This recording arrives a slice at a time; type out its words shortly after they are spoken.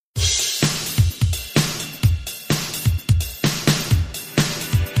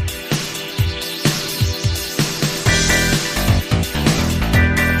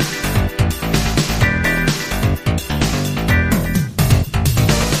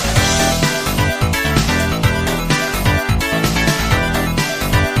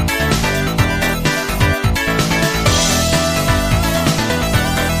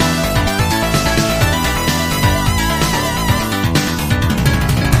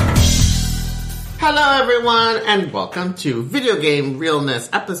Hello, everyone, and welcome to Video Game Realness,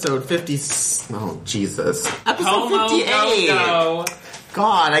 episode 50. Oh, Jesus. Episode 58. Go.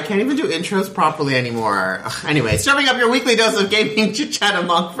 God, I can't even do intros properly anymore. Anyway, serving up your weekly dose of gaming chit-chat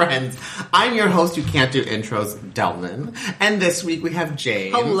among friends. I'm your host who can't do intros, Delvin. And this week we have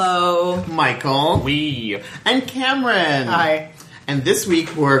James. Hello. Michael. And Cameron. Hi. And this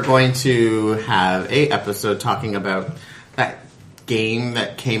week we're going to have an episode talking about that game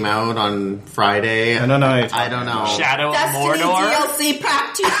that came out on Friday. I don't know. I don't know. Shadow of Destiny Mordor. DLC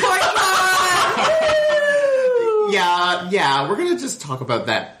Pack 2.5! Yeah, we're gonna just talk about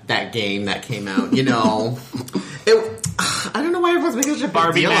that game that came out. You know, I don't know why everyone's making such a big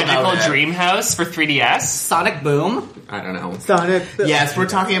Barbie deal Magical about it. Dream House for 3DS. Sonic Boom. I don't know. Sonic. Yes, we're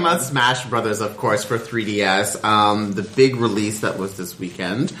talking about Smash Brothers, of course, for 3DS. The big release that was this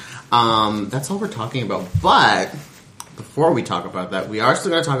weekend. That's all we're talking about. But before we talk about that, we are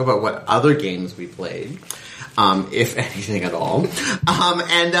still going to talk about what other games we played. If anything at all.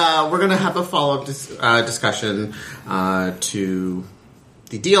 And we're going to have a follow-up discussion to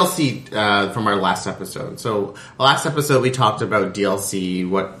the DLC from our last episode. So, last episode we talked about DLC,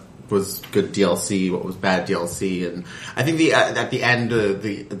 what was good DLC, what was bad DLC, and I think at the end of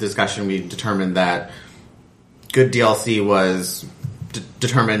the discussion we determined that good DLC was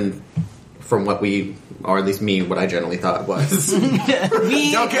determined from what we, or at least me, what I generally thought it was.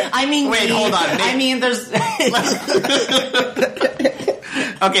 Wait, hold on. I mean, there's...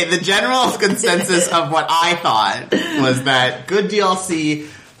 Okay, the general consensus of what I thought was that good DLC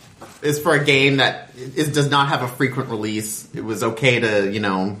is for a game that does not have a frequent release. It was okay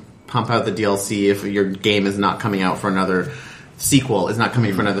to, pump out the DLC if your game is not coming out for another sequel, is not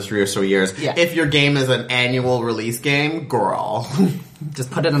coming for another 3 or so years. Yeah. If your game is an annual release game, girl.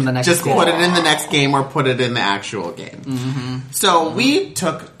 Just put it in the next game. Put it in the next game or put it in the actual game. Mm-hmm. So we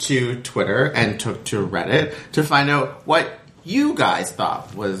took to Twitter and took to Reddit to find out what you guys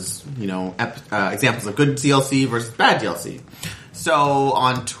thought was, examples of good DLC versus bad DLC. So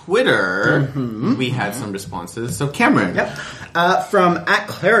on Twitter, we had some responses. So Cameron. Yep. From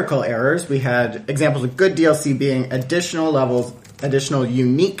 @ClericalErrors, we had examples of good DLC being additional levels, additional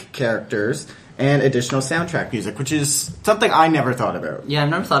unique characters, and additional soundtrack music, which is something I never thought about. Yeah, I've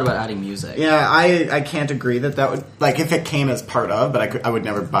never thought about adding music. Yeah, I can't agree that would, if it came as part of, but I would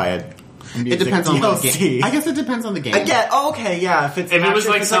never buy it. It depends on the game. I guess it depends on the game. If it's If it was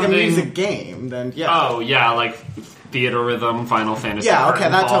like a something- music game, then yeah. Oh, yeah, like Theater Rhythm, Final Fantasy. Yeah, okay,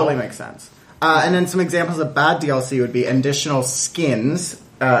 Curtain that Call. totally makes sense. And then some examples of bad DLC would be additional skins,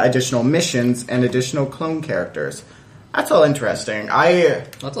 additional missions, and additional clone characters. That's all interesting.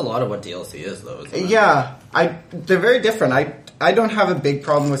 That's a lot of what DLC is, though, isn't it? Yeah, they're very different. I don't have a big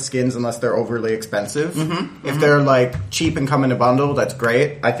problem with skins unless they're overly expensive. If they're cheap and come in a bundle, that's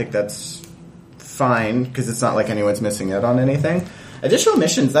great. I think that's fine because it's not like anyone's missing out on anything. Additional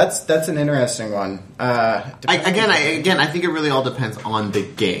missions, that's an interesting one. I think it really all depends on the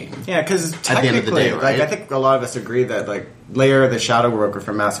game. Yeah, because At the end of the day, right? I think a lot of us agree that Lair of the Shadow Broker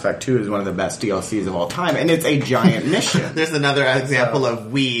from Mass Effect 2 is one of the best DLCs of all time, and it's a giant mission. There's another example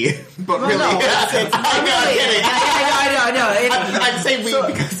of Wii, but really, I know. I'd say Wii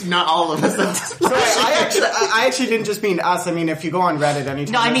because not all of us. I actually didn't just mean us. I mean, if you go on Reddit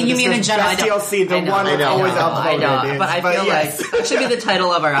anytime. No, I mean, you mean in general. Best DLC, the one that's always uploaded. I know, but I feel like that should be the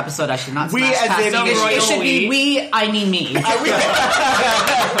title of our episode. I should not. We Smash as past in it should be we. I mean me.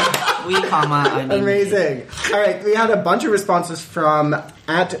 We, I mean Amazing. All right, we had a bunch of responses from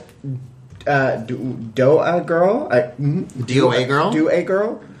Doa Girl. DOA Girl? DOA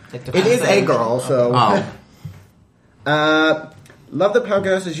Girl. It is a girl, so. Love the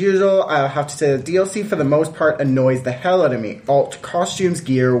podcast as usual. I have to say the DLC for the most part annoys the hell out of me. Alt costumes,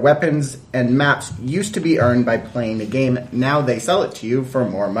 gear, weapons, and maps used to be earned by playing the game. Now they sell it to you for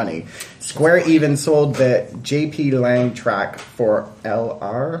more money. Square even sold the JP Lang track for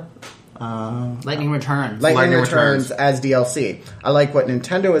LR. Lightning Returns. Lightning Returns as DLC. I like what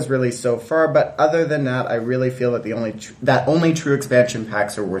Nintendo has released so far, but other than that, I really feel that only true expansion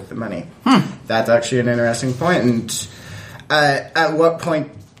packs are worth the money. That's actually an interesting point. And at what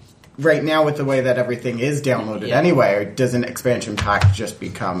point, right now, with the way that everything is downloaded anyway, does an expansion pack just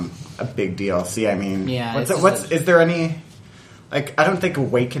become a big DLC? I mean, is there any? I don't think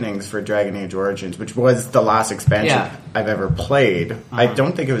Awakenings for Dragon Age Origins, which was the last expansion I've ever played, I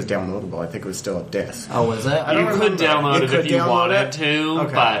don't think it was downloadable. I think it was still a disc. Oh, was it? You could download it if you wanted to,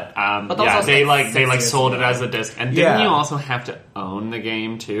 but they sold it as a disc. And didn't you also have to own the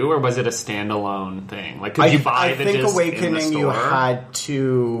game too, or was it a standalone thing? Could you buy the disc in the store? I think Awakening you had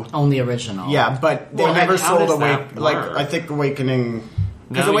to own the original. Yeah, but they never sold Awakening. I think Awakening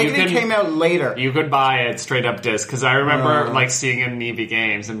Because Awakening came out later. You could buy it straight up disc. Because I remember seeing it in EV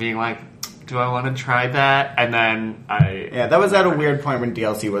Games and being like, do I want to try that? And then that was at a weird point when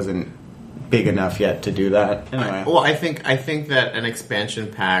DLC wasn't big enough yet to do that. Anyway. Well, I think that an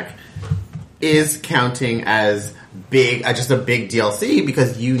expansion pack is counting as just a big DLC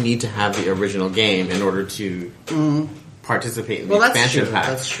because you need to have the original game in order to participate in the expansion pack.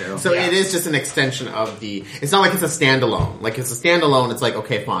 That's true. So it is just an extension of the... It's not like it's a standalone. Like, it's a standalone, it's like,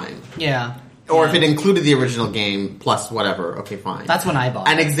 okay, fine. Yeah. Or if it included the original game plus whatever, okay, fine. That's when I bought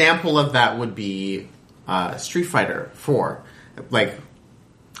An example of that would be Street Fighter 4. Like,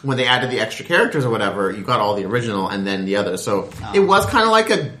 when they added the extra characters or whatever, you got all the original and then the other. So it was kind of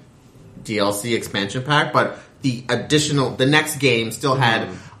like a DLC expansion pack, but the next game still had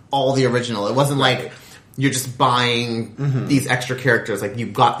all the original. It wasn't like you're just buying these extra characters. Like, you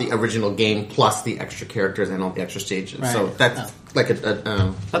got the original game plus the extra characters and all the extra stages. Right. So that's like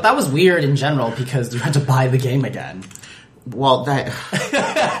But that was weird in general because you had to buy the game again. Well, that...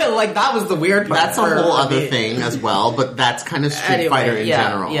 like, that was the weird part. That's a whole other thing as well, but that's kind of Street Fighter in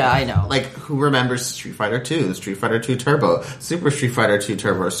general. Yeah, I know. Like, who remembers Street Fighter 2, Street Fighter 2 Turbo, Super Street Fighter 2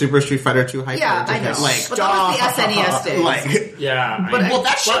 Turbo, Super Street Fighter 2 Hyper? Yeah, I know. Like, but that was the SNES days. Like, yeah. But,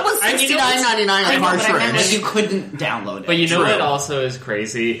 that shit was $69.99 a cartridge. But you couldn't download it. But you know what also is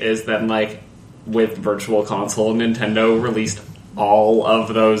crazy is that, like, with Virtual Console, Nintendo released all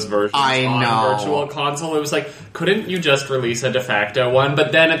of those versions on Virtual Console. It was like, couldn't you just release a de facto one?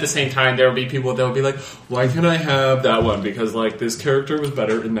 But then at the same time, there would be people that would be like, why can't I have that one? Because, like, this character was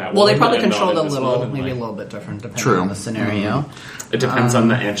better in that one. Well, they probably controlled a little bit different depending on the scenario. It depends on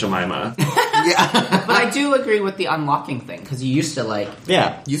the Aunt Jemima. Yeah. But I do agree with the unlocking thing, because you used to, like...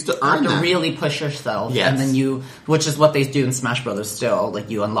 Yeah, used to earn them. Really push yourself. Yes. And then which is what they do in Smash Brothers still, like,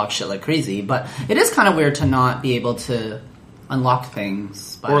 you unlock shit like crazy. But it is kind of weird to not be able to unlock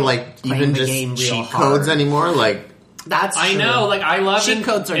things by or like even just cheat codes anymore. Like, that's true. I know. Like, I love cheat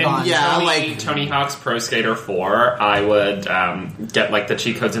codes are gone. Yeah, like Tony Hawk's Pro Skater 4. I would get like the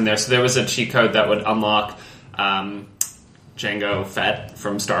cheat codes in there. So there was a cheat code that would unlock Jango Fett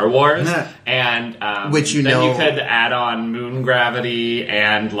from Star Wars, and which you could add on moon gravity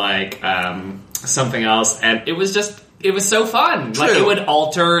and like something else, and it was so fun. True. Like, it would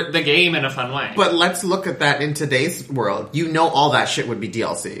alter the game in a fun way. But let's look at that in today's world. You know, all that shit would be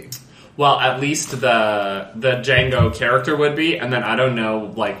DLC. Well, at least the Jango character would be, and then I don't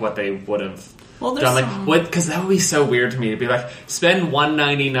know like what they would have done. Like, what? Because that would be so weird to me to be like, spend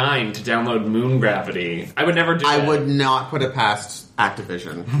 $1.99 to download Moon Gravity. I would never do that. I would not put it past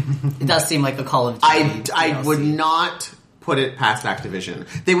Activision. It does seem like a Call of Duty. I would not put it past Activision.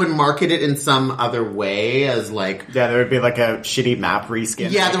 They would market it in some other way as like... Yeah, there would be like a shitty map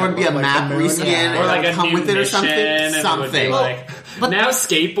reskin. Yeah, there would be a map reskin or like a come with it or something. Something. Like, but now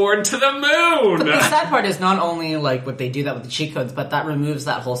skateboard to the moon! But the sad part is not only like what they do that with the cheat codes, but that removes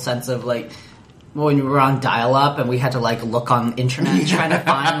that whole sense of like... when we were on dial-up and we had to like look on the internet trying to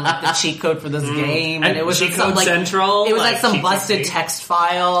find like the cheat code for this game, and it was cheat some code like central. It was like some busted text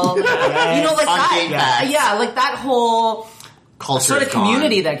file, you know, like that. Yeah, like that whole culture sort of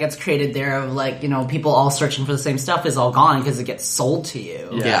community that gets created there of like, you know, people all searching for the same stuff is all gone because it gets sold to you.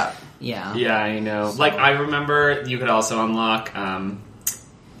 Yeah, I know. So. Like, I remember you could also unlock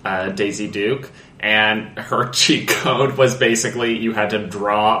Daisy Duke. And her cheat code was basically you had to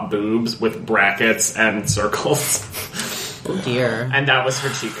draw boobs with brackets and circles. Oh dear. And that was her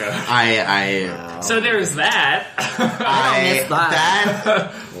cheat code. So there's that.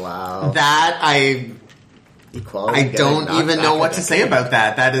 Wow. Equality. I don't even know what to say about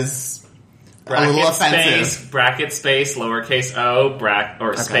that. That is a little offensive. Space, bracket space, lowercase o,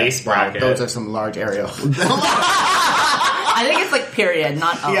 space bracket. Those are some large areas. I think it's like period,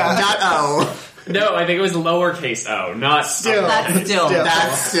 not O. Yeah, not O. No, I think it was lowercase o, not still.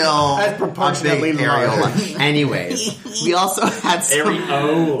 That's still proportionately large. Anyways, we also had some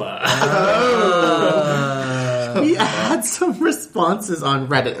areola. We had some responses on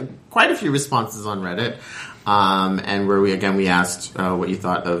Reddit, quite a few responses on Reddit, and where we asked what you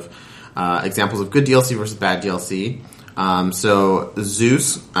thought of examples of good DLC versus bad DLC. So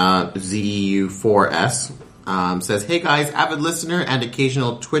Zeus ZEU4S. Says, hey guys, avid listener and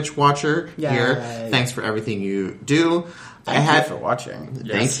occasional Twitch watcher here. Thanks for everything you do. Thank you for watching.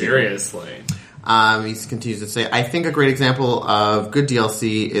 Yeah, seriously. He continues to say, I think a great example of good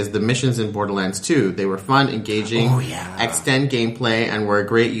DLC is the missions in Borderlands 2. They were fun, engaging, extend gameplay, and were a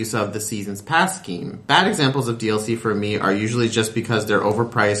great use of the Season's Pass scheme. Bad examples of DLC for me are usually just because they're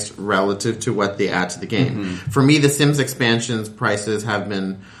overpriced relative to what they add to the game. Mm-hmm. For me, the Sims expansions prices have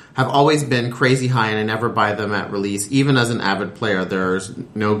been have always been crazy high, and I never buy them at release. Even as an avid player, there's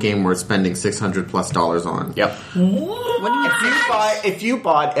no game worth spending $600+ on. Yep. If you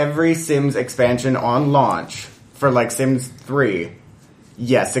bought every Sims expansion on launch for like Sims 3,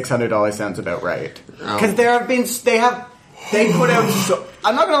 yes, $600 sounds about right. Because they put out.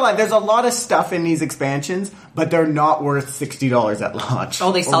 I'm not gonna lie. There's a lot of stuff in these expansions, but they're not worth $60 at launch.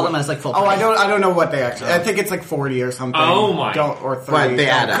 Oh, they sell them as like full price. I don't know what they actually. I think it's like 40 or something. Oh my! Or 30. They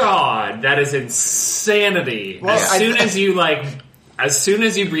add up. God, that is insanity. Well, as soon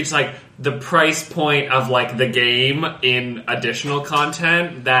as you reach like the price point of like the game in additional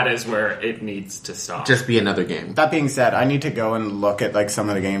content, that is where it needs to stop. Just be another game. That being said, I need to go and look at like some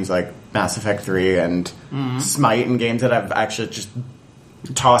of the games like Mass Effect 3 and Smite and games that I've actually just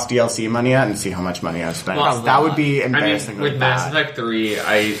tossed DLC money at and see how much money I've spent. Well, that would be embarrassing. With Mass Effect 3,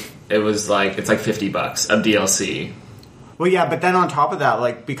 it's like $50 of DLC. Well, yeah, but then on top of that,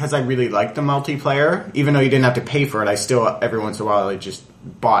 like, because I really like the multiplayer, even though you didn't have to pay for it, I still, every once in a while, I just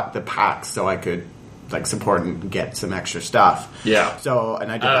bought the packs so I could, like, support and get some extra stuff. Yeah. So,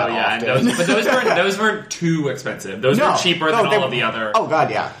 and I did that often. And those weren't too expensive. Those were cheaper than all of the other... Oh,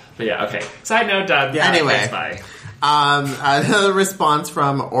 God, yeah. But yeah, okay. Side note, done. Yeah, anyway. Thanks, bye. Another response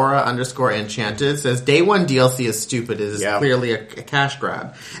from Aura_Enchanted says, Day One DLC is stupid. It is clearly a cash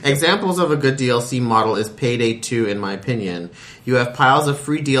grab. Examples of a good DLC model is Payday 2, in my opinion. You have piles of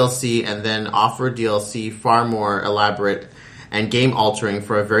free DLC and then offer DLC far more elaborate and game-altering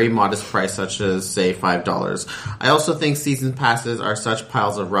for a very modest price, such as, say, $5. I also think season passes are such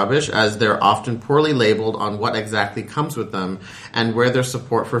piles of rubbish, as they're often poorly labeled on what exactly comes with them and where their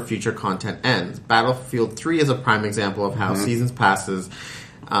support for future content ends. Battlefield 3 is a prime example of how seasons passes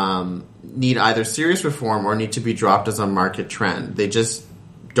need either serious reform or need to be dropped as a market trend. They just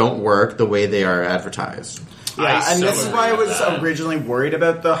don't work the way they are advertised. Yeah, and this is why I was originally worried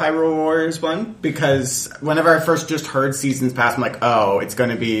about the Hyrule Warriors one, because whenever I first just heard Seasons Pass, I'm like, oh, it's going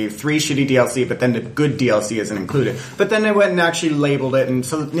to be 3 shitty DLC, but then the good DLC isn't included. But then they went and actually labeled it, and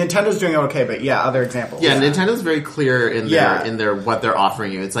so Nintendo's doing okay, but other examples. Yeah, Nintendo's very clear in their what they're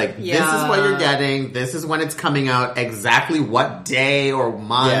offering you. It's like, this is what you're getting, this is when it's coming out, exactly what day or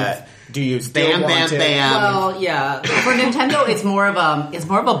month. Yeah. Do you bam? Well, yeah. For Nintendo, it's more of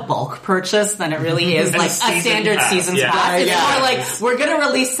a bulk purchase than it really is like a standard season pass. It's more like, we're going to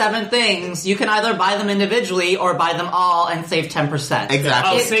release 7 things. You can either buy them individually or buy them all and save 10%. Exactly.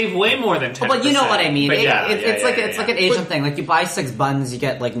 I'll save way more than 10%. But you know what I mean. It's like an Asian thing. Like, you buy 6 buns, you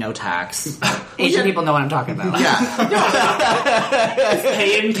get like no tax. Asian people know what I'm talking about. Yeah.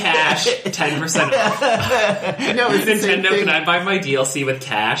 Pay in cash, 10% off. No, it's Nintendo. Can I buy my DLC with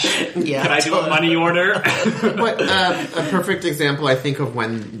cash? Yeah, can I do a money order? But a perfect example, I think, of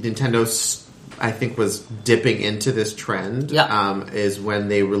when Nintendo, I think, was dipping into this trend is when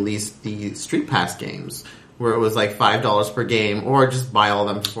they released the Street Pass games, where it was like $5 per game, or just buy all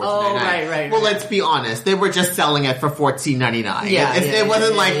of them for $14.99. Oh, right. Well, let's be honest, they were just selling it for $14.99. It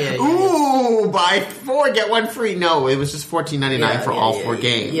wasn't ooh, buy 4, get 1 free. No, it was just $14.99 for all 4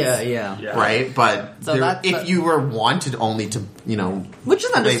 games. Yeah. Right? But if you were wanted only to, which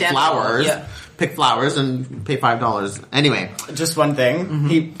is understandable. Pick flowers and pay $5. Anyway. Just one thing.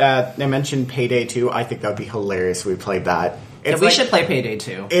 They mentioned Payday 2. I think that would be hilarious if we played that. We should play Payday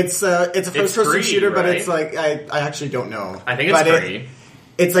 2. It's a first-person shooter, right? But it's like, I actually don't know. I think it's free.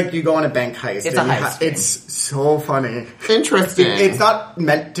 It's like you go on a bank heist. It's a heist. It's so funny. Interesting. It's not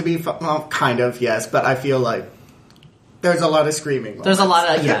meant to be well, kind of, yes, but I feel like there's a lot of screaming. There's a lot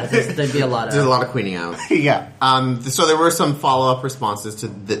of, there'd be a lot of... There's a lot of queening out. Yeah. So there were some follow-up responses to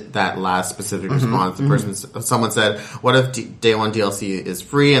that last specific response. Someone said, what if Day One DLC is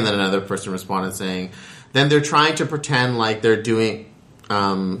free? And then another person responded saying, then they're trying to pretend like they're doing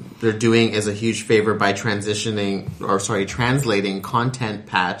is a huge favor by translating content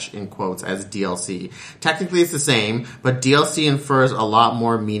patch in quotes as DLC. Technically it's the same, but DLC infers a lot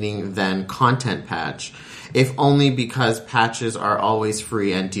more meaning than content patch, if only because patches are always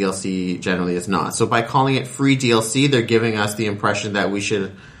free and DLC generally is not. So by calling it free DLC, they're giving us the impression that we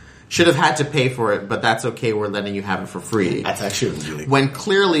should have had to pay for it, but that's okay, we're letting you have it for free. That's actually really when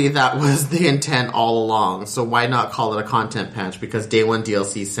clearly that was the intent all along. So why not call it a content patch? Because Day One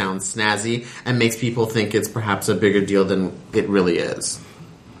DLC sounds snazzy and makes people think it's perhaps a bigger deal than it really is.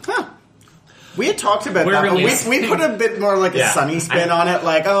 Huh. We had talked about that, but we put a bit more like a sunny spin on it,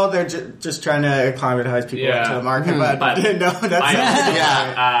 like, they're just trying to acclimatize people into the market, but no,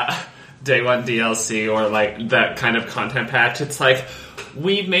 that's Day One DLC or like that kind of content patch, it's like,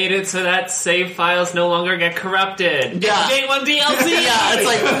 we've made it so that save files no longer get corrupted. Yeah. Day one DLC. Yeah, it's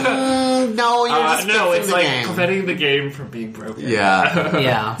like no, you're just it's the like game. preventing the game from being broken. Yeah.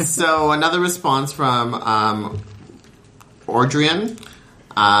 Yeah. So another response from Ordrian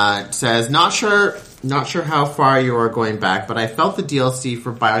says, not sure how far you are going back, but I felt the DLC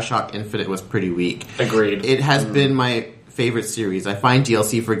for BioShock Infinite was pretty weak. Agreed. It has been my favorite series. I find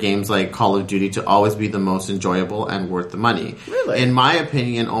DLC for games like Call of Duty to always be the most enjoyable and worth the money. Really? In my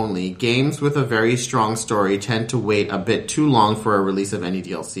opinion only, games with a very strong story tend to wait a bit too long for a release of any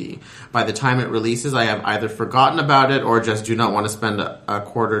DLC. By the time it releases, I have either forgotten about it or just do not want to spend a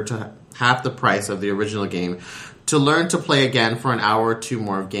quarter to half the price of the original game to learn to play again for an hour or two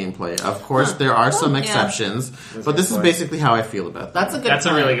more of gameplay. Of course, there are some exceptions, but this is basically how I feel about that. That's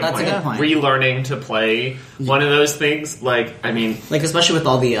a really good That's point. a good point. Relearning to play one of those things, like, I mean... Like, especially with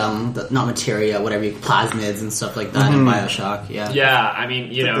all the not materia, whatever, plasmids and stuff like that in BioShock, yeah. Yeah, I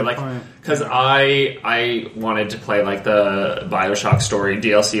mean, you know, like, because I wanted to play, like, the BioShock story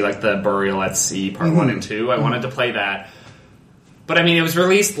DLC, like the Burial at Sea Part 1 and 2. I wanted to play that. But, I mean, it was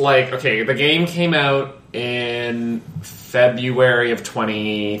released, like, okay, the game came out in February of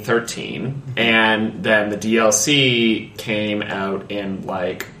 2013, and then the DLC came out in,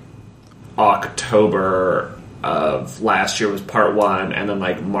 like, October of last year was part 1, and then,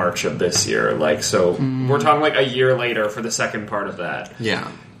 like, March of this year. Like, so we're talking, like, a year later for the second part of that. Yeah.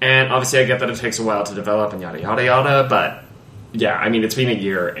 And obviously I get that it takes a while to develop and yada, yada, yada, but, yeah, I mean, it's been a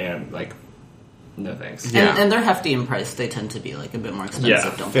year, and, like, no thanks. Yeah. And they're hefty in price. They tend to be like a bit more expensive,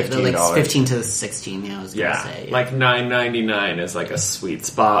 Yeah, don't they? They're like 15 to 16. Yeah, I was gonna say. Like $9.99 is like a sweet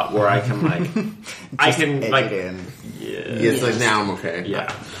spot where I can like, It's like, now I'm okay.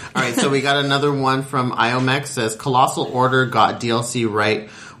 Yeah. All right, so we got another one from Iomex says Colossal Order got DLC right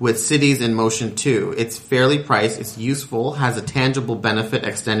with Cities in Motion 2. It's fairly priced, it's useful, has a tangible benefit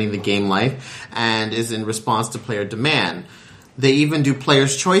extending the game life, and is in response to player demand. They even do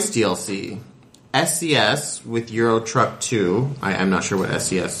Player's Choice DLC. SCS with Euro Truck 2. I'm not sure what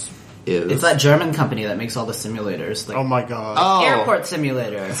SCS is. It's that German company that makes all the simulators. Like Oh my god. Airport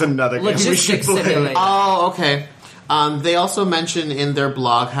simulator. It's another game we Logistics should play. simulator. Oh, okay. They also mention in their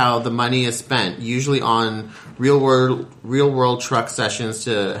blog how the money is spent, usually on real world truck sessions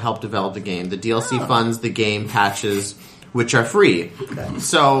to help develop the game. The DLC funds the game patches, which are free. Okay.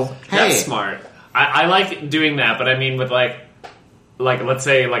 So, hey. That's smart. I like doing that, but I mean with like let's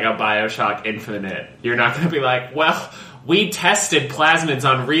say like a BioShock Infinite, you're not going to be like, well, we tested plasmids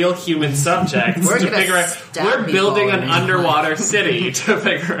on real human subjects to figure out. We're building an underwater city to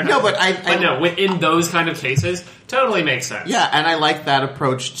figure out. No, but no, within those kind of cases, totally makes sense. Yeah, and I like that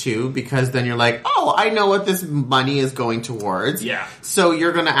approach too, because then you're like, oh, I know what this money is going towards. Yeah. So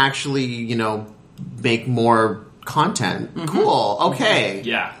you're going to actually, make more content. Mm-hmm. Cool. Okay.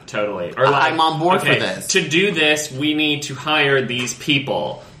 Yeah, totally. Or like, I'm on board for this. To do this, we need to hire these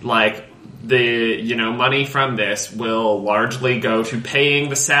people. Like, the money from this will largely go to paying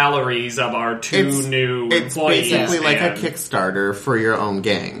the salaries of our new employees. It's basically like a Kickstarter for your own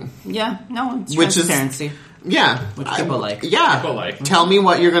game. Yeah, no, it's which transparency. Which people like. Yeah. People like. Tell me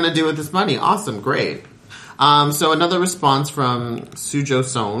what you're going to do with this money. Awesome. Great. So another response from Sujo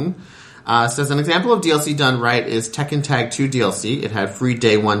Son. Says an example of DLC done right is Tekken Tag 2 DLC. It had free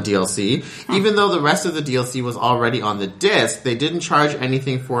day 1 DLC. Even though the rest of the DLC was already on the disc, they didn't charge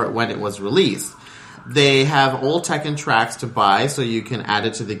anything for it when it was released. They have old Tekken tracks to buy, so you can add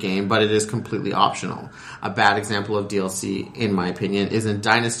it to the game, but it is completely optional. A bad example of DLC, in my opinion, is in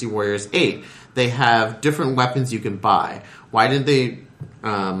Dynasty Warriors 8. They have different weapons you can buy. Why did they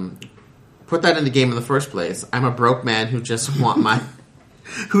put that in the game in the first place? I'm a broke man who just want my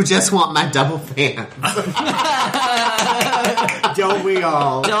double fans. Don't we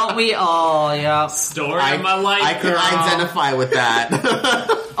all? Don't we all, yeah. Story of my life, I can identify with that.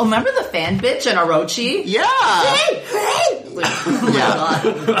 Oh, remember the fan bitch in Orochi? Yeah.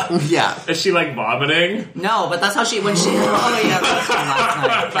 Yeah. Is she like vomiting? No, but that's how when she, oh yeah, that was from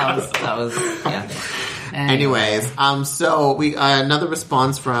last night. That was, yeah. Anyways, so we, another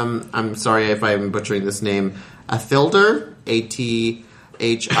response from, I'm sorry if I'm butchering this name, Athildur,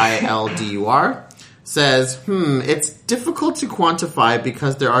 Hildur, says, it's difficult to quantify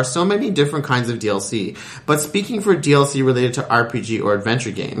because there are so many different kinds of DLC. But speaking for DLC related to RPG or adventure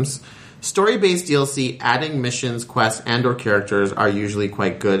games, story-based DLC adding missions, quests, and or characters are usually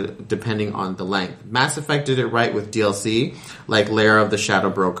quite good depending on the length. Mass Effect did it right with DLC, like Lair of the Shadow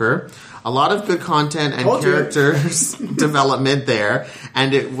Broker. A lot of good content and characters development there,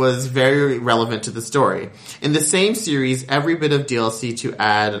 and it was very relevant to the story. In the same series, every bit of DLC to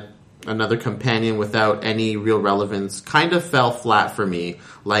add another companion without any real relevance kind of fell flat for me,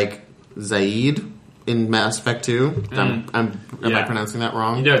 like Zaid in Mass Effect 2. Am I pronouncing that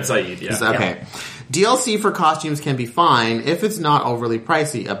wrong? You know it's Zaid, yeah. Okay. Yeah. DLC for costumes can be fine if it's not overly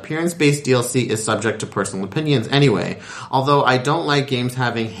pricey. Appearance-based DLC is subject to personal opinions anyway. Although I don't like games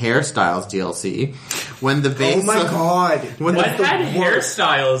having hairstyles DLC. When the base... Oh my god! What had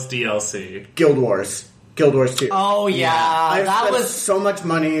hairstyles DLC? Guild Wars 2. Oh yeah. That was so much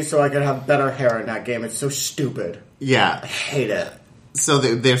money so I could have better hair in that game. It's so stupid. Yeah. I hate it. So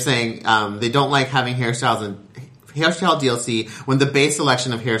they're saying they don't like having hairstyle DLC when the base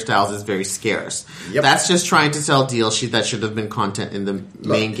selection of hairstyles is very scarce. Yep. That's just trying to sell DLC that should have been content in the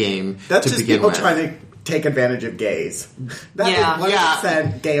main game that's to just begin people with. Trying to take advantage of gays. That is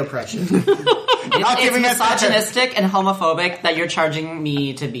 100% gay oppression. It's misogynistic and homophobic that you're charging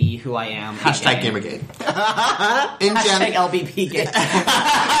me to be who I am. Hashtag Gamergate. Hashtag LBP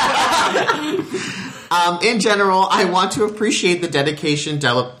In general, I want to appreciate the dedication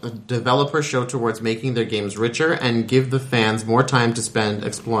developers show towards making their games richer and give the fans more time to spend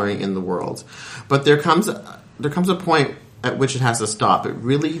exploring in the world. But there comes a point at which it has to stop. It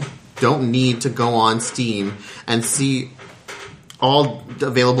really don't need to go on Steam and see all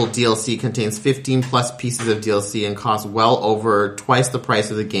available DLC contains 15 plus pieces of DLC and costs well over twice the price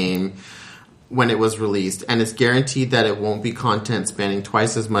of the game when it was released, and it's guaranteed that it won't be content spanning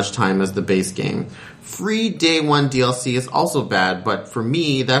twice as much time as the base game. Free day one DLC is also bad, but for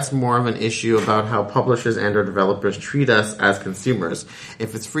me, that's more of an issue about how publishers and or developers treat us as consumers.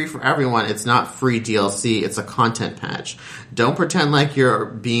 If it's free for everyone, it's not free DLC, it's a content patch. Don't pretend like you're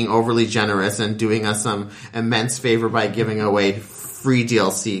being overly generous and doing us some immense favor by giving away free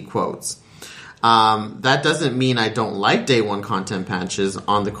DLC quotes. That doesn't mean I don't like day one content patches.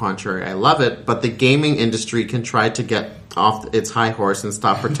 On the contrary, I love it, but the gaming industry can try to get off its high horse and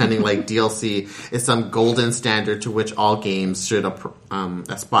stop pretending like DLC is some golden standard to which all games should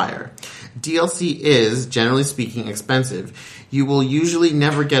aspire. DLC is, generally speaking, expensive. You will usually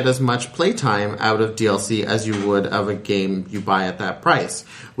never get as much playtime out of DLC as you would of a game you buy at that price,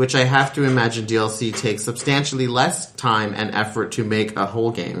 which I have to imagine DLC takes substantially less time and effort to make a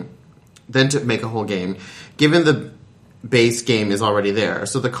whole game. Given the base game is already there.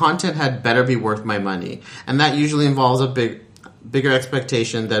 So the content had better be worth my money. And that usually involves a bigger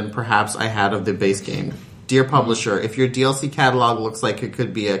expectation than perhaps I had of the base game. Dear publisher, if your DLC catalog looks like it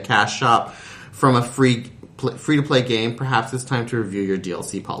could be a cash shop from a free-to-play game, perhaps it's time to review your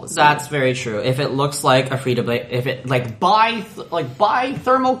DLC policy. That's very true. If it looks like a free-to-play, if it buy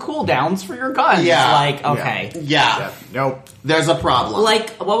thermal cooldowns for your guns, okay, yeah. Nope, there's a problem.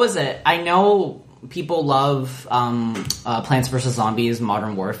 What was it? I know people love Plants vs. Zombies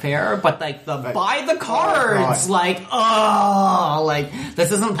Modern Warfare, but buy the cards,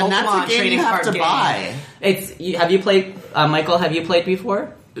 this isn't Pokemon and that's a game trading you have card to game. Buy. Have you played, Michael? Have you played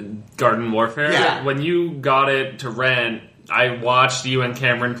before? Garden Warfare? Yeah. When you got it to rent, I watched you and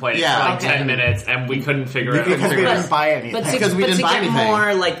Cameron play it for 10 minutes, and we couldn't figure it out. Because we didn't buy anything. But to get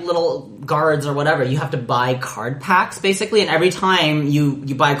more little guards or whatever, you have to buy card packs basically, and every time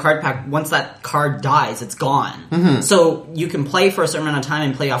you buy a card pack, once that card dies, it's gone. Mm-hmm. So you can play for a certain amount of time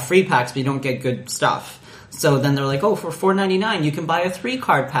and play off free packs, but you don't get good stuff. So then they're like, for $4.99 you can buy a 3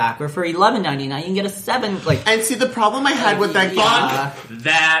 card pack, or for $11.99 you can get a 7. And see, the problem I had with that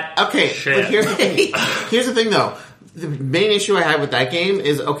game, shit. But here's the thing. Here's the thing, though. The main issue I had with that game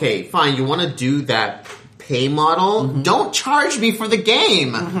is, okay, fine, you want to do that pay model, don't charge me for the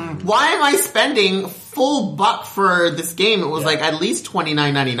game. Mm-hmm. Why am I spending full buck for this game? It was at least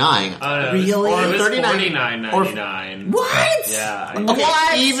 $29.99. Really? Or it was $49.99. What? Yeah. Okay,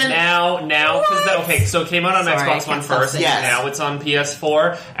 what? Even now, so it came out on Xbox One first. Yes. Now it's on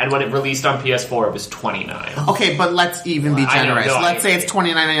PS4, and when it released on PS4, it was $29. Okay, but let's even be generous. Let's say it's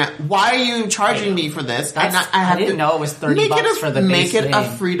 $29.99. Why are you charging me for this? I didn't know it was $30 for the base game. Make it a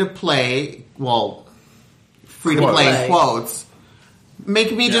free-to-play, free-to-play in quotes.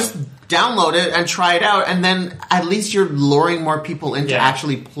 Make me just download it and try it out, and then at least you're luring more people in to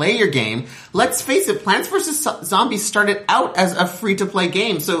actually play your game. Let's face it, Plants vs. Zombies started out as a free-to-play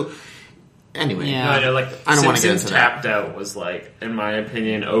game, so anyway. Yeah. I don't want to get into that. Tapped Out was, in my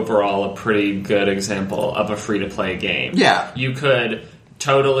opinion, overall a pretty good example of a free-to-play game. Yeah. You could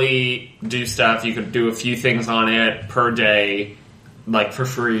totally do stuff, you could do a few things on it per day, for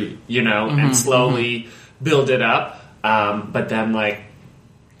free, and slowly build it up. But then,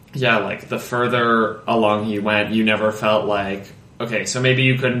 the further along you went, you never felt like, okay, so maybe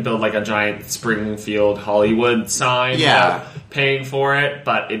you couldn't build like a giant Springfield Hollywood sign without paying for it,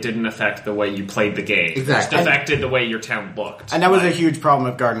 but it didn't affect the way you played the game. Exactly. It just affected the way your town looked. And that was a huge problem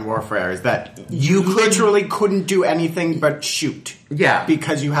with Garden Warfare, is that you literally couldn't do anything but shoot. Yeah.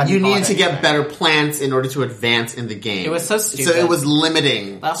 Because you needed to get better plants in order to advance in the game. It was so stupid. So it was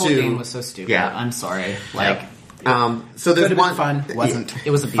limiting. That whole game was so stupid. Yeah. I'm sorry. Like... So there's one fun. It wasn't. It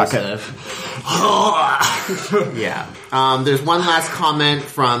was abusive. Yeah. There's one last comment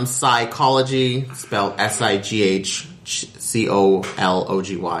from Psychology, spelled SIGHCOLOGY.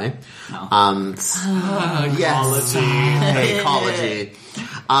 Yes. Psychology.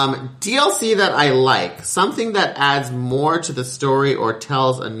 DLC that I like. Something that adds more to the story or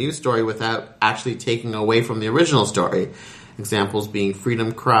tells a new story without actually taking away from the original story. Examples being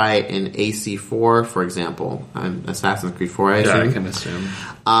Freedom Cry in AC4, for example. Assassin's Creed 4, I assume. Yeah, I can assume.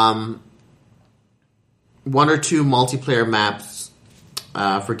 One or two multiplayer maps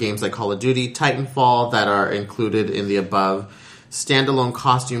for games like Call of Duty, Titanfall that are included in the above. Standalone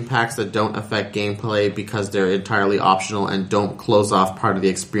costume packs that don't affect gameplay because they're entirely optional and don't close off part of the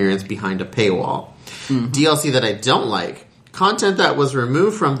experience behind a paywall. Mm-hmm. DLC that I don't like. Content that was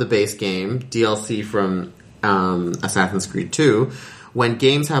removed from the base game. DLC from Assassin's Creed 2, when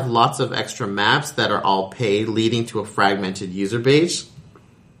games have lots of extra maps that are all paid, leading to a fragmented user base.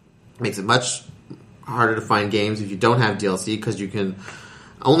 Makes it much harder to find games if you don't have DLC, because you can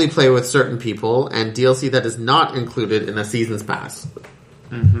only play with certain people, and DLC that is not included in a Season's Pass.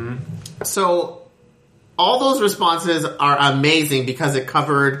 Mm-hmm. So all those responses are amazing because it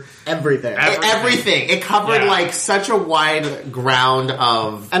covered everything. It covered like such a wide ground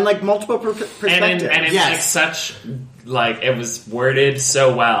of, and like multiple perspectives. And it's like such, like, it was worded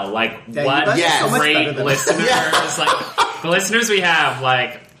so well. Like, what great listeners! Like, the listeners we have,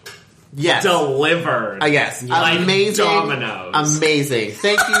 like, delivered. Yes, like amazing, dominoes. Amazing.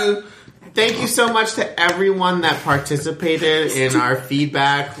 Thank you so much to everyone that participated in our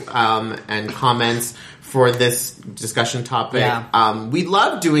feedback and comments for this discussion topic. Yeah. We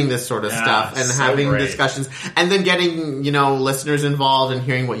love doing this sort of stuff and having discussions, and then getting, listeners involved and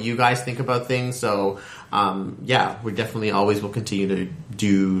hearing what you guys think about things. So, we definitely always will continue to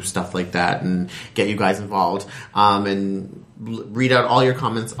do stuff like that and get you guys involved, and read out all your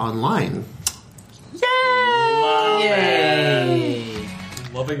comments online. Yay!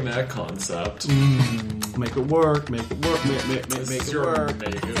 Loving that concept. Make it work, make it work, make it work.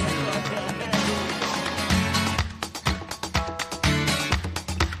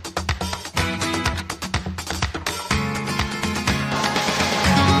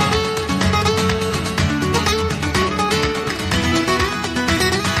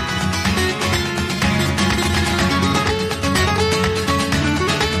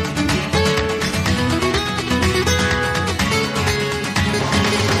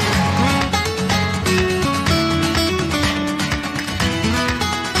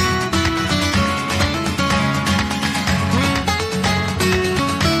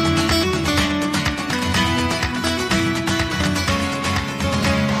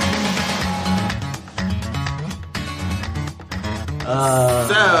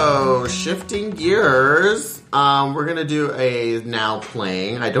 Shifting gears, we're going to do a now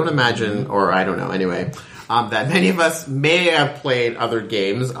playing. I don't imagine, or I don't know anyway, that many of us may have played other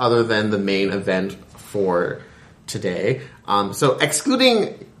games other than the main event for today. So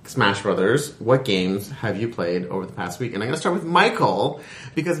excluding Smash Brothers, what games have you played over the past week? And I'm going to start with Michael,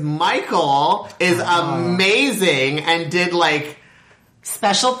 because Michael is amazing and did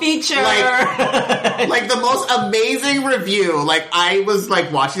special feature, like the most amazing review. Like, I was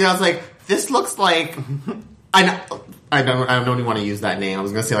watching it, I was like, this looks like I don't even want to use that name. I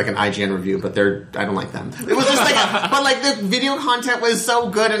was going to say an IGN review, but I don't like them. It was just but the video content was so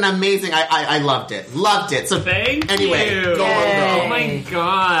good and amazing. I loved it. So thank anyway, you. Go. Oh my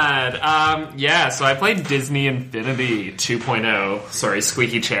god. So I played Disney Infinity 2.0. Sorry,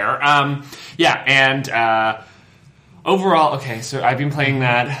 squeaky chair. Overall, okay, so I've been playing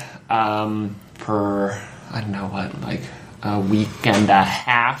that for, I don't know what, a week and a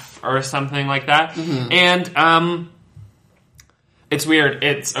half or something like that. Mm-hmm. And it's weird.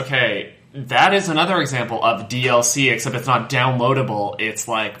 It's, okay, that is another example of DLC, except it's not downloadable. It's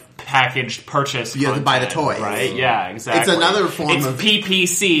packaged purchase content. You have to buy the toys. Right? Yeah, exactly. It's another form of...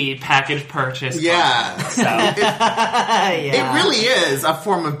 PPC, packaged purchase content. So. It really is a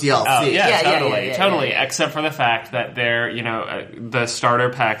form of DLC. Oh, totally. Except for the fact that they're, the starter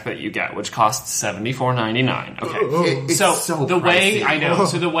pack that you get, which costs $74.99. Okay. It's so the pricey. way, I know,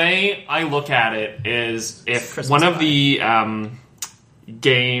 so the way I look at it is if Christmas one of the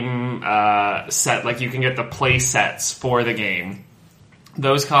game set, you can get the play sets for the game,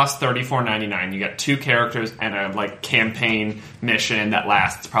 Those cost $34.99. You get 2 characters and a like campaign mission that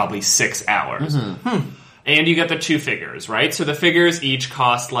lasts probably 6 hours. And you get the 2 figures, right? So the figures each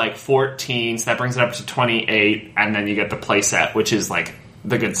cost like $14, so that brings it up to $28, and then you get the playset, which is like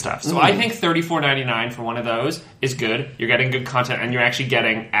the good stuff. So I think $34.99 for one of those is good. You're getting good content, and you're actually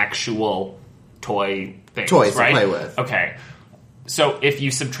getting actual toys, right? To play with. Okay. So if you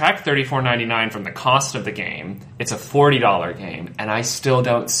subtract $34.99 from the cost of the game, it's a $40 game, and I still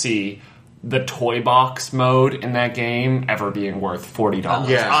don't see the toy box mode in that game ever being worth $40.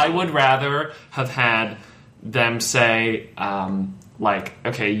 Yeah. I would rather have had them say, like,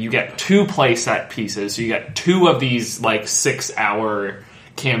 okay, you get 2 playset pieces, so you get 2 of these, like, 6-hour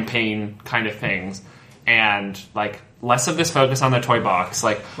campaign kind of things, and, like, less of this focus on the toy box.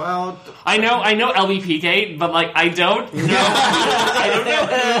 Like, well, I know LVP Gate, but, like, I don't know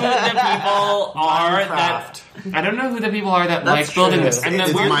I don't know who the people are that like building this. And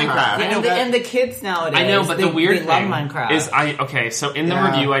it's Minecraft. And the kids nowadays. I know, but the weird thing love Minecraft. is so in the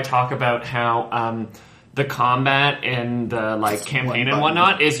review I talk about how the combat in the like campaign and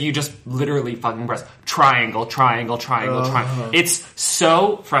whatnot is you just literally fucking press triangle. It's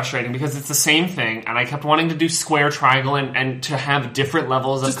so frustrating because it's the same thing, and I kept wanting to do square, triangle, and to have different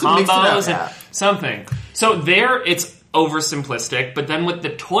levels of combos and something. So there it's oversimplistic, but then with the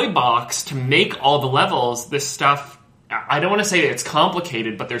toy box to make all the levels, this stuff, I don't want to say that it's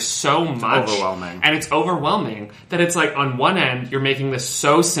complicated, but there's so much. Overwhelming. And it's overwhelming that it's like on one end, you're making this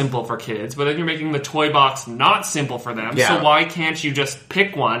so simple for kids, but then you're making the toy box not simple for them. Yeah. So why can't you just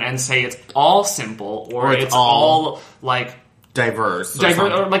pick one and say it's all simple or it's all like diverse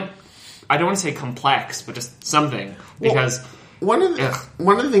or like, I don't want to say complex, but just something. Because one of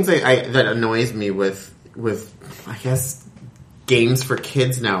the things that annoys me with I guess games for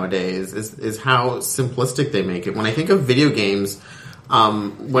kids nowadays is how simplistic they make it. When I think of video games,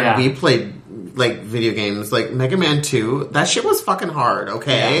 when we played like video games like Mega Man 2, that shit was fucking hard,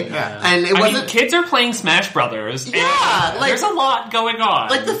 okay? Yeah. And it wasn't. Kids are playing Smash Brothers. Yeah, like, there's a lot going on.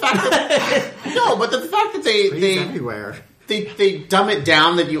 Like the fact that the fact that they everywhere. They dumb it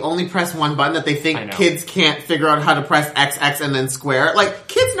down that you only press one button, that they think kids can't figure out how to press X and then square. Like,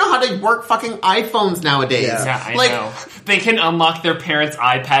 kids know how to work fucking iPhones nowadays. Yeah, I know. They can unlock their parents'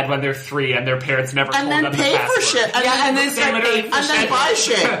 iPad when they're 3 and their parents never told them the password. And then pay for shit. And then buy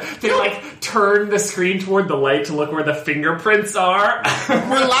shit. They like turn the screen toward the light to look where the fingerprints are.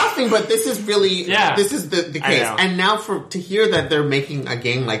 We're laughing, but this is really, this is the case. And now to hear that they're making a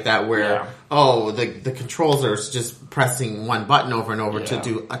game like that where, the controls are just pressing one button over and over to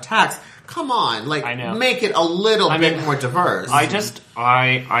do attacks. Come on, like, make it a little bit more diverse.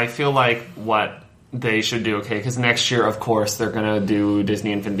 I feel like what they should do, because next year, of course, they're going to do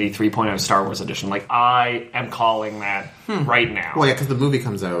Disney Infinity 3.0 Star Wars Edition. Like, I am calling that right now. Well, yeah, because the movie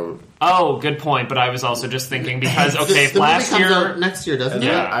comes out. Oh, good point, but I was also just thinking, because, if last year... comes out next year, doesn't it?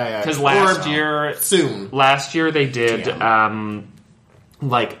 Yeah, because last year... Soon. Last year, they did...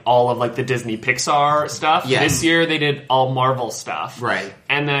 like all of like the Disney Pixar stuff. Yes. This year they did all Marvel stuff. Right.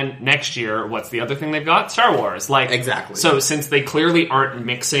 And then next year, what's the other thing they've got? Star Wars. Like, exactly. So since they clearly aren't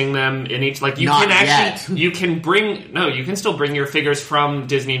mixing them in each, like, you Not can actually, yet. you can still bring your figures from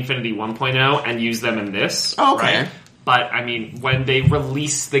Disney Infinity 1.0 and use them in this. Oh, okay. Right? But, I mean, when they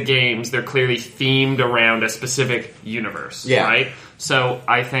release the games, they're clearly themed around a specific universe. Yeah. Right? So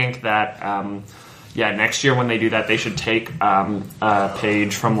I think that, next year when they do that, they should take a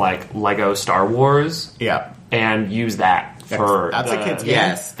page from like Lego Star Wars, and use that for that's a kid's game.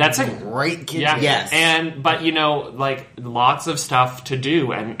 Yes, that's a great kid's game. Yes, but like lots of stuff to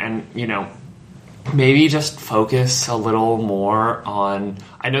do, and maybe just focus a little more on.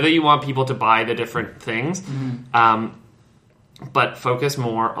 I know that you want people to buy the different things, but focus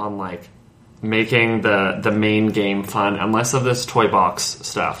more on like making the main game fun and less of this toy box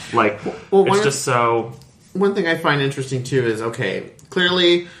stuff. Like, it's just so... One thing I find interesting, too, is,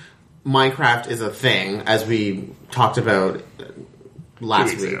 clearly Minecraft is a thing, as we talked about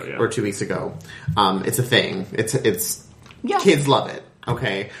last week, or 2 weeks ago. It's a thing. It's kids love it,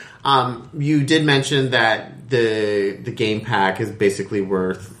 okay? You did mention that the game pack is basically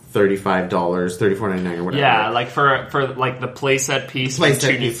worth $35, $34.99 or whatever. Yeah, like for like the playset piece and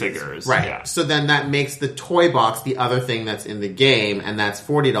 2 new figures. Right. Yeah. So then that makes the toy box the other thing that's in the game, and that's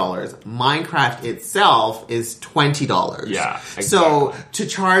 $40. Minecraft itself is $20. Yeah, exactly. So to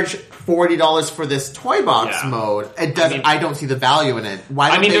charge $40 for this toy box mode, I don't see the value in it.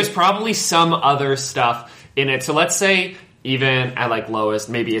 There's probably some other stuff in it. So let's say even at like lowest,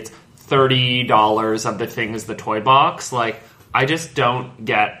 maybe it's $30 of the thing is the toy box. Like, I just don't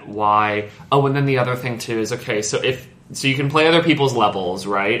get why... Oh, and then the other thing, too, is, so if So you can play other people's levels,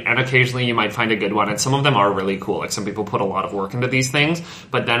 right? And occasionally you might find a good one, and some of them are really cool. Like, some people put a lot of work into these things,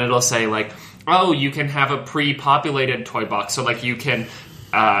 but then it'll say, like, oh, you can have a pre-populated toy box. So, like, you can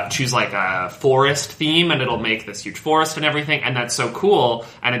choose, like, a forest theme, and it'll make this huge forest and everything, and that's so cool,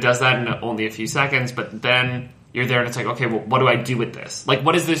 and it does that in only a few seconds, but then you're there and it's like, okay, well, what do I do with this? Like,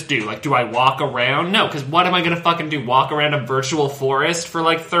 what does this do? Like, do I walk around? No, because what am I going to fucking do? Walk around a virtual forest for,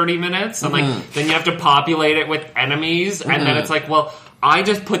 like, 30 minutes? And, like, then you have to populate it with enemies, and then it's like, well, I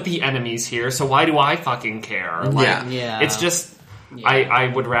just put the enemies here, so why do I fucking care? Like, it's just,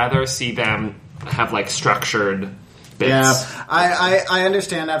 I would rather see them have, like, structured bits. Yeah, I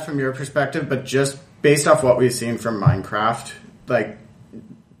understand that from your perspective, but just based off what we've seen from Minecraft, like,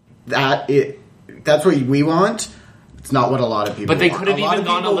 that's what we want. It's not what a lot of people want. But they could have even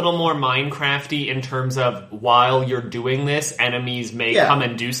gone a little more Minecrafty in terms of, while you're doing this, enemies may come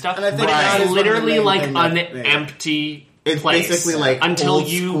and do stuff. And I think it's literally like an empty it's place. Basically like until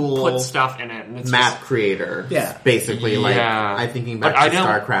you put stuff in it. And it's map just, creator. Yeah. Basically like, I'm thinking back to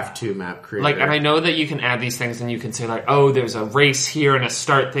StarCraft 2 map creator. Like, and I know that you can add these things and you can say like, oh, there's a race here and a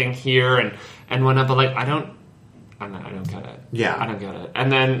start thing here and whatnot, but like, I don't get it. Yeah. I don't get it.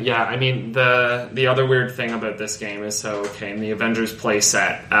 And then, I mean, the other weird thing about this game is, so, okay, in the Avengers play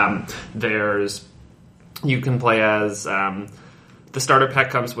set, you can play as, the starter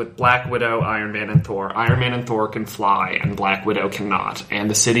pack comes with Black Widow, Iron Man, and Thor. Iron Man and Thor can fly, and Black Widow cannot. And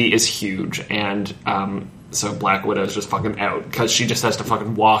the city is huge, and, so Black Widow's just fucking out, because she just has to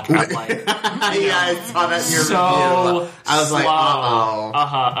fucking walk at, like... Yeah, I saw that in your review. I was like, uh-oh.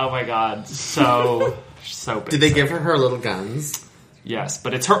 Oh my god. So basic. Did they give her little guns? Yes,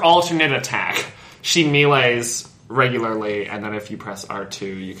 but it's her alternate attack. She melees regularly, and then if you press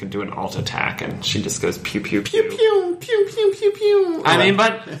R2, you can do an alt attack, and she just goes pew pew pew pew pew pew pew pew. I mean,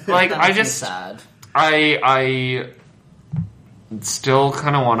 but like, I just sad. I still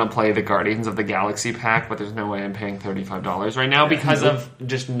kind of want to play the Guardians of the Galaxy pack, but there's no way I'm paying $35 right now because of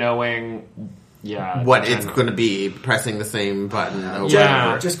just knowing. Yeah, what it's going to be, pressing the same button over and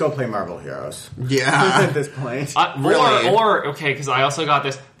over. Just go play Marvel Heroes. Yeah. At this point. Really? Or, okay, because I also got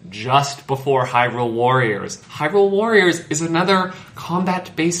this just before Hyrule Warriors. Hyrule Warriors is another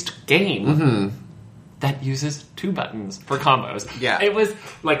combat-based game that uses 2 buttons for combos. Yeah. It was,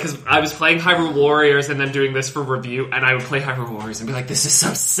 like, because I was playing Hyrule Warriors and then doing this for review, and I would play Hyrule Warriors and be like, this is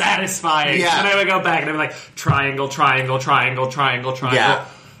so satisfying. Yeah. And I would go back and I'd be like, triangle, triangle, triangle, triangle, triangle. Yeah.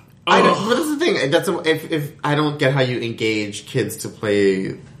 But that's the thing. If I don't get how you engage kids to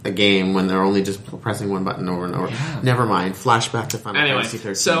play a game when they're only just pressing one button over and over. Yeah. Never mind. Flashback to Final Fantasy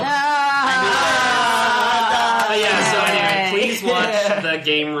 13. So, please watch the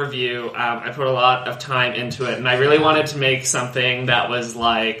game review. I put a lot of time into it, and I really wanted to make something that was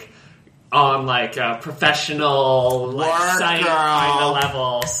like on like a professional site kind of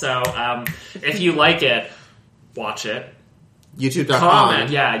level. So, if you like it, watch it. YouTube.com. Comment,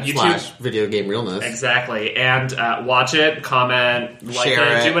 YouTube. Video Game Realness. Exactly. And watch it, comment, like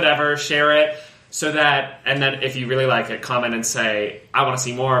it, do whatever, share it, so that, and then if you really like it, comment and say, I want to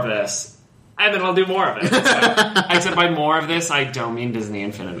see more of this, and then I'll do more of it. So, except by more of this, I don't mean Disney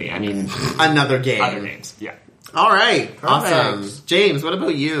Infinity. I mean... Another game. Other games, yeah. Alright, awesome. James, what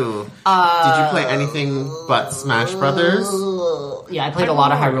about you? Did you play anything but Smash Brothers? Yeah, I played a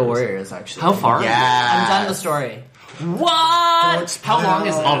lot of Hyrule Warriors, actually. How far? Yeah. I'm done the story. What? How long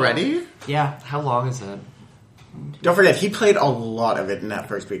is it? Already? Yeah. How long is it? Don't forget, he played a lot of it in that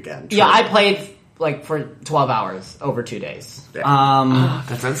first weekend. True. Yeah, I played like for 12 hours over 2 days. Yeah.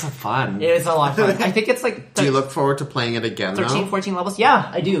 That sounds so fun. It was a lot of fun. I think it's like... Do you look forward to playing it again, 13, 14 levels?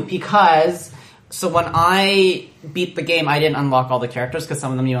 Yeah, I do. Because... So when I beat the game, I didn't unlock all the characters because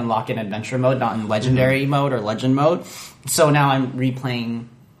some of them you unlock in adventure mode, not in legendary mode or legend mode. So now I'm replaying...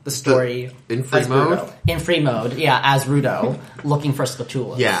 the story in free mode? Rudo. In free mode, yeah, as Rudo, looking for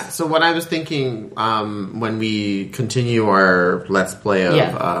Spatulas. Yeah, so what I was thinking when we continue our Let's Play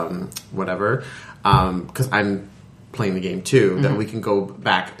of whatever, because I'm playing the game too, that we can go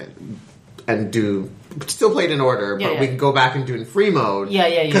back and do... Still play it in order, but we can go back and do it in free mode.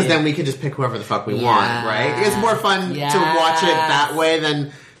 Yeah. Because then we can just pick whoever the fuck we want, right? It's more fun to watch it that way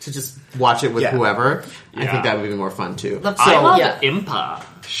than to just watch it with whoever. Yeah. I think that would be more fun too. I love Impa.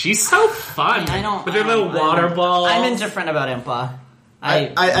 She's so fun. I don't. With her little water balls. I'm indifferent about Impa.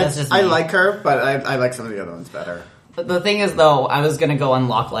 I like her, but I like some of the other ones better. But the thing is, though, I was gonna go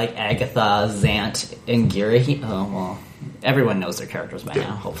unlock like Agatha, Zant, and Gira. Oh well, everyone knows their characters by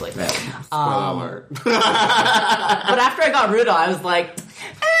now. Hopefully. Spoiler alert. But after I got Rudo, I was like,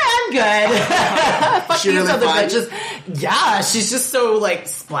 I'm good. Fuck these other bitches. Yeah, she's just so like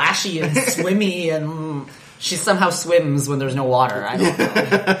splashy and swimmy and. She somehow swims when there's no water. I don't know.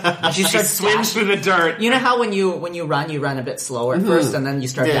 And she swims through the dirt. You know how when you run a bit slower at first, and then you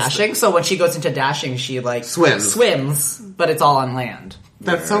start dashing. So when she goes into dashing, she like swims, but it's all on land.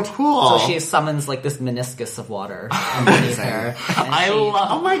 That's so cool. So she summons like this meniscus of water underneath her. I love.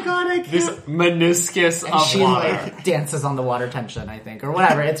 Oh my god! I can't. This meniscus of she water. Like dances on the water tension, I think, or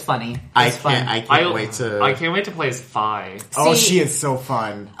whatever. It's funny. I can't wait to. I can't wait to play as Fi. Oh, she is so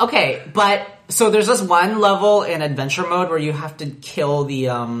fun. Okay, but so there's this one level in adventure mode where you have to kill the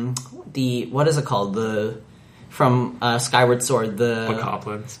what is it called from Skyward Sword, the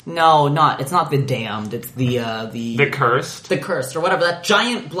Bokoblins. No, it's not the damned. It's the cursed. The cursed, or whatever. That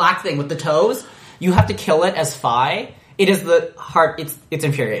giant black thing with the toes. You have to kill it as Fi. It is the heart. It's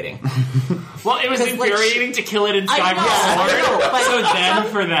infuriating. Well, it was infuriating to kill it in Skyward Sword. So then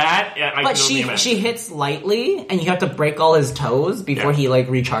for that, she hits lightly, and you have to break all his toes before he like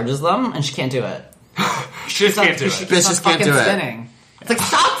recharges them, and she can't do it. She just can't do it. She just can't do it. Spinning. It's like,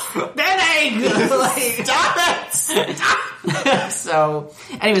 stop spinning! Stop it! So,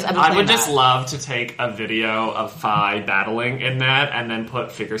 anyways, I would just love to take a video of Fi battling in that and then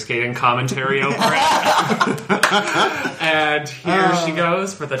put figure skating commentary over it. And here she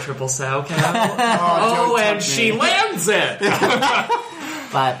goes for the triple sow cow. And she lands it!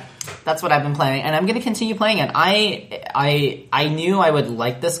 But that's what I've been playing, and I'm going to continue playing it. I knew I would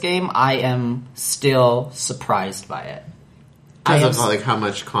like this game. I am still surprised by it. Because of like how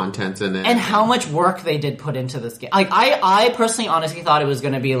much content's in it. And how much work they did put into this game. Like, I personally honestly thought it was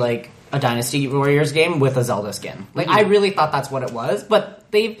going to be like a Dynasty Warriors game with a Zelda skin. Like, I really thought that's what it was, but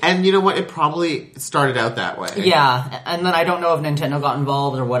they... And you know what? It probably started out that way. Yeah, and then I don't know if Nintendo got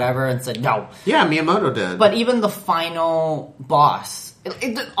involved or whatever and said no. Yeah, Miyamoto did. But even the final boss...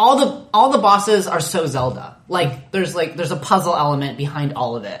 all the bosses are so Zelda. Like there's a puzzle element behind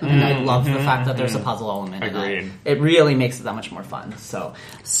all of it, and I love the fact that there's a puzzle element. Agreed. In it. It really makes it that much more fun. So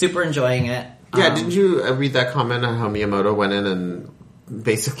super enjoying it. Yeah, didn't you read that comment on how Miyamoto went in and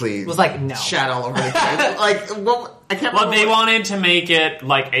basically was like no shat all over the game? Like, well, I can't. Well, they wanted to make it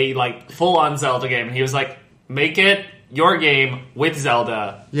like a full on Zelda game, and he was like, make it your game with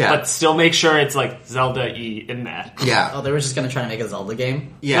Zelda, but still make sure it's like Zelda-y in that. Yeah. Oh, they were just gonna try to make a Zelda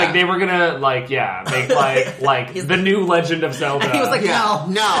game? Yeah. Like they were gonna make like the new Legend of Zelda. And he was like, no.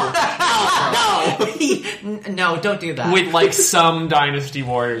 No, don't do that. With like some Dynasty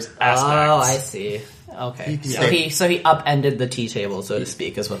Warriors aspects. Oh, I see. Okay. So he upended the tea table, so to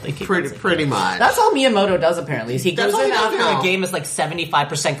speak, is what they keep pretty much. That's all Miyamoto does, apparently. He goes in after a game is like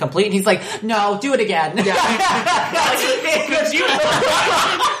 75% complete, and he's like, no, do it again. Yeah. That's what he does.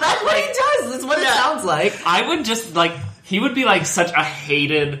 That's what it sounds like. I would just, he would be like such a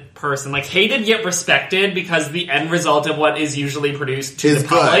hated person. Like, hated yet respected, because the end result of what is usually produced to the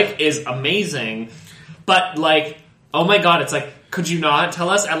public is amazing. But, oh my god, it's like, could you not tell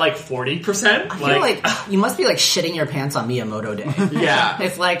us at 40%? I feel like you must be shitting your pants on Miyamoto Day. Yeah.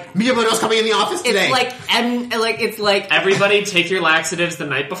 It's like Miyamoto's coming in the office today. It's like everybody take your laxatives the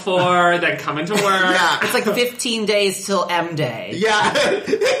night before, then come into work. Yeah. It's like 15 days till M Day. Yeah.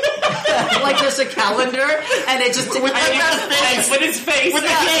 There's a calendar, and it just with his face with the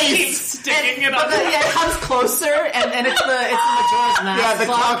case sticking it up. It comes closer, and it's the Majora's Mask. Yeah, the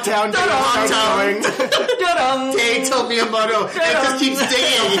clock down going. Day till Miyamoto. It just keeps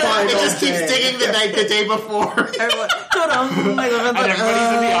digging. It just keeps digging the day before. And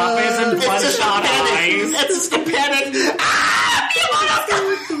everybody's in the office and bloodshot eyes. It's just a panic.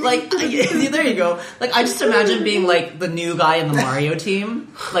 There you go. I just imagine being the new guy in the Mario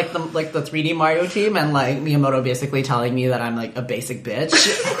team, the 3D Mario team, and Miyamoto basically telling me that I'm a basic bitch.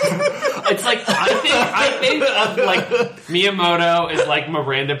 It's I think of Miyamoto is like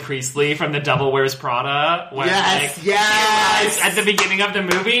Miranda Priestley from The Devil Wears Prada. When, yes. At the beginning of the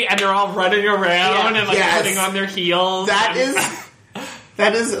movie, and they're all running around and putting on their heels.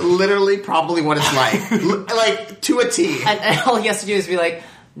 That is literally probably what it's like to a T. And all he has to do is be like,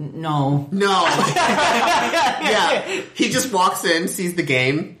 no. Yeah. He just walks in, sees the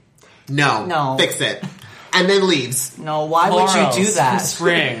game. No. Fix it. And then leaves. No, why would you do that?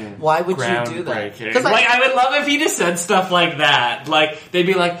 Spring. Why would you do that? Because I would love if he just said stuff like that. They'd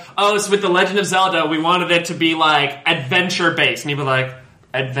be like, oh, it's with The Legend of Zelda, we wanted it to be adventure based. And he'd be like,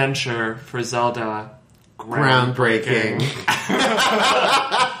 adventure for Zelda. Groundbreaking.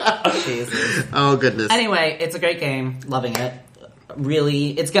 Jesus. Oh goodness. Anyway, it's a great game. Loving it.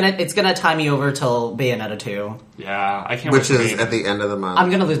 Really, it's gonna tie me over till Bayonetta 2. Yeah, I can't. Which is at the end of the month. I'm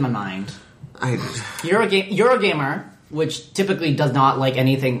gonna lose my mind. Eurogamer, which typically does not like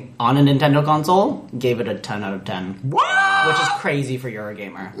anything on a Nintendo console, gave it a 10 out of 10. What? Which is crazy for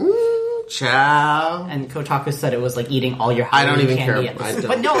Eurogamer. Ciao. And Kotaku said it was like eating all your Halloween candy.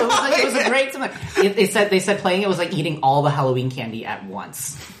 But no, it was a great something. They said playing it was like eating all the Halloween candy at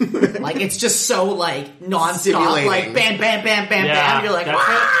once. Like it's just so like nonstop, like bam, bam, bam, bam, bam. You're like,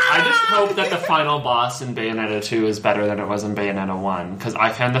 I just hope that the final boss in Bayonetta 2 is better than it was in Bayonetta 1, because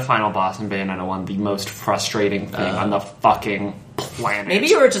I found the final boss in Bayonetta 1 the most frustrating thing on the fucking planet. Maybe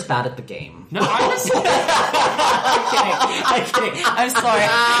you were just bad at the game. No, I was. I'm kidding. I'm sorry.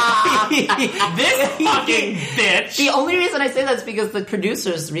 This fucking bitch. The only reason I say that is because the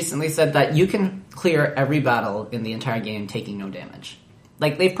producers recently said that you can clear every battle in the entire game taking no damage.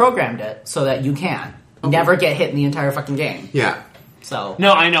 Like, they've programmed it so that you can never get hit in the entire fucking game. Yeah. So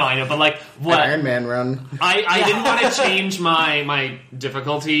no, I know, but like what Iron Man run. I didn't want to change my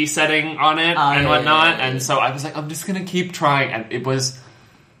difficulty setting on it and whatnot, and so I was like, I'm just gonna keep trying, and it was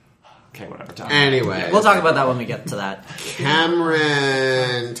okay. Whatever. Anyway, we'll talk about that when we get to that.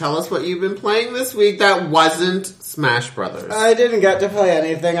 Cameron, tell us what you've been playing this week that wasn't Smash Brothers. I didn't get to play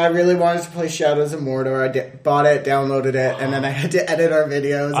anything. I really wanted to play Shadows of Mordor. I bought it, downloaded it, and then I had to edit our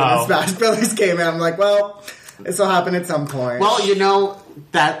videos. And then Smash Brothers came out. I'm like, well. This will happen at some point. Well, you know,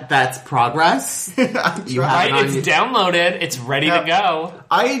 that's progress. Right? It's downloaded. It's ready to go.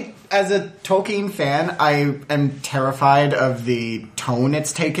 As a Tolkien fan, I am terrified of the tone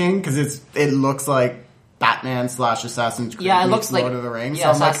it's taking, because it looks like Batman / Assassin's Creed. Yeah, it looks like Lord of the Rings.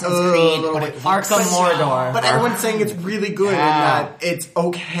 Yeah, so Assassin's Creed, but it's Arkham Mordor. But everyone's saying it's really good and that it's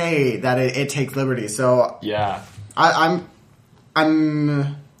okay that it takes liberty. So yeah, I'm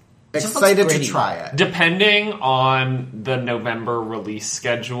excited to try it. Depending on the November release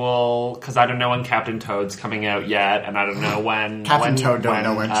schedule, because I don't know when Captain Toad's coming out yet, and I don't know when Toad don't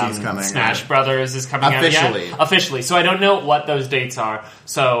know when she's coming. Smash Brothers is coming out yet. Officially. So I don't know what those dates are.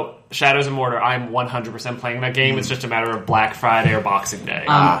 So Shadows of Mordor, I'm 100% playing that game. It's just a matter of Black Friday or Boxing Day.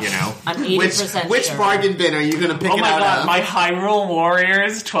 I'm 80% Which sure. bargain bin are you going to pick it out? Oh my god, my Hyrule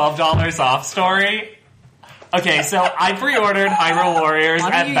Warriors $12 off story. Okay, so I pre-ordered Hyrule Warriors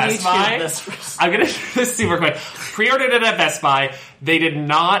at Best Buy. I'm gonna do this super quick. Pre-ordered it at Best Buy. They did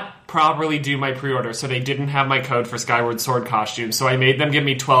not properly do my pre-order, so they didn't have my code for Skyward Sword costume, so I made them give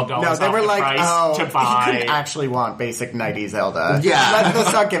me $12 off the price to buy. You didn't actually want basic Knighty Zelda. Yeah.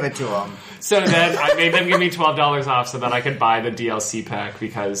 Let's not give it to them. So then I made them give me $12 off so that I could buy the DLC pack,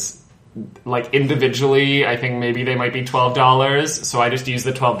 because like individually, I think maybe they might be $12. So I just used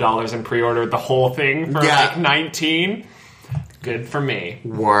the $12 and pre-ordered the whole thing for like $19. Good for me.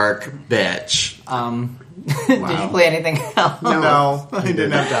 Work, bitch. Did you play anything else? No, I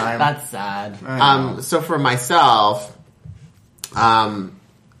didn't have time. That's sad. So for myself,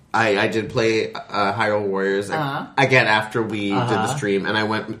 I did play Hyrule Warriors again after we did the stream, and I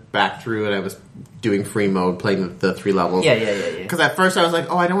went back through and I was doing free mode, playing the 3 levels. Yeah. Because at first I was like,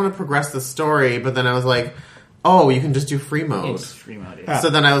 I don't want to progress the story, but then I was like, you can just do free mode. It's free mode. Yeah.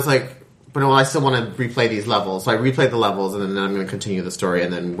 So then I was like, but no, I still want to replay these levels. So I replayed the levels, and then I'm going to continue the story,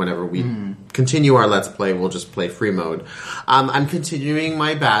 and then whenever we continue our Let's Play, we'll just play free mode. I'm continuing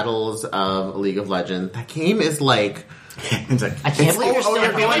my battles of League of Legends. That game is like... It's like, I can't believe you're still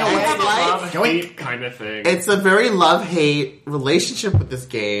going away. Love-hate kind of thing. It's a very love-hate relationship with this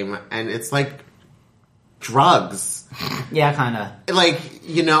game, and it's like drugs. Yeah, kind of. Like,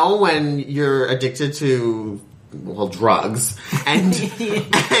 you know, when you're addicted to, drugs, and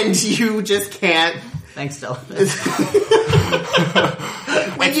and you just can't... Thanks, Dylan.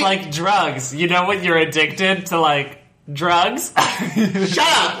 It's like drugs. You know when you're addicted to, like, drugs? Shut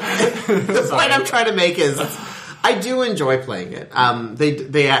up! The point I'm trying to make is... I do enjoy playing it.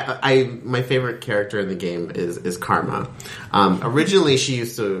 My favorite character in the game is Karma. Originally, she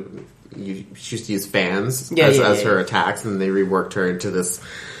used to use fans as her attacks, and they reworked her into this.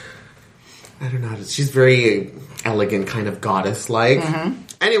 I don't know. She's very elegant, kind of goddess-like. Mm-hmm.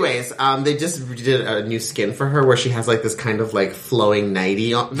 Anyways, they just did a new skin for her where she has like this kind of like flowing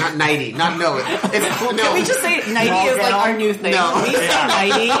nightie. Not nightie. Not no. Can we just say nightie is like our new thing? No. We say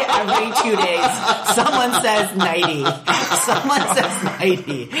nightie every 2 days. Someone says nightie. Someone says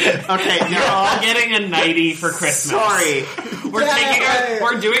nightie. Okay, you're all getting a nightie for Christmas. Sorry,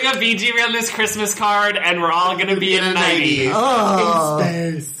 we're doing a VG Realness Christmas card, and we're all going to be in a nightie. Oh,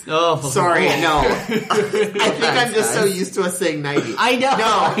 in space. Oh, sorry, no. I think I'm just so used to us saying nightie. I know. No,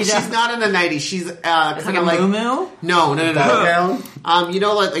 No, she's not in the 90s. She's kind of like Moo-moo? No. You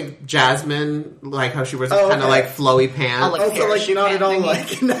know, like Jasmine, like how she wears kind of like flowy pants. Oh, like like not at all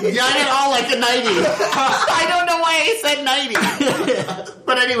like not at all like a 90s. I don't know why I said 90s.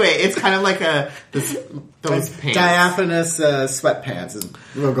 But anyway, it's kind of like those pants. Diaphanous sweatpants.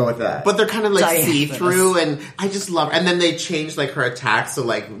 We'll go with that. But they're kind of like see-through, and I just love her. And then they changed like her attacks, so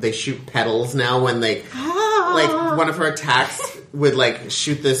like they shoot petals now when they like one of her attacks would like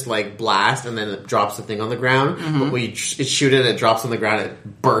shoot this like blast, and then it drops the thing on the ground. But when you shoot it, it drops on the ground,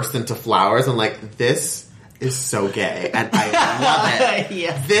 it bursts into flowers. And like this is so gay, and I love it.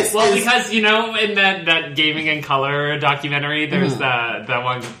 Yeah. Because you know, in that Gaming in Color documentary, there's that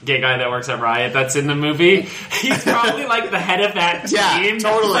one gay guy that works at Riot that's in the movie. He's probably like the head of that team. Yeah,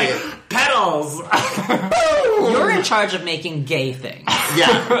 totally. Like, petals. You're in charge of making gay things.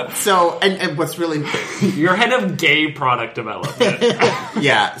 Yeah. So, and what's really you're head of gay product development.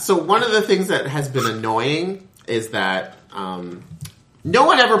 Yeah. So one of the things that has been annoying is that no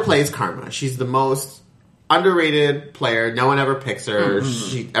one ever plays Karma. She's the most underrated player. No one ever picks her.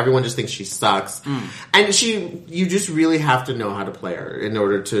 Everyone just thinks she sucks. And you just really have to know how to play her in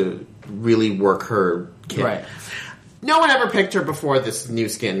order to really work her kit. Right. No one ever picked her before this new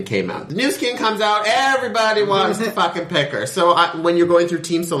skin came out. The new skin comes out, everybody wants to fucking pick her. So when you're going through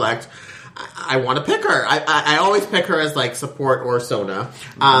Team Select, I want to pick her. I always pick her as like support or Sona.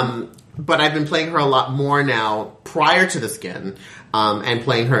 But I've been playing her a lot more now prior to the skin, and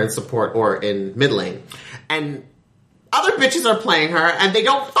playing her in support or in mid lane. And other bitches are playing her, and they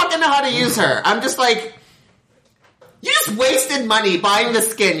don't fucking know how to use her. I'm just like, you just wasted money buying the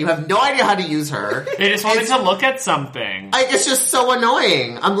skin. You have no idea how to use her. They just wanted to look at something. It's just so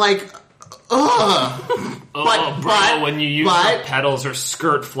annoying. I'm like, ugh. But when you use the petals, her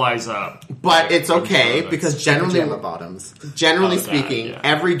skirt flies up. But it's okay, because generally speaking, yeah.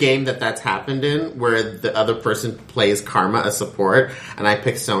 every game that's happened in where the other person plays Karma as support and I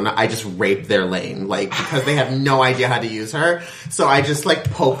pick Sona, I just rape their lane, like, because they have no idea how to use her. So I just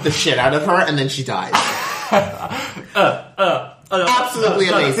like poke the shit out of her and then she dies. Absolutely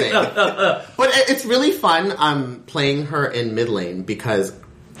amazing. But it's really fun playing her in mid lane because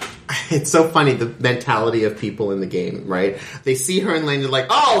it's so funny, the mentality of people in the game, right? They see her in lane, they're like,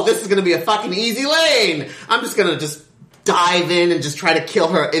 oh, this is going to be a fucking easy lane. I'm just going to just dive in and just try to kill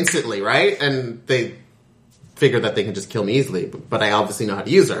her instantly, right? And they figure that they can just kill me easily, but I obviously know how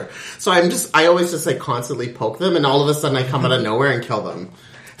to use her. So I always just like constantly poke them, and all of a sudden I come out of nowhere and kill them.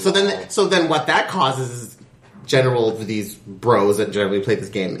 So then what that causes is these bros that generally play this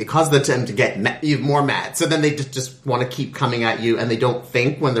game, it causes them to get even more mad. So then they just want to keep coming at you, and they don't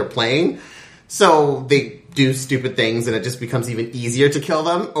think when they're playing. So they do stupid things, and it just becomes even easier to kill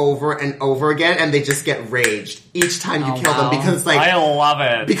them over and over again, and they just get raged each time you kill them, because like, I love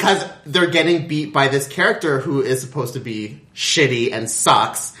it. Because they're getting beat by this character who is supposed to be shitty and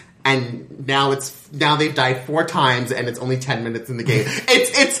sucks. And now they've died 4 times, and it's only 10 minutes in the game.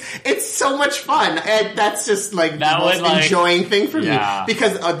 It's so much fun, and that's just like the most enjoying thing for me,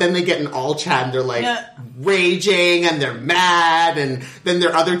 because then they get an all chat and they're like raging and they're mad, and then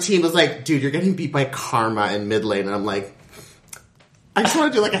their other team is like, "Dude, you're getting beat by Karma in mid lane," and I'm like, I just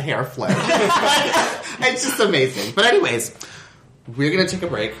want to do like a hair flip. It's just amazing. But anyways, we're going to take a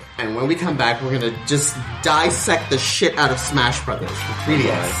break, and when we come back, we're going to just dissect the shit out of Smash Brothers for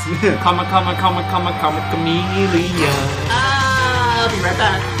 3DS. Comma, chameleon. I'll be right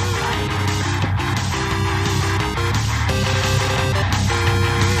back.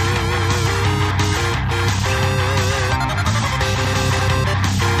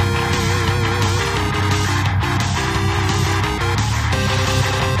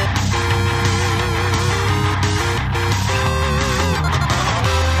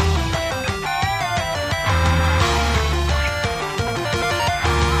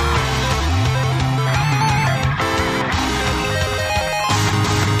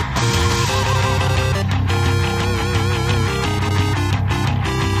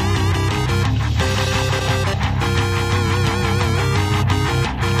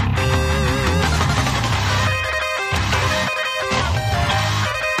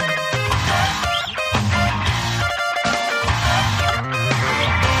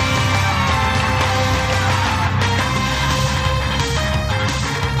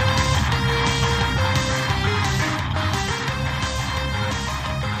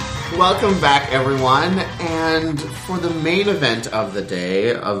 Welcome back, everyone, and for the main event of the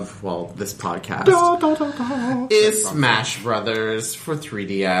day of, this podcast is Smash Brothers for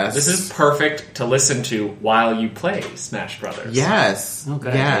 3DS. This is perfect to listen to while you play Smash Brothers. Yes.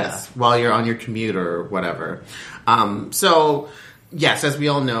 Okay, yes. Yeah. While you're on your commute or whatever. So, yes, as we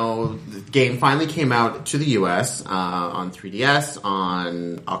all know, the game finally came out to the US on 3DS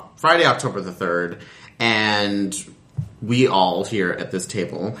on Friday, October the 3rd, and we all here at this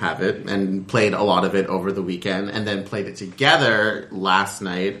table have it and played a lot of it over the weekend, and then played it together last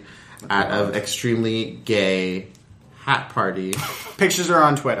night at an extremely gay hat party. Pictures are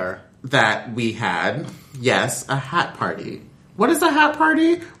on Twitter. That we had. Yes, a hat party. What is a hat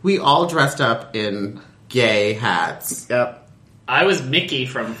party? We all dressed up in gay hats. Yep. I was Mickey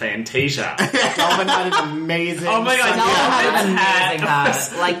from Fantasia. Delvin had an amazing... Oh my god, Delvin had an amazing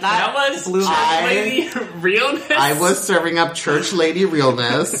hat. Like that was Church Lady Realness. I was serving up Church Lady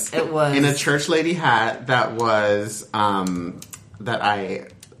Realness. It was. In a Church Lady hat that was, that I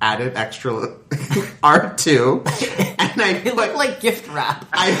added extra art to. And it looked like gift wrap.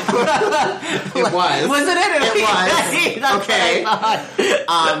 It was. Wasn't it? It was. Okay.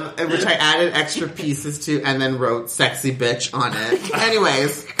 Which I added extra pieces to and then wrote sexy bitch on it.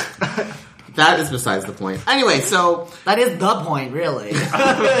 Anyways. That is besides the point. Anyway, so... That is the point, really.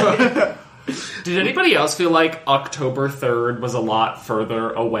 Did anybody else feel like October 3rd was a lot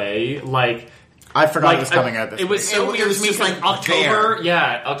further away? Like... I forgot it was coming out this week. It was so weird to me, like October,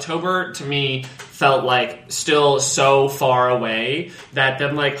 October to me felt like still so far away that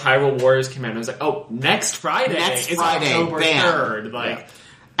then like Hyrule Warriors came out and I was like, oh, next Friday is October 3rd. Like, yeah.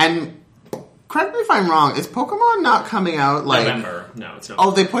 And correct me if I'm wrong, is Pokemon not coming out like... November. No, it's not.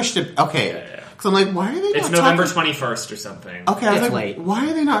 Oh, they pushed it. Okay. Yeah. So I'm like, why are they not It's November 21st or something. Okay, I was it's like, late. why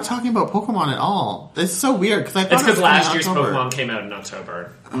are they not talking about Pokemon at all? It's so weird. It's because last year's Pokemon came out in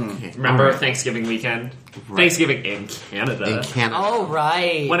October. Okay. Remember right. Thanksgiving weekend? Right. Thanksgiving in Canada. In Canada. Oh,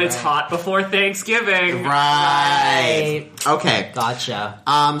 right. When it's hot before Thanksgiving. Right. Okay. Gotcha.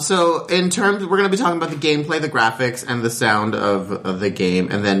 So in terms, we're going to be talking about the gameplay, the graphics, and the sound of the game,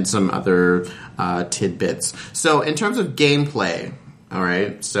 and then some other tidbits. So in terms of gameplay, all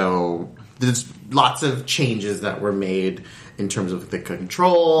right, so there's lots of changes that were made in terms of the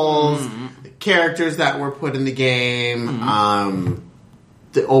controls, the characters that were put in the game,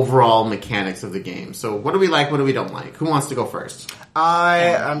 the overall mechanics of the game. So what do we like, what do we don't like? Who wants to go first?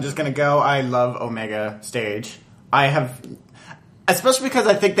 I'm just going to go. I love Omega Stage. I have... Especially because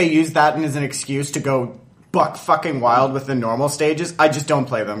I think they use that as an excuse to go buck fucking wild with the normal stages. I just don't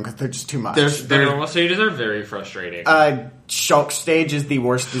play them because they're just too much. The normal stages are very frustrating. Shulk stage is the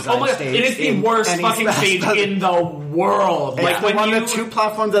worst design stage. It is the worst fucking stage in the world. It's like when the 2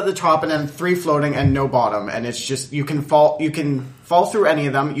 platforms at the top and then 3 floating and no bottom, and it's just you can fall through any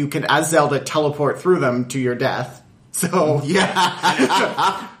of them. You can, as Zelda, teleport through them to your death. So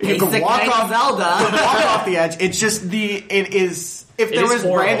yeah, you can walk off Zelda. walk off the edge. It's just it is. If there was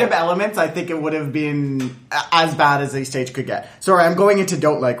horrible. random elements, I think it would have been as bad as a stage could get. Sorry, I'm going into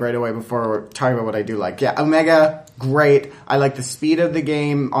don't like right away before we're talking about what I do like. Yeah, Omega, great. I like the speed of the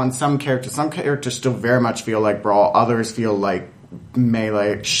game on some characters. Some characters still very much feel like Brawl. Others feel like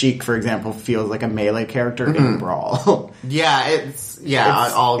melee. Sheik, for example, feels like a melee character in Brawl. I'll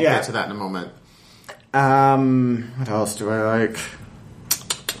get to that in a moment. What else do I like?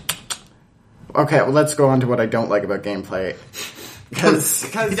 Okay, well, let's go on to what I don't like about gameplay. Because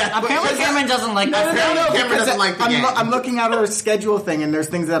apparently Cameron doesn't like that. Cameron doesn't like the game. I'm looking at our schedule thing, and there's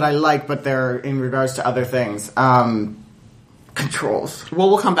things that I like, but they're in regards to other things. Controls. Well,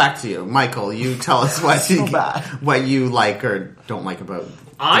 we'll come back to you, Michael. You tell us what bad. what you like or don't like about.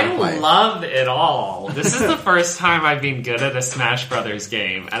 I gameplay. love it all. This is the first time I've been good at a Smash Brothers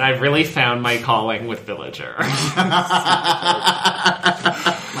game, and I've really found my calling with Villager.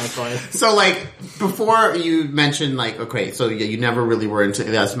 So, like, before you mentioned, like, okay, so you never really were into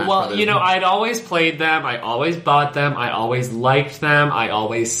Smash Brothers. Well, I'd always played them, I always bought them, I always liked them, I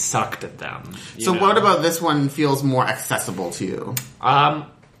always sucked at them. So what about this one feels more accessible to you?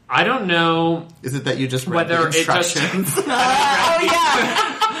 I don't know. Is it that you just read the instructions? Oh,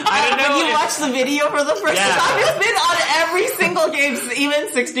 yeah. I don't know. When you watch the video for the first time, it's been on every single game,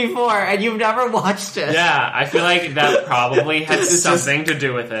 even 64, and you've never watched it. Yeah, I feel like that probably had something to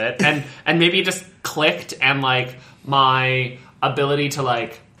do with it. And maybe it just clicked and, like, my ability to,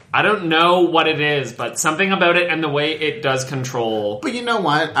 like, I don't know what it is, but something about it and the way it does control. But you know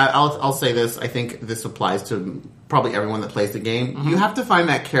what? I'll say this. I think this applies to probably everyone that plays the game. You have to find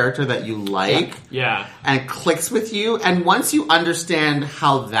that character that you like. Yeah. And it clicks with you. And once you understand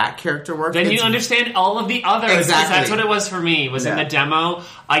how that character works... Then you understand all of the others. Exactly. That's what it was for me. In the demo,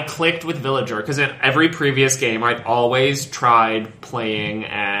 I clicked with Villager. Because in every previous game, I'd always tried playing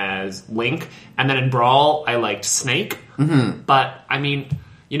as Link. And then in Brawl, I liked Snake. Mm-hmm. But, I mean...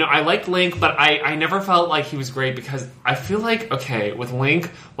 I liked Link, but I never felt like he was great because I feel like, okay, with Link,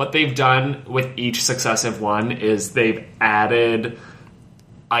 what they've done with each successive one is they've added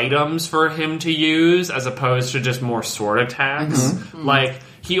items for him to use as opposed to just more sword attacks. Mm-hmm. Like,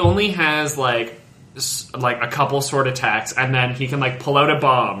 he only has, like a couple sword attacks, and then he can, like, pull out a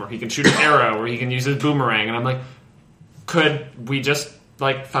bomb, or he can shoot an arrow, or he can use his boomerang, and I'm like, could we just...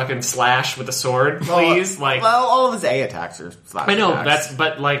 like, fucking slash with a sword, please? Well, all of his A attacks are slash I know, attacks.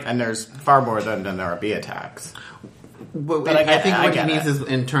 but, like... And there's far more than there are B attacks. But I think what he means is,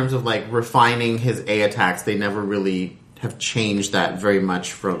 in terms of, like, refining his A attacks, they never really have changed that very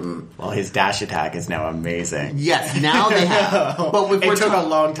much from... Well, his dash attack is now amazing. Yes, now they have. But if it took a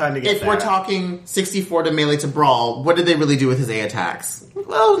long time to get there. If we're talking 64 to melee to brawl, what did they really do with his A attacks?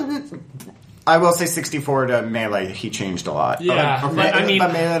 Well... I will say 64 to melee, he changed a lot. Yeah, but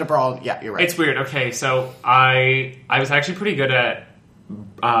melee to brawl, yeah, you're right. It's weird. Okay, so I was actually pretty good at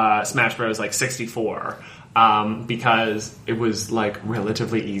Smash Bros. Like 64 because it was like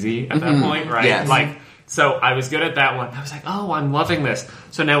relatively easy at that point, right? Yes. Like, so I was good at that one. I was like, oh, I'm loving this.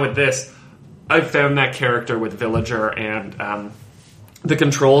 So now with this, I've found that character with Villager, and the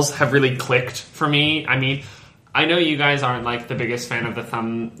controls have really clicked for me. I mean, I know you guys aren't, like, the biggest fan of the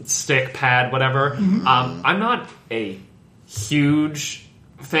thumbstick pad, whatever. Mm-hmm. I'm not a huge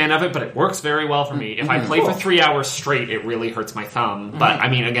fan of it, but it works very well for me. If I play for 3 hours straight, it really hurts my thumb. But, I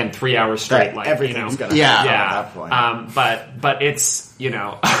mean, again, 3 hours straight, like, everything's gonna at that point. But it's,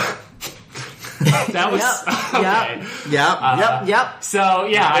 that was... Yep. So,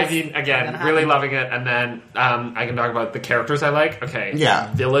 yeah, I mean, again, really loving it. And then I can talk about the characters I like. Okay.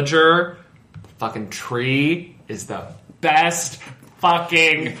 Yeah. Villager, fucking Tree... is the best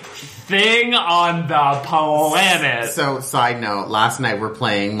fucking thing on the planet. So, side note, last night we're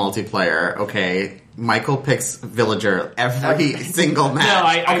playing multiplayer, okay? Michael picks Villager every single match. No,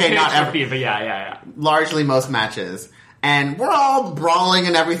 I okay, not every, but yeah. Largely most matches. And we're all brawling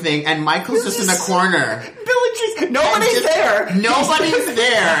and everything, and Michael's just in the corner. Nobody's there. Nobody's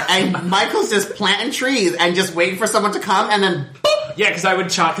there, and Michael's just planting trees and just waiting for someone to come, and then boop. Yeah, because I would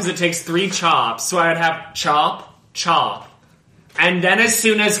chop, because it takes 3 chops, so I would have chop, and then as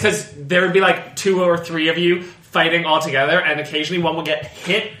soon as, because there would be like 2 or 3 of you fighting all together, and occasionally one would get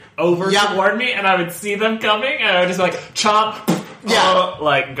hit over toward me, and I would see them coming, and I would just like chop. Yeah,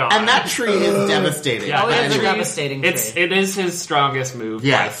 like gone. And that tree is devastating. Yeah, it's a devastating tree. It is his strongest move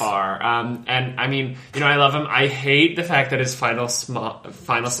by far. And I mean, I love him. I hate the fact that his final smash,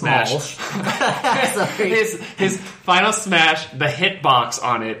 his final smash, the hitbox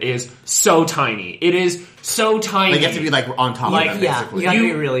on it is so tiny. It is so tiny. Like you have to be like on top of it, basically. Yeah, you have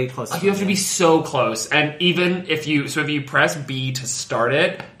to be really close. You have to be so close. And even if you press B to start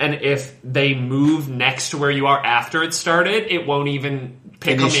it, and if they move next to where you are after it started, it won't even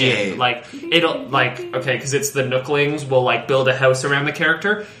pick initiate. Them in. Like, it'll, like, okay, because it's the Nooklings will, like, build a house around the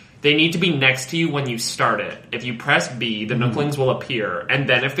character. They need to be next to you when you start it. If you press B, the Nooklings will appear. And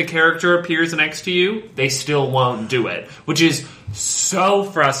then if the character appears next to you, they still won't do it. Which is so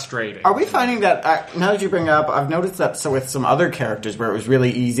frustrating. Are we finding that, now that you bring it up, I've noticed that with some other characters where it was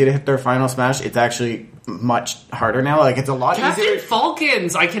really easy to hit their final smash, it's actually much harder now. Like, it's a lot Captain easier.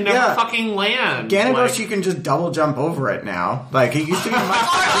 Falcons, I can never fucking land. Ganondorf, you can just double jump over it now. Like, it used to be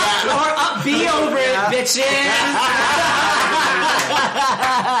much or up B over it, bitches!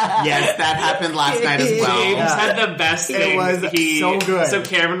 Yes, that happened last night as well. James had the best thing. It was so good. So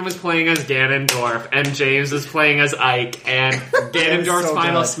Cameron was playing as Ganondorf, and James was playing as Ike, and Ganondorf's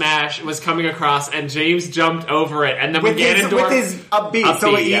final smash was coming across, and James jumped over it, and then with his up B,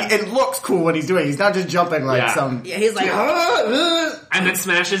 so it looks cool what he's doing. He's not just jumping like some... Yeah, he's like... And then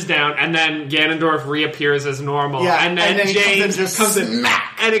smashes down, and then Ganondorf reappears as normal, and then James comes in,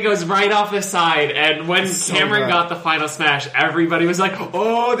 smack, and it goes right off the side, and when Cameron got the final smash, everybody was like,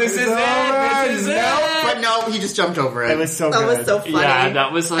 oh, this is it! But no, he just jumped over it. It was so good. That was so funny. Yeah,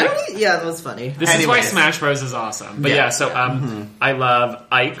 that was like... that was funny. This is why Smash Bros. Is awesome. But I love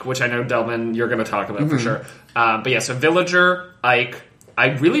Ike, which I know, Delvin, you're going to talk about for sure. But yeah, so Villager, Ike... I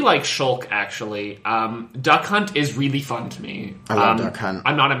really like Shulk, actually. Duck Hunt is really fun to me. I love Duck Hunt.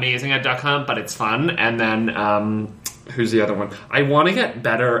 I'm not amazing at Duck Hunt, but it's fun. And then, who's the other one? I want to get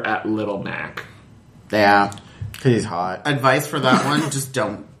better at Little Mac. Yeah, because he's hot. Advice for that one, just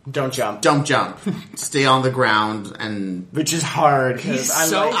don't jump. Don't jump. Stay on the ground, and... Which is hard. He's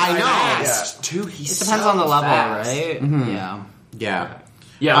so fast, too. It depends on the level, right? Mm-hmm. Yeah.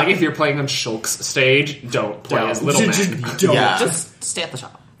 Yeah, like if you're playing on Shulk's stage, don't play as Little Mac. Just stay at the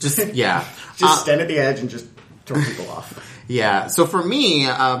top. Just stand at the edge and just throw people off. Yeah. So for me,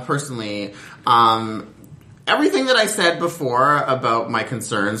 personally, everything that I said before about my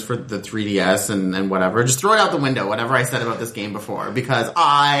concerns for the 3DS and whatever, just throw it out the window, whatever I said about this game before, because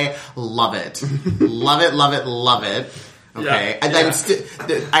I love it. Love it, love it, love it. Okay? And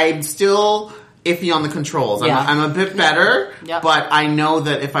I'm still iffy on the controls. I'm a bit better, but I know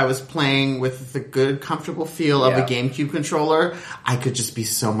that if I was playing with the good, comfortable feel of a GameCube controller, I could just be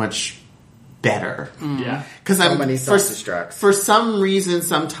so much better. Yeah. Because so many self-destructs. For some reason,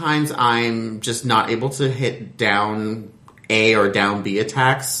 sometimes I'm just not able to hit down A or down B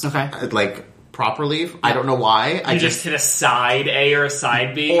attacks. Like, properly. I don't know why. I just hit a side A or a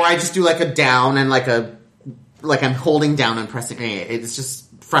side B? Or I just do like a down and like I'm holding down and pressing A. It's just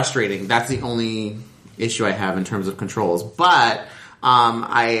frustrating. That's the only issue I have in terms of controls. But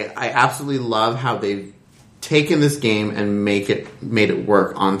I absolutely love how they've taken this game and made it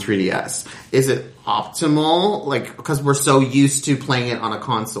work on 3DS. Is it optimal? Like, because we're so used to playing it on a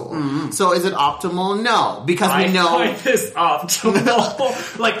console. Mm-hmm. So is it optimal? No, because we know I find this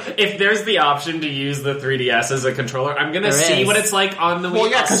optimal. Like, if there's the option to use the 3DS as a controller, I'm gonna see what it's like on the Wii.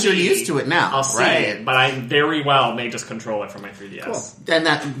 Well, yeah, because you're used to it now. I'll see it, but I very well may just control it from my 3DS. Cool. And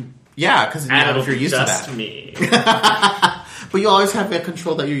that, yeah, because if you're used to that, just me. But you always have that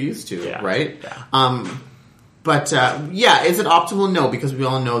control that you're used to, right? Yeah. But, is it optimal? No, because we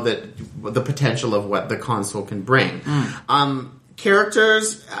all know that the potential of what the console can bring.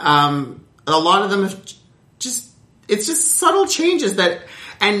 Characters, a lot of them have it's just subtle changes that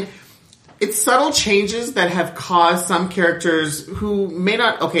have caused some characters who may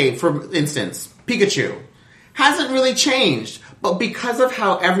not, okay, for instance, Pikachu hasn't really changed, but because of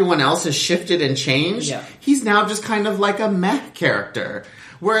how everyone else has shifted and changed, he's now just kind of like a meh character.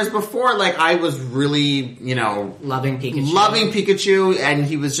 Whereas before, like, I was really, loving Pikachu, and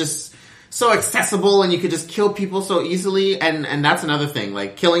he was just so accessible, and you could just kill people so easily, and that's another thing.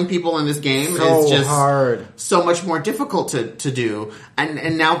 Like, killing people in this game is just hard. So much more difficult to do.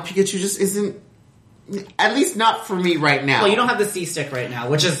 And now Pikachu just isn't, at least not for me right now. Well, you don't have the C-stick right now,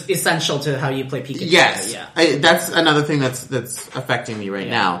 which is essential to how you play Pikachu. Yes. That's another thing that's affecting me right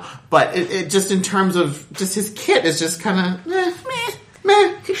now. But it just, in terms of, just his kit is just kind of, meh.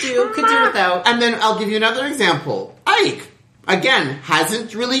 Could do without. And then I'll give you another example. Ike, again,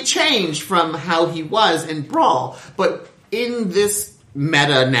 hasn't really changed from how he was in Brawl, but in this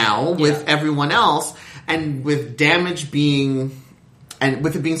meta now with everyone else, and with damage being, and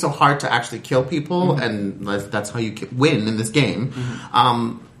with it being so hard to actually kill people, and that's how you win in this game,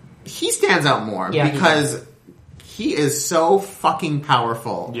 he stands out more because he is so fucking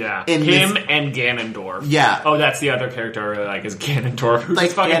powerful. Yeah. And Ganondorf. Yeah. Oh, that's the other character I really like, is Ganondorf. Who's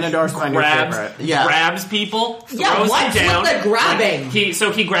like, Ganondorf's grabs people, throws them down. What's the grabbing? He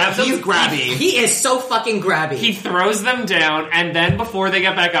grabs them. He's grabby. He is so fucking grabby. He throws them down, and then before they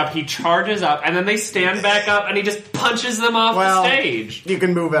get back up, he charges up, and then they stand back up, and he just punches them off the stage. You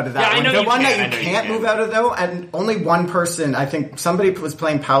can move out of that one. The one that you can't move out of, though, and only one person, I think somebody was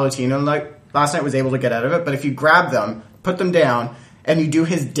playing Palutino, like, last night was able to get out of it, but if you grab them, put them down, and you do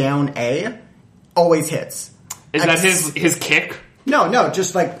his down A, always hits. Is that his kick? No,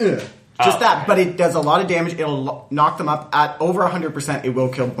 just like, that. But it does a lot of damage. It'll knock them up at over 100%. It will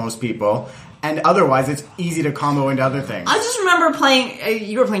kill most people. And otherwise, it's easy to combo into other things. I just remember playing,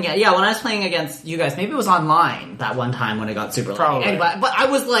 you were playing, when I was playing against you guys, maybe it was online that one time when it got super Probably. Anyway, but I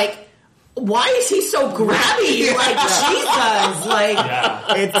was like, why is he so grabby? Like, Jesus.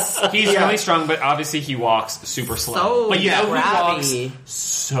 Like, he's really strong, but obviously he walks super slow. So but you know who grabby. walks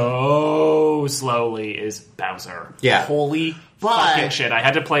so slowly is Bowser. Yeah. Holy fucking shit. I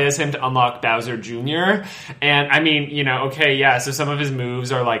had to play as him to unlock Bowser Jr. And I mean, so some of his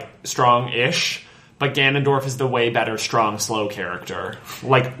moves are like strong-ish. But Ganondorf is the way better strong, slow character.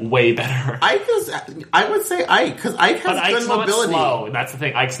 Like, way better. I would say Ike, because Ike has good mobility. Slow. That's the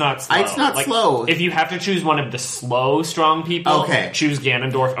thing. Ike's not slow. Ike's not slow. If you have to choose one of the slow, strong people, choose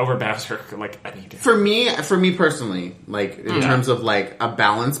Ganondorf over Bowser. Like, I need to. For me personally, like, in terms of, like, a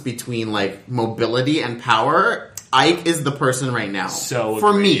balance between, like, mobility and power, Ike is the person right now. So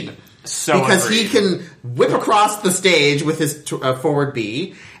for agreed. me. Because he can whip across the stage with his forward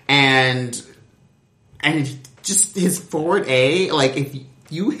B, and just his forward A, like, if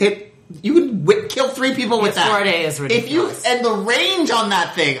you hit, you would kill 3 people with that. Forward A is ridiculous. And the range on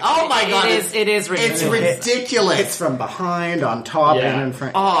that thing, oh my god. It is ridiculous. It's ridiculous. It's from behind, on top, and in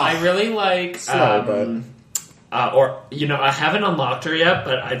front. Oh, I really like, slow, I haven't unlocked her yet,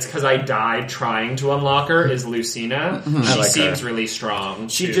 but it's because I died trying to unlock her, is Lucina. Mm-hmm. She seems really strong.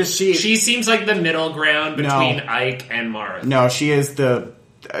 She seems like the middle ground between Ike and Marth. No, she is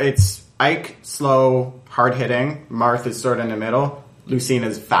it's Ike, slow, hard-hitting. Marth is sort of in the middle.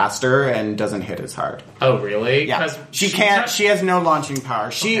 Lucina's faster and doesn't hit as hard. Oh, really? Yeah. She can't. She has no launching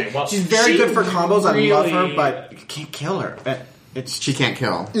power. She's very good for combos. Really, I love her, but you can't kill her. She can't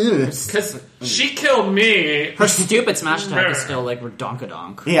kill. Because she killed me. Her stupid smash attack is still like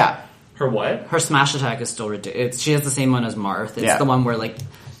redonkadonk. Yeah. Her what? Her smash attack is still ridiculous. She has the same one as Marth. It's the one where like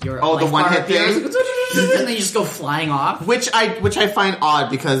you're the one hit thing, and then you just go flying off. Which I find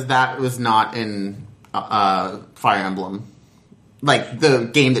odd because that was not in Fire Emblem, like the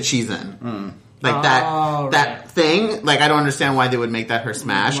game that she's in. Like that thing. Like I don't understand why they would make that her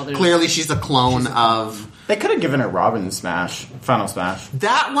smash. Clearly, she's a clone of. They could have given her Robin Smash, Final Smash.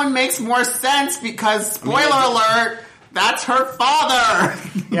 That one makes more sense because spoiler alert. That's her father!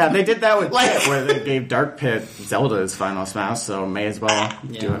 Yeah, they did that with Pit, where they gave Dark Pit Zelda's Final Smash, so may as well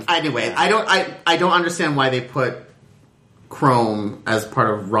do it. Anyway, I don't understand why they put Chrome as part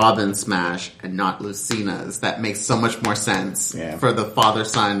of Robin's Smash and not Lucina's. That makes so much more sense for the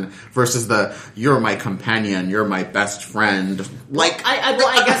father-son versus the you're my companion, you're my best friend. Like,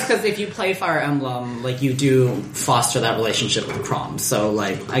 I guess because if you play Fire Emblem, like, you do foster that relationship with Chrome, so,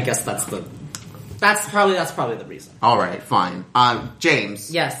 like, I guess that's probably the reason. All right, fine.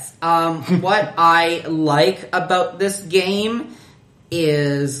 James. Yes. What I like about this game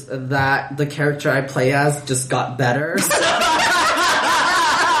is that the character I play as just got better.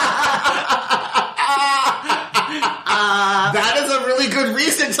 That is a really good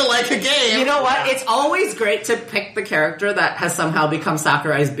reason to like a game. You know what? It's always great to pick the character that has somehow become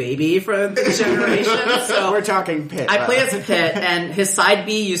Sakurai's baby for the generation. So we're talking Pit. I play as Pit, and his side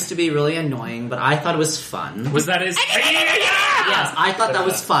B used to be really annoying, but I thought it was fun. Was that his... Yes, I thought that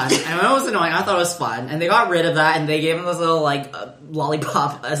was fun. And when it was annoying, I thought it was fun. And they got rid of that, and they gave him this little, like,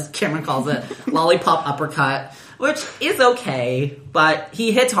 lollipop, as Cameron calls it, lollipop uppercut, which is okay, but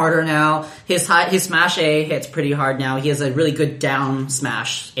he hits harder now. His smash A hits pretty hard now. He has a really good down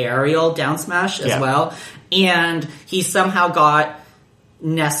smash, aerial down smash as well. And he somehow got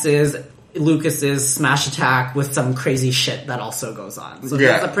Lucas's smash attack with some crazy shit that also goes on. So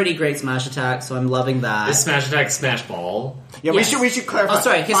that's a pretty great smash attack, so I'm loving that. His smash attack, smash ball. Yeah, we should clarify. Oh,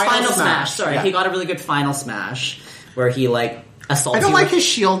 sorry, his final smash. Sorry, he got a really good final smash where he, like, assaults I don't like his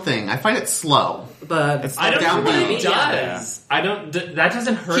shield thing. I find it slow. But I don't know what he does. Yeah. I don't. That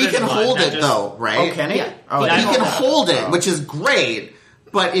doesn't hurt. He can hold it though, right? Oh, can he? Yeah. Oh, he can hold it, which is great.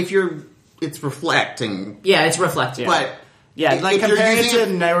 But it's reflecting. Yeah, it's reflecting. But like comparing it to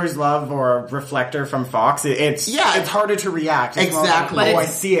Neighbor's Love or Reflector from Fox, it's harder to react. It's exactly. Like, I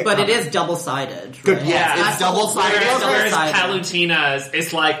see it. But it is double-sided. Good. Right? Yeah, it's double-sided. Whereas Palutina's,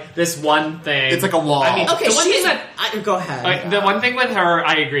 it's like this one thing. It's like a wall. I mean, okay, the one thing go ahead. The one thing with her,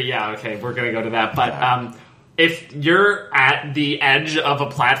 I agree. Yeah, okay, we're gonna go to that. But if you're at the edge of a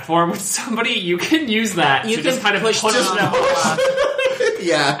platform with somebody, you can use that to just kind of push them.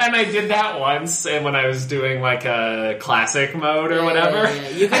 Yeah. And I did that once when I was doing like a classic mode or whatever. Yeah.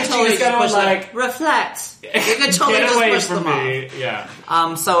 You can totally just push like reflect. You can totally get just away push from them me. off.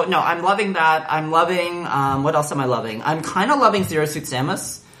 Yeah. So no, I'm loving that. I'm loving what else am I loving? I'm kinda loving Zero Suit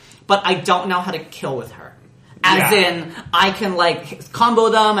Samus, but I don't know how to kill with her. As in, I can, like, combo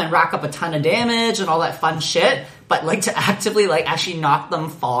them and rack up a ton of damage and all that fun shit, but, like, to actively, like, actually knock them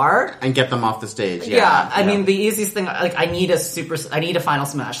far. And get them off the stage, I mean, the easiest thing, like, I need a final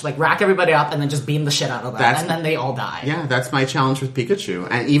smash. Like, rack everybody up and then just beam the shit out of them, and then they all die. Yeah, that's my challenge with Pikachu.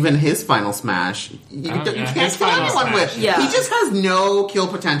 And even his final smash, you can't kill anyone with. Yeah. He just has no kill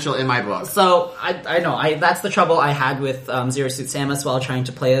potential in my book. So, I know, that's the trouble I had with Zero Suit Samus while trying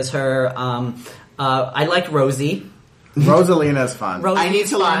to play as her. I like Rosie. Rosalina's fun. I need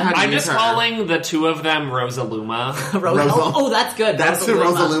to learn how to I'm use just her. calling the two of them Rosaluma. Oh, that's good. That's the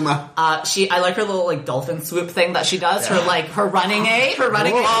Rosaluma. I like her little like dolphin swoop thing that she does. Her running A. She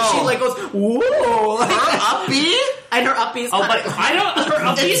like goes whoa. Her up B. And her up B is but I don't. Her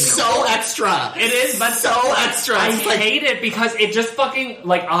up B It's is so extra. It is, but so extra. I It's like, hate it because it just fucking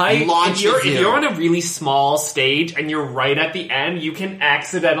launches if you're on a really small stage and you're right at the end, you can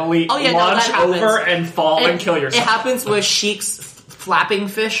accidentally launch over and fall and kill yourself. It happens with Sheik's flapping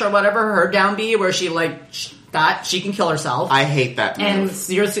fish or whatever, her down B, where she she can kill herself. I hate that move. And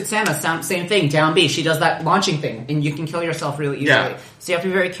Zero Suit Samus, same thing, down B. She does that launching thing, and you can kill yourself really easily. Yeah. So you have to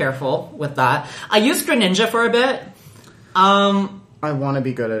be very careful with that. I used Greninja for a bit. I want to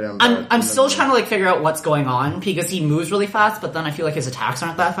be good at him. I'm still trying to like figure out what's going on because he moves really fast, but then I feel like his attacks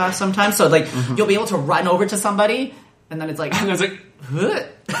aren't that fast sometimes. So like you'll be able to run over to somebody and then it's like, and it's like,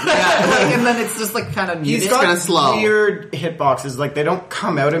 and then it's just like kind of muted. He's got kind of slow. Weird hitboxes, like they don't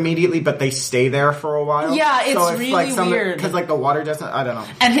come out immediately, but they stay there for a while. Yeah, it's really weird because like the water doesn't. I don't know.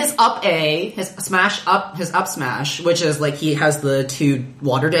 And his up smash, which is like he has the 2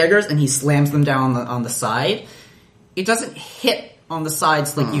 water daggers and he slams them down on the side. It doesn't hit on the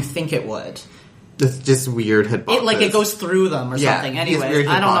sides like you think it would. It's just weird hitboxes. It goes through them or something. Anyways,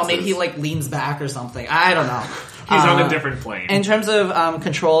 I don't know. Maybe he like leans back or something. I don't know. He's on a different plane. In terms of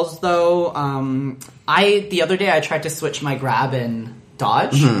controls, though, the other day I tried to switch my grab and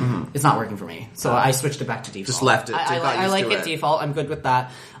dodge. Mm-hmm. It's not working for me, so I switched it back to default. Just left it. I like it default. I'm good with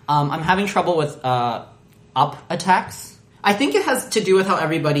that. I'm having trouble with up attacks. I think it has to do with how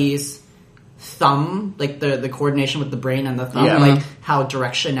everybody's thumb, like the coordination with the brain and the thumb, like how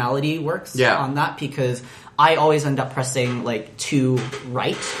directionality works on that, because I always end up pressing like to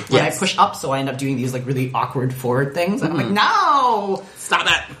right when I push up, so I end up doing these like really awkward forward things. I'm like, no! Stop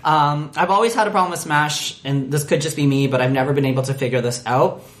that! I've always had a problem with Smash, and this could just be me, but I've never been able to figure this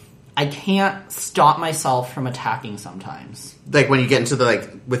out. I can't stop myself from attacking sometimes. Like when you get into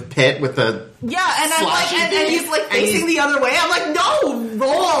the with Pit with the and I'm like, and he's like facing the other way. I'm like, no,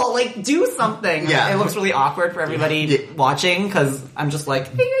 roll, like do something. Yeah, it looks really awkward for everybody watching because I'm just like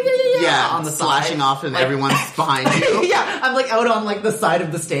on the slashing side. off and everyone's behind you. I'm like out on like the side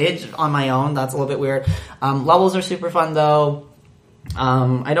of the stage on my own. That's a little bit weird. Levels are super fun though.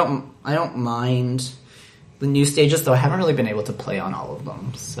 I don't mind the new stages, though I haven't really been able to play on all of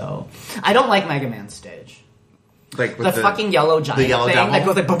them, so I don't like Mega Man stage. Like with the fucking yellow giant thing devil? that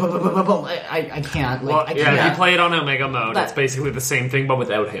goes like boom, boom, boom, boom, boom. I can't. Like, I can't. If you play it on Omega mode, it's basically the same thing, but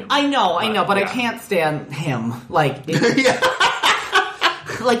without him. I know, but I can't stand him. Like,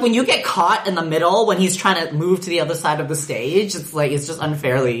 like when you get caught in the middle when he's trying to move to the other side of the stage, it's like it's just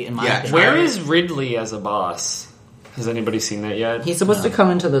unfairly in my opinion. Where is Ridley as a boss? Has anybody seen that yet? He's supposed to come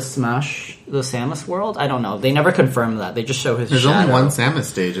into the Samus world? I don't know. They never confirmed that. They just show his There's shadow. only one Samus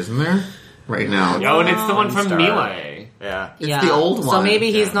stage, isn't there? Right now. Oh, and it's the one from Melee. Yeah. It's the old one. So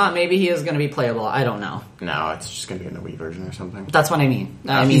maybe he's not, maybe he is going to be playable. I don't know. No, it's just going to be in the Wii version or something. That's what I mean.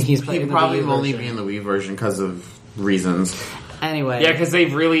 I mean, he'd probably only be in the Wii version because of reasons. Anyway. Yeah, because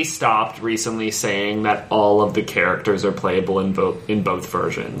they've really stopped recently saying that all of the characters are playable in both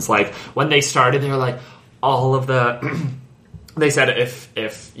versions. Like, when they started, they were like, all of the... They said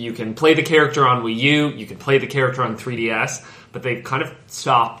if you can play the character on Wii U, you can play the character on 3DS, but they've kind of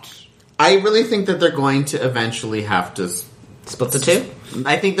stopped. I really think that they're going to eventually have to split the two.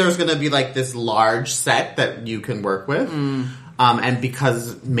 I think there's going to be like this large set that you can work with, and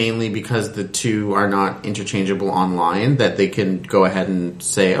mainly because the two are not interchangeable online, that they can go ahead and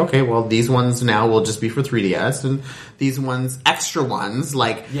say, okay, well, these ones now will just be for 3DS, and these ones, extra ones,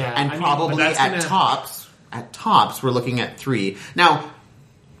 probably at tops. At tops, we're looking at 3. Now,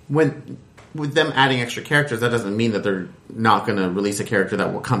 with them adding extra characters, that doesn't mean that they're not going to release a character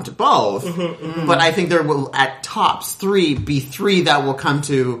that will come to both. But I think there will, at tops, 3 be 3 that will come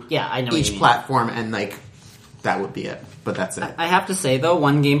to each platform, and that would be it. But that's it. I have to say, though,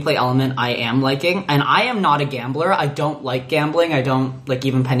 one gameplay element I am liking, and I am not a gambler. I don't like gambling. I don't like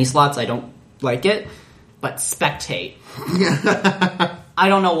even penny slots. I don't like it. But spectate. I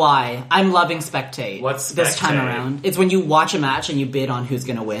don't know why. I'm loving spectate. What's this time around? It's when you watch a match and you bid on who's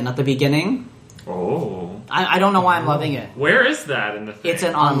going to win at the beginning. Oh. I don't know why I'm loving it. Where is that in the thing? It's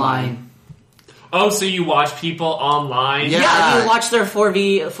an online. Oh, so you watch people online? Yeah, you watch their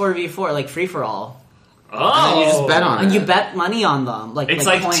 4v4, like free-for-all. Oh, and you just bet on it. And you bet money on them. It's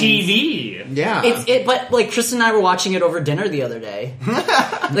like coins. TV. Yeah. But like Tristan and I were watching it over dinner the other day.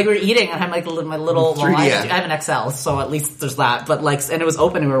 Like we were eating, and I had my little. 3D. I have an XL, so at least there's that. But and it was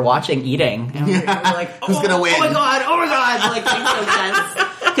open, and we were watching eating, and we were like, who's gonna win? Oh my god! Like things so tense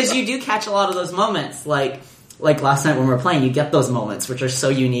because you do catch a lot of those moments, like last night when we were playing. You get those moments which are so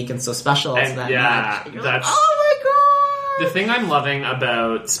unique and so special. And that that's like, oh my god! The thing I'm loving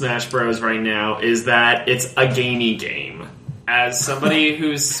about Smash Bros. Right now is that it's a gamey game. As somebody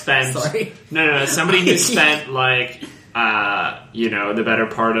who's spent... somebody who's spent, the better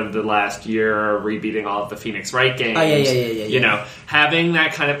part of the last year rebeating all of the Phoenix Wright games. Yeah. Having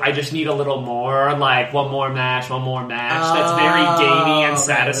that kind of, I just need a little more, one more match, that's very gamey and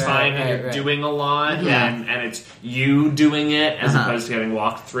satisfying, and you're doing a lot, and it's you doing it as opposed to getting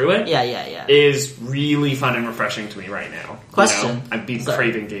walked through it. Yeah. Is really fun and refreshing to me right now. Question. I've been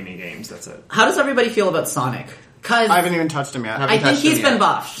craving gaming games, that's it. How does everybody feel about Sonic? I haven't even touched him yet. I think he's been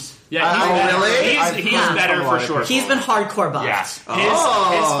buffed. Yeah, really? He's better for sure. He's been hardcore buffed. Yeah. His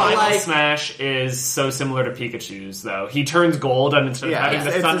final smash is so similar to Pikachu's, though. He turns gold, and instead of having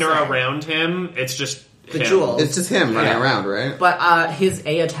the thunder around him, it's just the jewels. It's just him running around, right? But his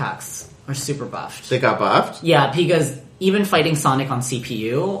A attacks are super buffed. They got buffed? Yeah, because even fighting Sonic on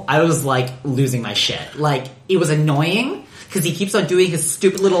CPU, I was like losing my shit. Like, it was annoying because he keeps on doing his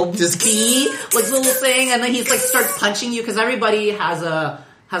stupid little B, like little thing, and then he's like starts punching you because everybody has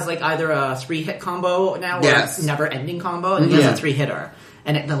like either a 3-hit combo now or it's never-ending combo, and he has a 3-hitter.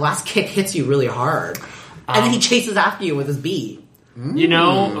 And the last kick hits you really hard. And then he chases after you with his B. You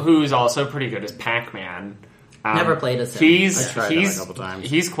know who's also pretty good is Pac-Man. Never played as him. I tried him a couple times.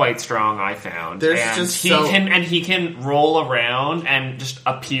 He's quite strong, I found. He can roll around and just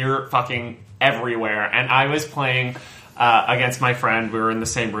appear fucking everywhere. And I was playing against my friend. We were in the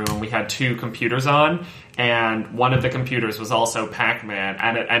same room. We had 2 computers on, and one of the computers was also Pac-Man,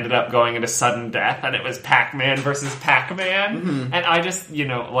 and it ended up going into sudden death, and it was Pac-Man versus Pac-Man. Mm-hmm. And I just,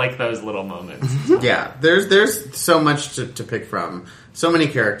 like those little moments. Yeah, there's so much to pick from. So many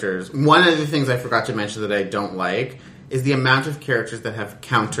characters. One of the things I forgot to mention that I don't like is the amount of characters that have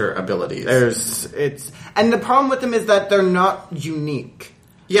counter abilities. And the problem with them is that they're not unique.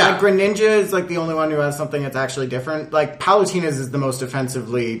 Yeah. Like, Greninja is, like, the only one who has something that's actually different. Like, Palutena's is the most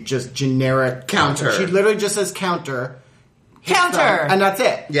offensively just generic counter. She literally just says counter. Counter! And that's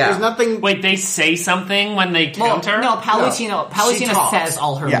it. Yeah. There's nothing... Wait, they say something when they counter? No, Palutena says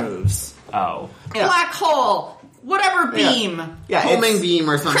all her moves. Oh. Yeah. Black hole! Whatever beam! Yeah, homing beam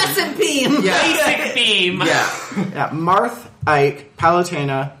or something. Crescent beam! Yeah. Basic beam! Yeah. Marth, Ike,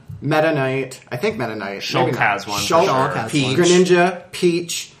 Palutena... Meta Knight. I think Meta Knight. Shulk has one. Shulk has Peach. one. Greninja,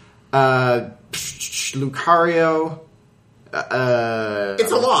 Peach, Lucario.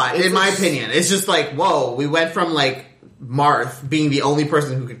 It's a lot, in my opinion. It's just like, whoa, we went from like Marth being the only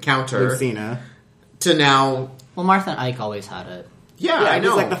person who could counter Lucina to now. Well, Marth and Ike always had it. Yeah, I know. It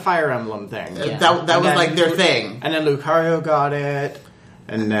was like the Fire Emblem thing. Yeah. That was like their thing. And then Lucario got it,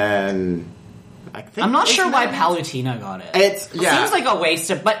 and then. I'm not sure why Palutena got it. It seems like a waste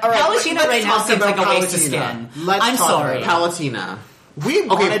of... But Palutena right now seems like a waste of skin. I'm sorry. Palutena.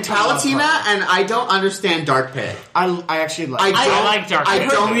 Palutena, and I don't understand Dark Pit. I actually like... I like Dark Pit. I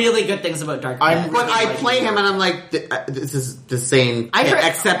heard really good things about Dark Pit. But I play him and I'm like, this is the same,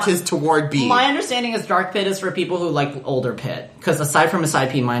 except his toward B. My understanding is Dark Pit is for people who like older Pit. Because aside from his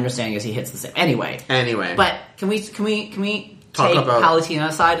IP, my understanding is he hits the same. Anyway. But can we take Palutena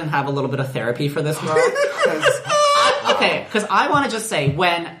aside and have a little bit of therapy for this girl? Because I want to just say,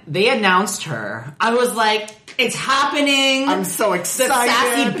 when they announced her, I was like, it's happening. I'm so excited. The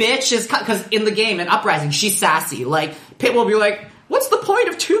sassy bitch is... Because in the game, in Uprising, she's sassy. Like, Pit will be like, what's the point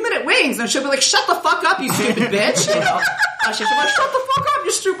of 2-minute wings? And she'll be like, shut the fuck up, you stupid bitch. She'll be like, shut the fuck up,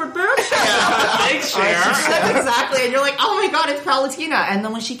 you stupid bitch. Thanks, Cher. That's exactly. And you're like, oh my god, it's Palutena. And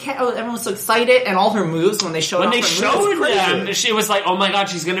then when she came, everyone was so excited, and all her moves, when they showed them, she was like, oh my god,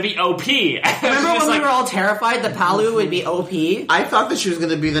 she's gonna be OP. Remember when we were all terrified that Palu would be OP? I thought that she was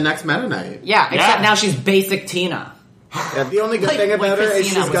going to be the next Meta Knight. Yeah, except now she's basic Tina. Yeah, the only good thing about her is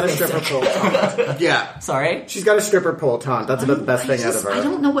she's got a stripper pole taunt. Yeah. Sorry? She's got a stripper pole taunt. That's about the best thing out of her. I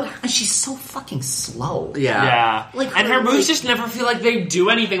don't know what... She's so fucking slow. Yeah. And her moves just never feel like they do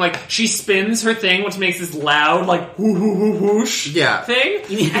anything. Like, she spins her thing, which makes this loud, like, whoosh thing. And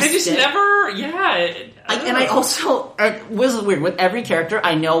it just never... I also... It was weird. With every character,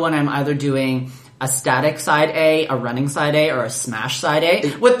 I know when I'm either doing... a static side A, a running side A, or a smash side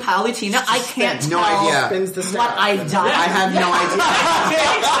A. With Palutena, I can't tell what I've done. I have no idea.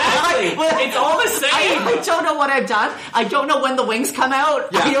 Exactly. It's all the same. I don't know what I've done. I don't know when the wings come out.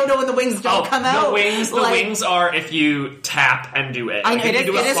 Yeah. I don't know when the wings don't come out. The wings are if you tap and do it. It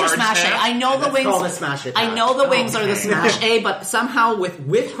is for smash A. I know the wings. Called a smash attack. I know the wings are the smash A, but somehow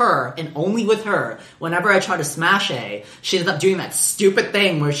with her, and only with her, whenever I try to smash A, she ends up doing that stupid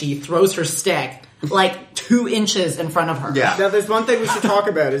thing where she throws her stick like 2 inches in front of her. Yeah. Now, there's one thing we should talk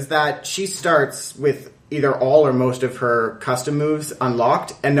about is that she starts with either all or most of her custom moves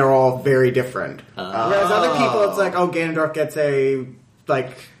unlocked, and they're all very different. Whereas other people, it's like, Ganondorf gets an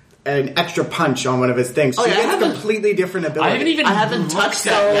extra punch on one of his things. She gets completely different ability. I haven't touched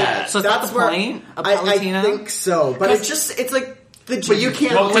that yet. So that's the point of Palutena? I think so, but it's like... But you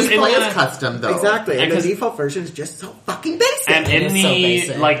can't always play as custom, though. Exactly, and the default version is just so fucking basic. And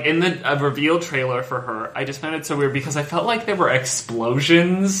in the reveal trailer for her, I just found it so weird because I felt like there were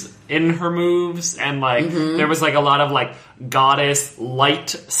explosions in her moves, and there was like a lot of like goddess light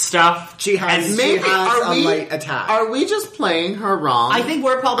stuff. She has a light attack. Are we just playing her wrong? I think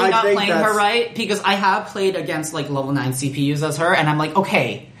we're probably not playing her right, because I have played against like level 9 CPUs as her, and I'm like,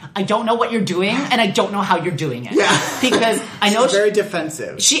 okay, I don't know what you're doing, and I don't know how you're doing it. Yeah. Because I know she's very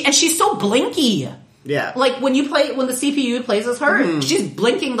defensive. She's so blinky. Yeah. Like, when the CPU plays as her, she's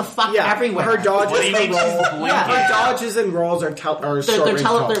blinking the fuck everywhere. Her dodges and rolls are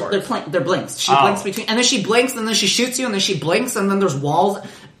they're blinks. She blinks between, and then she blinks, and then she shoots you, and then she blinks, and then there's walls.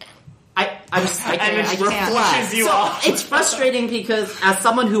 I can't. So it's frustrating because as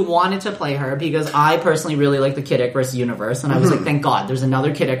someone who wanted to play her, because I personally really like the Kid Icarus universe, and I was like, thank God, there's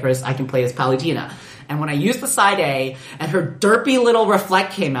another Kid Icarus I can play as Palutena. And when I used the side A and her derpy little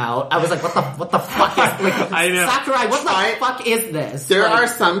reflect came out, I was like, what the fuck is, like, I know. Sakurai, what the fuck is this? There are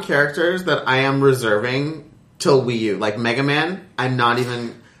some characters that I am reserving till Wii U. Like Mega Man, I'm not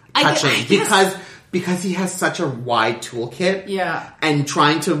even touching because he has such a wide toolkit. Yeah. And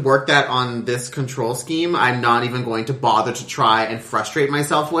trying to work that on this control scheme, I'm not even going to bother to try and frustrate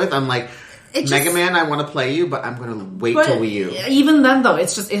myself with. I'm like, Mega Man, I want to play you, but I'm going to wait till Wii U. Even then, though,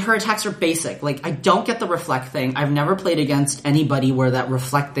 it's just her attacks are basic. Like, I don't get the reflect thing. I've never played against anybody where that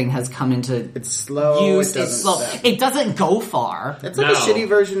reflect thing has come into it's slow. use. It's slow. It doesn't go far. It's like a shitty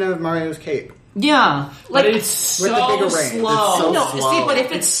version of Mario's Cape. Yeah, like it's so with the bigger range. slow. See, but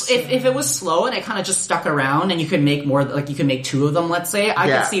if it was slow and it kind of just stuck around, and you could make more, like you could make 2 of them, let's say, I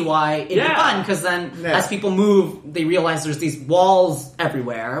could see why it'd be fun, because then as people move, they realize there's these walls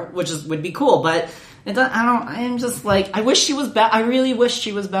everywhere, which would be cool. But I'm just like, I wish she was better. I really wish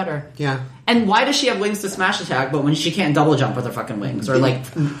she was better. Yeah. And why does she have wings to smash attack, but when she can't double jump with her fucking wings, or like?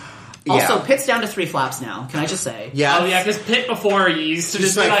 Also, Pit's down to 3 flaps now. Can I just say? Yeah. Oh yeah, because Pit before he used to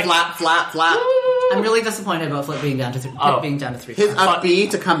just be like flap. I'm really disappointed about Flip being down to 3 flaps. His up B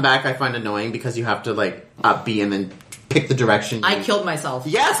to come back I find annoying because you have to like up B and then pick the direction. I killed myself.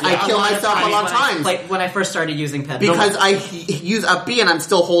 Yes, I killed myself a lot of times. When I first started using Pit. Because I use up B and I'm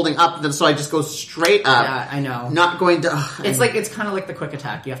still holding up, so I just go straight up. Yeah, I know. Not going to... It's kind of like the quick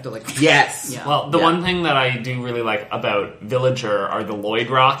attack. You have to like... Yes. Yeah. Well, the one thing that I do really like about Villager are the Lloyd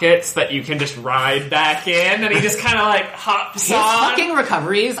rockets that you can just ride back in, and he just kind of like hops His fucking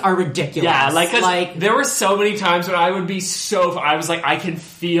recoveries are ridiculous. Yeah, like there were so many times when I would be I was like, I can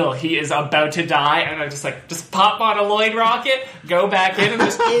feel he is about to die, and I just pop on a Lloyd rocket, go back in, and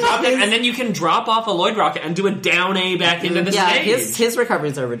just drop it, and then you can drop off a Lloyd rocket and do a down A back into the stage. Yeah, his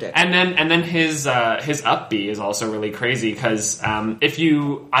recoveries are ridiculous. And then his up B is also really crazy because I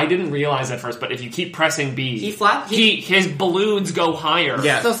didn't realize at first, but if you keep pressing B, his balloons go higher.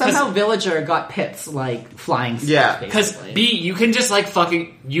 Yeah. So somehow Villager got Pit's like flying. Yeah. Because B, you can just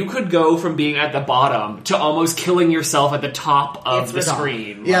you could go from being at the bottom to almost killing yourself at the top of the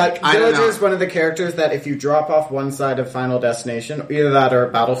screen. Yeah, Villager is one of the characters that if you drop off one side of Final Destination, either that or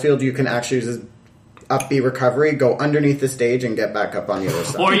Battlefield, you can actually use his up B recovery, go underneath the stage, and get back up on the other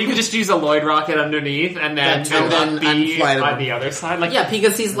side. Or you can just use a Lloyd rocket underneath and then up B by the other side.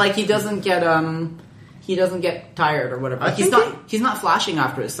 Because he's like he doesn't get tired or whatever. He's not flashing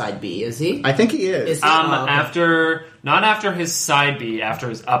after his side B, is he? I think he is. Not after his side B, after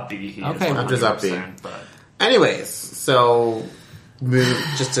his up B. He is after his up B. But. Anyways, so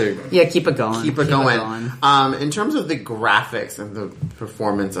just to keep it going. In terms of the graphics and the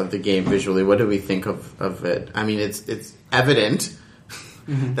performance of the game visually, what do we think of it? I mean, it's evident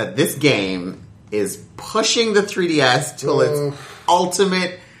that this game is pushing the 3DS to its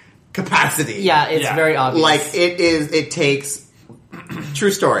ultimate capacity. Yeah, it's very obvious. Like it takes true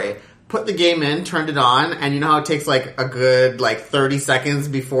story. Put the game in, turned it on, and you know how it takes like a good 30 seconds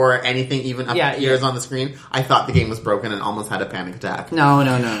before anything even appears on the screen? I thought the game was broken and almost had a panic attack. No.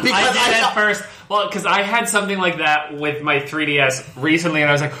 Because I did at first. Well, because I had something like that with my 3DS recently, and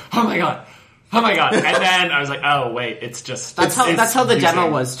I was like, oh my god. And then I was like, oh wait, it's just... That's how the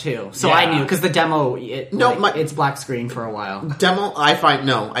demo was too. So I knew, because the demo, it's black screen for a while. I find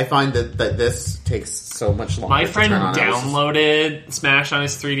that this takes so much longer. My friend downloaded Smash on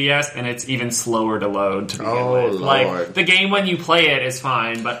his 3DS, and it's even slower to load to begin with. Lord. Like, the game when you play it is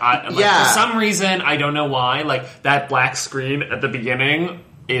fine, but for some reason, I don't know why, that black screen at the beginning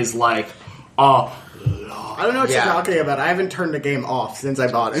is I don't know what you're talking about. I haven't turned the game off since I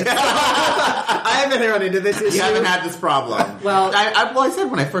bought it. I haven't run into this issue. You haven't had this problem. Well, I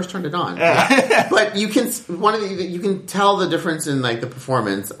said when I first turned it on. But you can tell the difference in the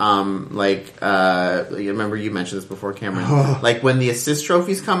performance. You remember you mentioned this before, Cameron. When the assist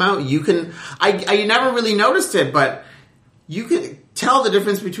trophies come out, you can. I never really noticed it, but you can tell the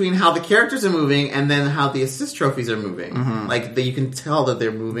difference between how the characters are moving and then how the assist trophies are moving. You can tell that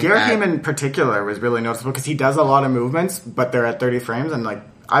they're moving. Ghirahim in particular was really noticeable because he does a lot of movements, but they're at 30 frames, and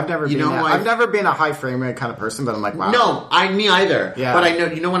I've never been a high frame rate kind of person, but I'm like, wow. No, me either. Yeah. But I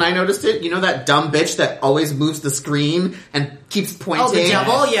know, when I noticed it, that dumb bitch that always moves the screen and keeps pointing. Oh, the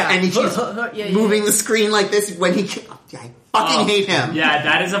devil, yeah. And he keeps moving the screen like this when he... I fucking hate him. Yeah,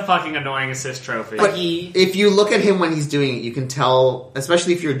 that is a fucking annoying assist trophy. But if you look at him when he's doing it, you can tell,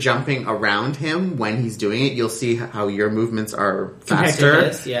 especially if you're jumping around him when he's doing it, you'll see how your movements are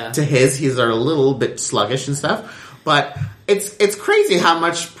faster. To his, he's a little bit sluggish and stuff. But it's crazy how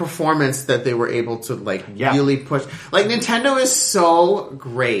much performance that they were able to really push. Like, Nintendo is so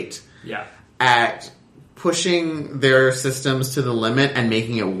great at pushing their systems to the limit and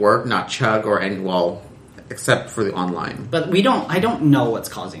making it work, not chug or any except for the online. But I don't know what's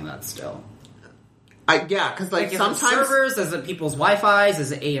causing that still. Because sometimes servers, is it people's Wi-Fi's,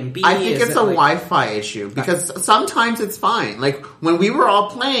 is it A and B? I think it's a Wi-Fi issue because sometimes it's fine. Like when we were all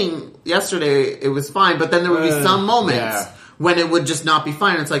playing yesterday, it was fine, but then there would be some moments when it would just not be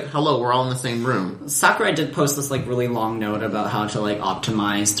fine. It's like, hello, we're all in the same room. Sakurai did post this really long note about how to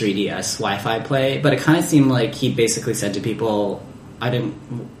optimize 3DS Wi-Fi play, but it kind of seemed like he basically said to people,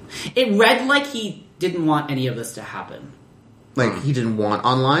 it read like he didn't want any of this to happen. Like, he didn't want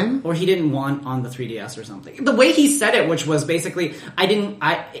online? Or he didn't want on the 3DS or something. The way he said it, which was basically,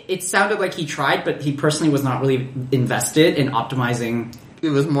 it sounded like he tried, but he personally was not really invested in optimizing. It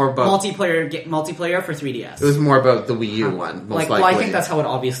was more about multiplayer for 3DS. It was more about the Wii U one, most likely. Well, I think that's how it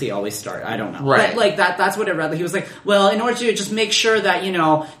obviously always started. I don't know. Right. But, that's what it read. He was like, well, in order to just make sure that,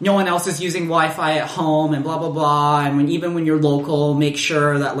 no one else is using Wi-Fi at home and blah, blah, blah, and even when you're local, make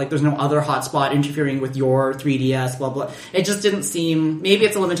sure that, there's no other hotspot interfering with your 3DS, blah, blah. It just didn't seem... Maybe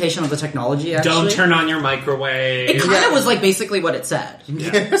it's a limitation of the technology, actually. Don't turn on your microwave. It kind of was, basically what it said.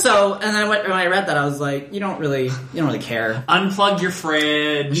 Yeah. So, and then when I read that, I was like, you don't really care. Unplug your fridge.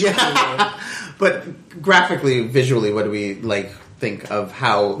 Yeah. But graphically, visually, what do we think of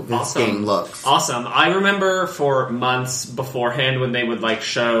how this game looks? Awesome. I remember for months beforehand when they would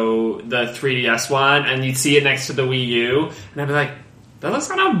show the 3DS one and you'd see it next to the Wii U and I'd be like, that looks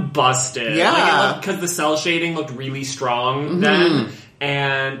kind of busted. Yeah. Because the cell shading looked really strong then.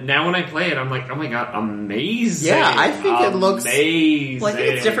 And now when I play it, I'm like, oh my god, amazing. Yeah, I think it looks... amazing. Well, I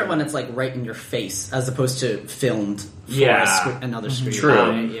think it's different when it's right in your face as opposed to filmed for another screen.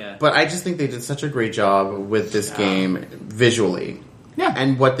 True. Yeah. But I just think they did such a great job with this game visually. Yeah.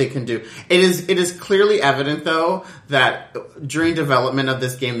 And what they can do. It is clearly evident, though, that during development of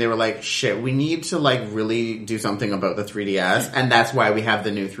this game, they were like, shit, we need to, really do something about the 3DS, and that's why we have the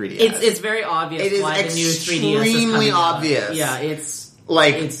new 3DS. It's very obvious why the new 3DS is coming extremely obvious. Yeah, it's...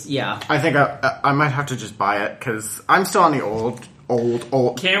 I think I might have to just buy it, because I'm still on the old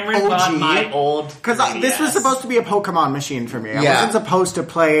Cameron OG. bought my old because this was supposed to be a Pokemon machine for me. I wasn't supposed to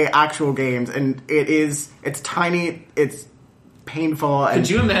play actual games, and it's tiny, it's painful. Could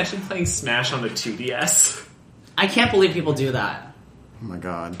you imagine playing Smash on the 2DS? I can't believe people do that. Oh my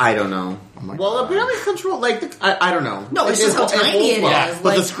god. I don't know. Apparently control, I don't know. No, it's just how tiny it is.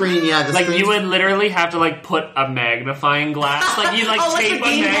 But the screen, you would literally have to, put a magnifying glass. You, tape a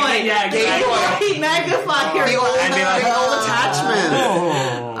magnifying... Yeah, exactly. Magnify your the old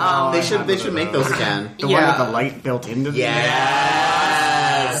attachment. They should make those again. The one with the light built into the... Yes.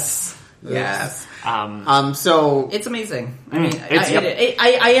 Yes. So... It's amazing. I mean,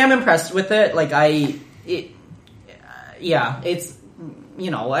 I am impressed with it. It's...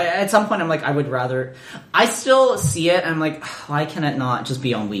 at some point I'm like, I would rather... I still see it, and I'm like, why can it not just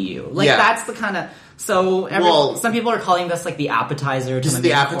be on Wii U? That's the kind of... So, some people are calling this, the appetizer to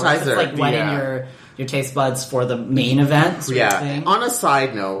the appetizer. It's wetting your taste buds for the main event sort of thing. On a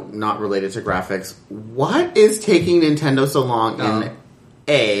side note, not related to graphics, what is taking Nintendo so long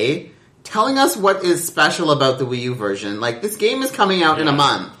in telling us what is special about the Wii U version? This game is coming out in a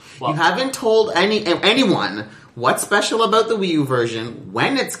month. Well, you haven't told anyone... what's special about the Wii U version,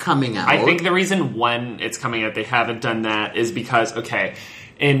 when it's coming out. I think the reason when it's coming out they haven't done that is because,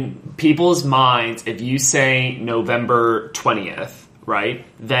 in people's minds, if you say November 20th, right,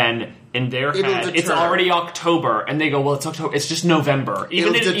 then in their head, it's already October, and they go, well, it's October, it's just November.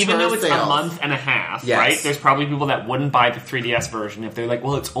 Even though it's a month and a half, right, there's probably people that wouldn't buy the 3DS version if they're like,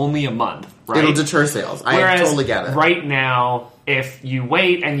 well, it's only a month, right? It'll deter sales. I totally get it. Right now... if you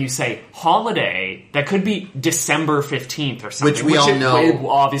wait and you say holiday, that could be December 15th or something. Which we all know. It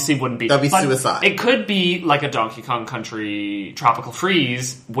obviously wouldn't be. That'd be suicide. It could be like a Donkey Kong Country Tropical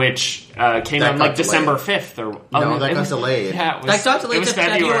Freeze, which came out December 5th. That got delayed. Yeah, that got delayed to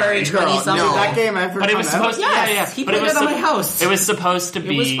February 20-something. No. That game ever but it was supposed to, yes, he played it at my house. It was supposed to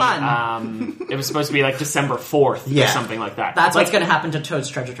be... It was fun. It was supposed to be December 4th or something like that. That's what's going to happen to Toad's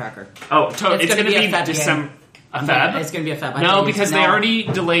Treasure Tracker. Oh, Toad. It's going to be December... A Feb? It's going to be a Feb. No, because they already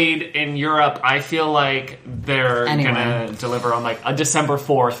delayed in Europe. I feel like they're going to deliver on like a December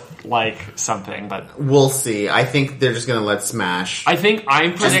 4th, like something. But we'll see. I think they're just going to let Smash. I'm predicting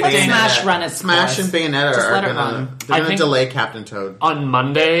just let Smash run its Smash and Bayonetta are going to delay Captain Toad on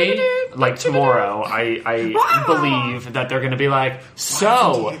Monday. Like tomorrow, I believe that they're going to be like,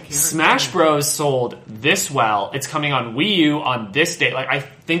 so Smash Bros sold this well. It's coming on Wii U on this date. Like I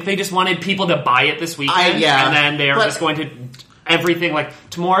think they just wanted people to buy it this weekend, and then they are just going to everything. Like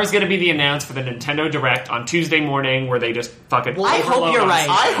tomorrow's going to be the announce for the Nintendo Direct on Tuesday morning, where they just fucking. Well, I hope you're right.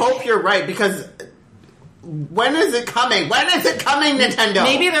 I hope you're right because. When is it coming? When is it coming, Nintendo?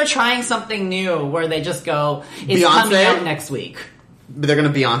 Maybe they're trying something new where they just go, it's coming out next week. They're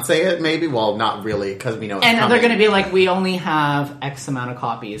going to Beyonce it, maybe? Well, not really, because we know it's coming. And they're going to be like, we only have X amount of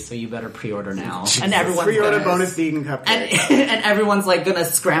copies, so you better pre-order now. Jesus. And everyone's pre-order bonus vegan cupcake. And everyone's like going to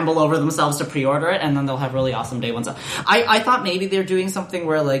scramble over themselves to pre-order it, and then they'll have really awesome day ones. I thought maybe they're doing something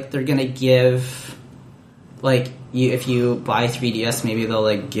where like they're going to give, like, if you buy 3DS, maybe they'll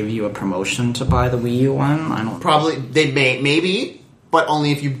like give you a promotion to buy the Wii U one. I don't know. Probably they may, maybe, but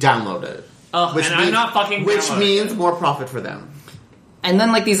only if you download it. I'm not fucking. Which means more profit for them. And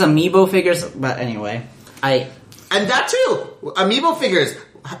then like these amiibo figures, but anyway, and that too, amiibo figures.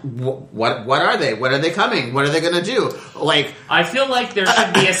 What are they? When are they coming? What are they going to do? Like, I feel like there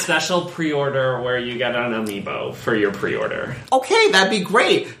should be a special pre-order where you get an amiibo for your pre-order. Okay, that'd be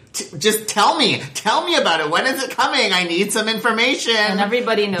great. Just tell me about it. When is it coming? I need some information. And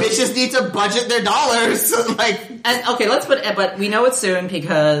everybody knows. Bitches need to budget their dollars. And okay, but we know it's soon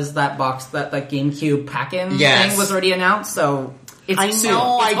because that box, that GameCube pack-in thing was already announced. So. I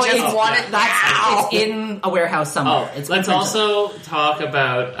know. I just want it now. It's in a warehouse somewhere. Let's also talk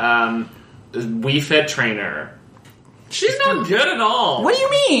about Wii Fit Trainer. She's not good at all. What do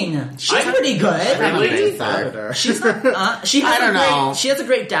you mean? She's pretty good. Really? She's not. She has a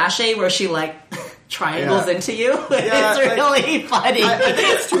great dash where she like triangles into you. It's really funny. I think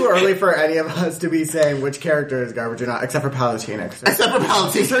it's too early for any of us to be saying which character is garbage or not, except for Palutena. Except for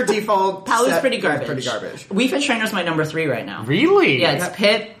Palutena. Her default Palu's pretty garbage. Wii Fit Trainer's my number 3 right now. Really? Yeah, it's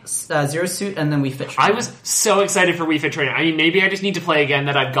Pit, Zero Suit, and then Wii Fit Trainer. I was so excited for Wii Fit Trainer. I mean, maybe I just need to play again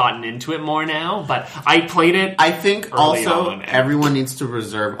that I've gotten into it more now, but I played it. I think also everyone needs to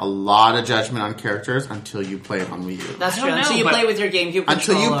reserve a lot of judgment on characters until you play it on Wii U. That's true. Until you play with your GameCube controller.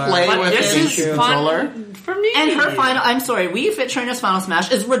 Until you play with your GameCube controller. For me. And her final, I'm sorry, Wii Fit Trainer's final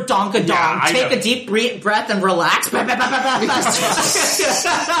smash is Redonkadonk. Yeah, take a deep breath and relax.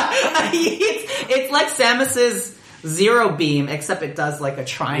 It's like Samus's Zero Beam, except it does like a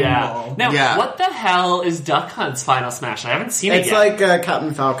triangle. Yeah. Now, what the hell is Duck Hunt's final smash? I haven't seen it yet. It's like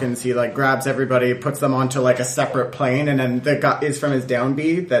Captain Falcon's. He like grabs everybody, puts them onto like a separate plane, and then the guy is from his down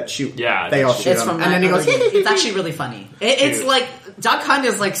B that shoot. Yeah, they all shoot him. And then he goes. It's actually really funny. It's like Duck Hunt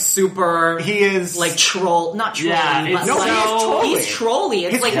is like super. He is like troll, not trolly. Yeah, but he's trolly.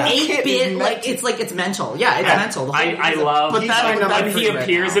 It's like 8-bit. Like it's mental. Yeah, it's mental. I love. But when he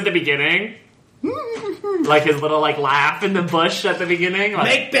appears at the beginning. Like his little like laugh in the bush at the beginning. Like,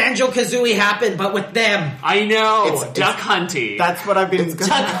 make Banjo-Kazooie happen, but with them. I know. It's Duck Hunty. That's what I've been... Duck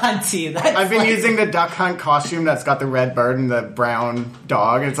Hunty. I've been using the Duck Hunt costume that's got the red bird and the brown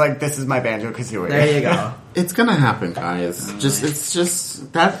dog. It's like, this is my Banjo-Kazooie. There you go. It's gonna happen, guys. It's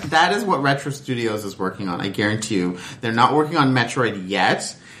just that is what Retro Studios is working on. I guarantee you. They're not working on Metroid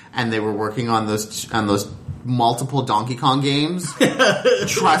yet, and they were working on those multiple Donkey Kong games.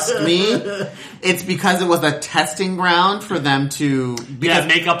 Trust me. It's because it was a testing ground for them to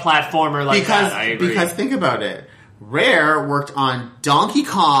make a platformer like that. I agree. Because think about it. Rare worked on Donkey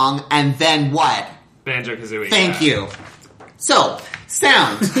Kong and then what? Banjo-Kazooie. Thank you. So,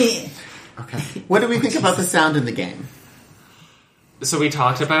 sound. Okay. What do we think about the sound in the game? So we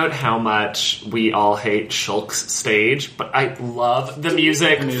talked about how much we all hate Shulk's stage, but I love the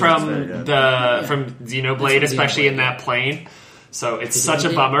music from Xenoblade, especially in that plane. So it's such a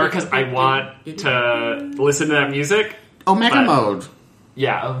bummer because I want to listen to that music. Omega mode.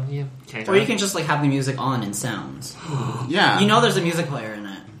 Yeah. Okay. Or you can just like have the music on in sounds. Yeah. You know there's a music player in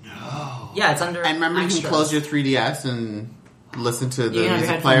it. No. Yeah, it's under. And remember, you can close your 3DS and listen to the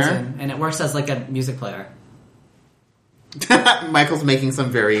music player, and it works as like a music player. Michael's making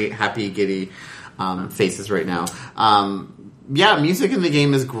some very happy, giddy faces right now. Yeah, music in the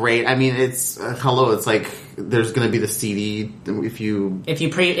game is great. I mean, it's it's like there's going to be the CD if you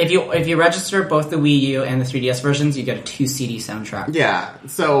register both the Wii U and the 3DS versions, you get a 2 CD soundtrack. Yeah,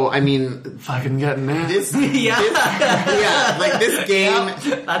 so I mean, fucking getting that. This like this game.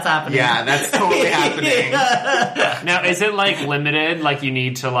 Yep, that's happening. Yeah, that's totally happening. Now, is it like limited? Like you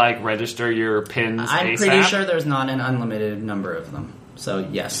need to like register your pins? I'm pretty sure there's not an unlimited number of them. So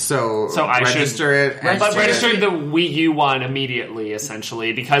yes. So I register it. But register the Wii U one immediately,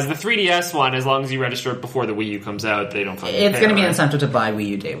 essentially, because the 3DS one, as long as you register it before the Wii U comes out, they don't fucking. It's going to be an incentive to buy Wii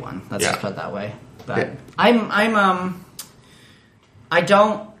U day one. Let's just put it that way. But I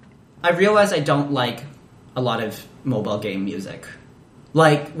realize I don't like a lot of mobile game music.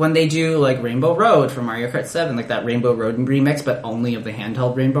 Like when they do like Rainbow Road from Mario Kart 7, like that Rainbow Road remix, but only of the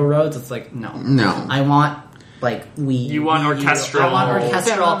handheld Rainbow Roads. It's like no. I want. Like you want orchestral. I want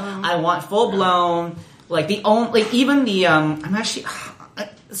orchestral. I want full blown. Like even the I'm actually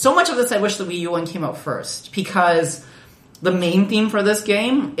so much of this. I wish the Wii U one came out first because the main theme for this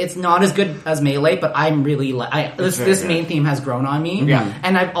game it's not as good as Melee, but I'm really this main theme has grown on me. Yeah,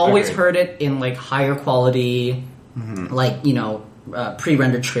 and I've always heard it in like higher quality, like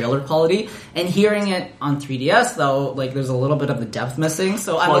pre-rendered trailer quality, and hearing it on 3DS though, like there's a little bit of the depth missing.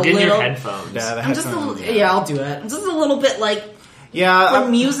 So plug in your headphones. I'm just I'll do it. I'm just a little bit like for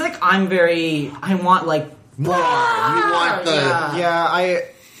music. I want like more. You want the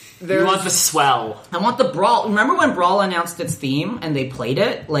you want the swell. I want the Brawl. Remember when Brawl announced its theme and they played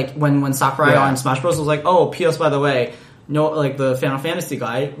it? Like when Sakurai on Smash Bros was like, "Oh, P.S. by the way, no, like the Final Fantasy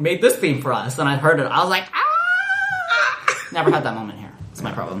guy made this theme for us," and I heard it. I was like, ah! Never had that moment here. It's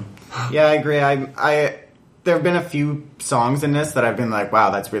my problem. Yeah, I agree. There have been a few songs in this that I've been like,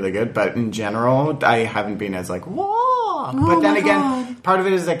 wow, that's really good. But in general, I haven't been as like, whoa. But then again, part of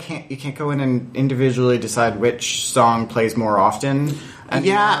it is you can't go in and individually decide which song plays more often. And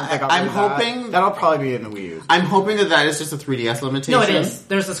I'm hoping that'll probably be in the Wii U. I'm hoping that is just a 3DS limitation. No, it is.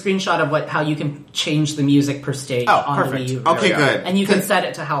 There's a screenshot of how you can change the music per stage on perfect. the Wii U. Okay, good. And you can set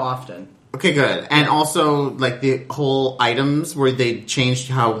it to how often. Okay, good. And also, like, the whole items where they changed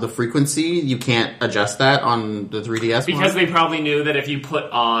how the frequency, you can't adjust that on the 3DS because they probably knew that if you put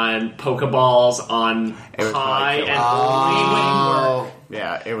on Pokeballs on high and only would work.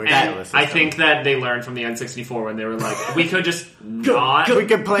 Yeah, it would. I think that they learned from the N64 when they were like, we could just not. We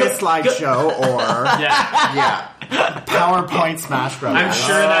could play a slideshow or PowerPoint Smash Bros. I'm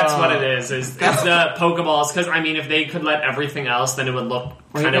sure that's what it is. It's the Pokeballs because I mean, if they could let everything else, then it would look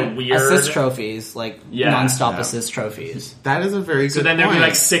kind of weird. Assist trophies, like non-stop assist trophies. That is a very good. So then there'd be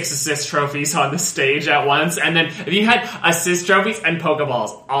like 6 assist trophies on the stage at once, and then if you had assist trophies and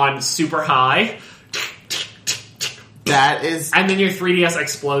Pokeballs on super high. That is... And then your 3DS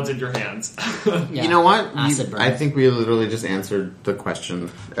explodes in your hands. You know what? I think we literally just answered the question.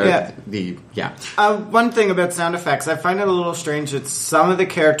 One thing about sound effects, I find it a little strange that some of the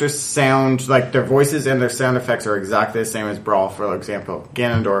characters sound like their voices and their sound effects are exactly the same as Brawl, for example.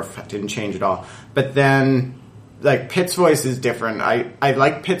 Ganondorf didn't change at all. But then, like, Pit's voice is different. I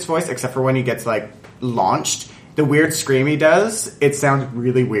like Pit's voice, except for when he gets, like, launched. The weird scream he does, it sounds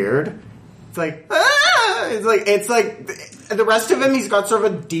really weird. It's like... It's like the rest of him, he's got sort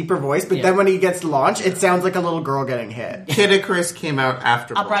of a deeper voice, but then when he gets launched, it sounds like a little girl getting hit. Kid Icarus came out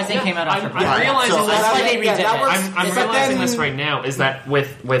after Uprising came out after I'm realizing that's why they redid it. I'm realizing this right now, is that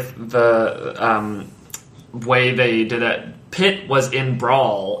with the way they did it, Pit was in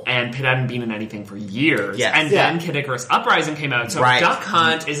Brawl, and Pit hadn't been in anything for years. Yes. And then Kid Icarus Uprising came out, so Duck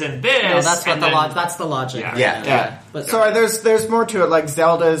Hunt is in this. No, that's the logic. Yeah. But there's more to it. Like,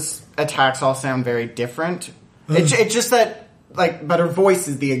 Zelda's attacks all sound very different. It's just that, like, but her voice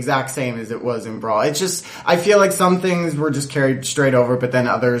is the exact same as it was in Brawl. It's just, I feel like some things were just carried straight over, but then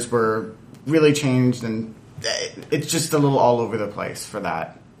others were really changed, and it's just a little all over the place for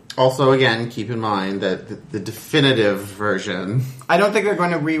that. Also, again, keep in mind that the definitive version... I don't think they're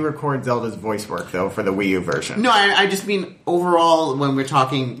going to re-record Zelda's voice work, though, for the Wii U version. No, I just mean overall, when we're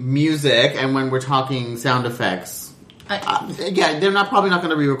talking music and when we're talking sound effects... they're probably not going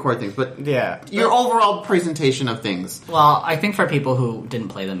to re-record things, but your overall presentation of things. Well, I think for people who didn't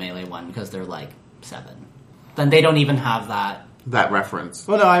play the Melee one because they're like 7, then they don't even have that reference.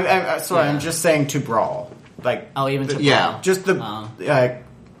 Well, no, I'm just saying to Brawl, like even to Brawl, just the I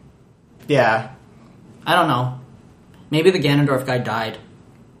don't know. Maybe the Ganondorf guy died.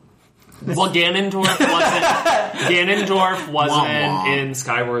 Well, Ganondorf wasn't in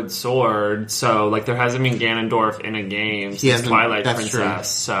Skyward Sword, so like there hasn't been Ganondorf in a game since Twilight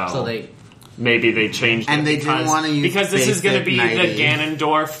Princess. True. So maybe they changed it. And they didn't want to use because this is going to be 90. the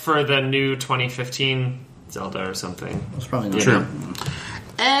Ganondorf for the new 2015 Zelda or something. It's probably not true.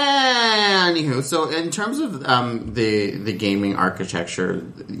 Anywho, so in terms of the gaming architecture,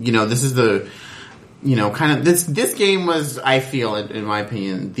 this is the kind of this game was, I feel, in my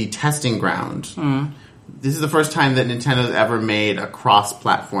opinion, the testing ground. This is the first time that Nintendo's ever made a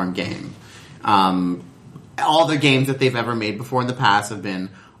cross-platform game. All the games that they've ever made before in the past have been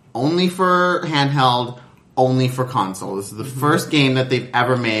only for handheld, only for console. This is the first game that they've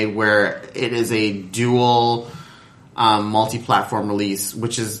ever made where it is a dual multi-platform release,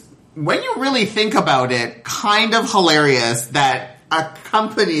 which is, when you really think about it, kind of hilarious that a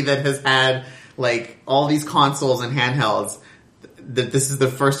company that has had like all these consoles and handhelds, that this is the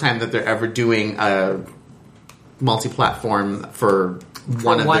first time that they're ever doing a multi-platform for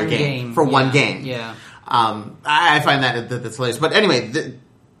one of their games. For one game. Yeah. I find that's hilarious. But anyway,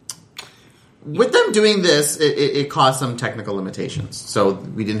 with them doing this, it caused some technical limitations. So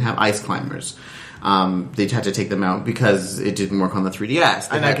we didn't have ice climbers. They had to take them out because it didn't work on the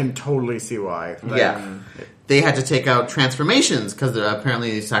 3DS. I can totally see why. They had to take out transformations because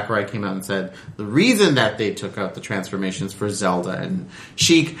apparently Sakurai came out and said the reason that they took out the transformations for Zelda and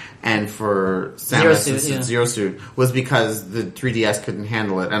Sheik and for Samus Zero Suit was because the 3DS couldn't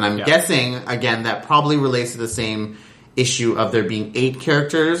handle it. And I'm guessing, again, that probably relates to the same issue of there being 8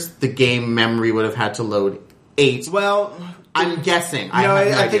 characters. The game memory would have had to load 8. Well, I'm guessing.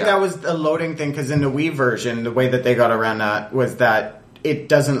 I think that was a loading thing because in the Wii version, the way that they got around that was that it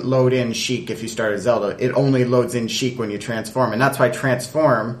doesn't load in Sheik if you start as Zelda. It only loads in Sheik when you transform. And that's why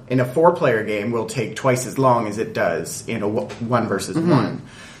transform in a 4-player game will take twice as long as it does in a 1 versus 1.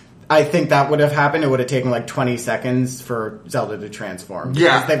 I think that would have happened. It would have taken like 20 seconds for Zelda to transform.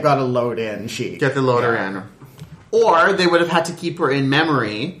 Yeah. Because they've got to load in Sheik. Get the loader in. Or they would have had to keep her in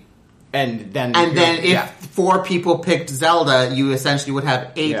memory. And then if 4 people picked Zelda, you essentially would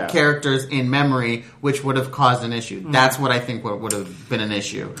have 8 characters in memory, which would have caused an issue. That's what I think would have been an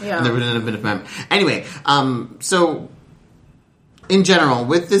issue. Yeah. And there wouldn't have been a memory. Anyway, so in general,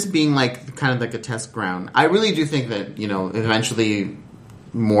 with this being like kind of like a test ground, I really do think that, eventually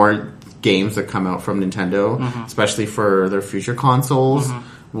more games that come out from Nintendo, especially for their future consoles,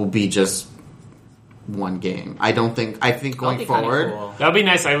 will be just one game. I think going forward, cool. That would be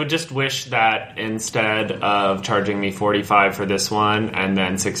nice. I would just wish that instead of charging me $45 for this one and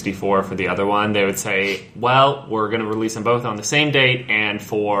then $64 for the other one, they would say, well, we're going to release them both on the same date, and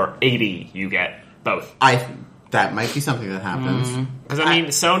for $80 you get both. That might be something that happens. Because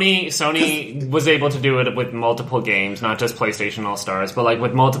Sony was able to do it with multiple games, not just PlayStation All-Stars, but like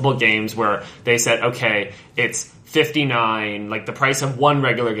with multiple games where they said, okay, it's $59, like the price of one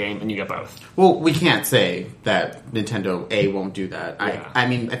regular game, and you get both. Well, we can't say that Nintendo won't do that. Yeah. I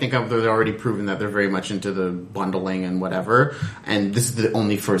mean, I think they've already proven that they're very much into the bundling and whatever, and this is the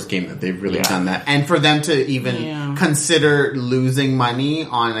only first game that they've really done that. And for them to even consider losing money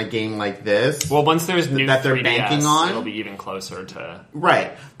on a game like this, well, once there's new that they're 3DS, banking on, it'll be even closer to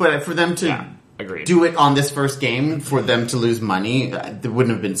right. But for them to do it on this first game, for them to lose money, there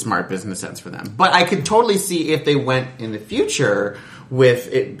wouldn't have been smart business sense for them. But I could totally see if they went in the future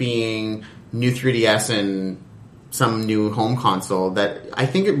with it being new 3DS and some new home console, that I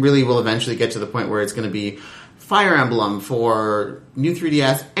think it really will eventually get to the point where it's going to be Fire Emblem for new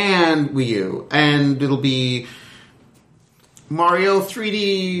 3DS and Wii U, and it'll be Mario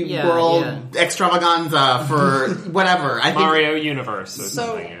 3D World Extravaganza for whatever. I think Mario Universe or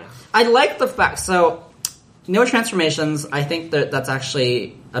something. I like the fact, so no transformations, I think that's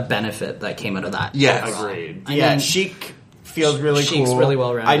actually a benefit that came out of that. Yes. Agreed. I mean, Sheik feels really Sheik's cool. really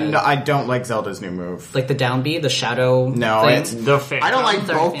well rounded. I don't like Zelda's new move. Like the down B, the shadow No, thing. it's The I don't like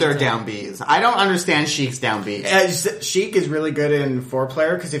both their down Bs. I don't understand Sheik's down Bs. Sheik is really good in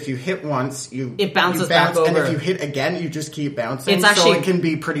 4-player because if you hit once, it bounces you back bounce, and over. if you hit again, you just keep bouncing. It's actually, so it can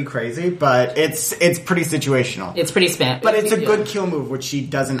be pretty crazy, but it's pretty situational. It's pretty but it's a good kill move, which she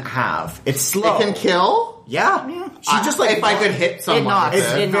doesn't have. It's slow. It can kill? Yeah. She just like if I could hit someone. knocks. With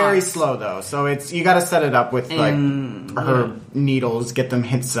It's it. very slow though, so you got to set it up with like her needles, get them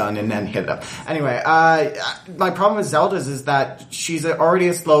hit sun, and then hit it up. Anyway, my problem with Zelda's is that she's already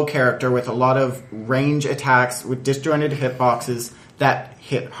a slow character with a lot of range attacks with disjointed hitboxes that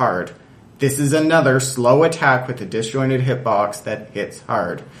hit hard. This is another slow attack with a disjointed hitbox that hits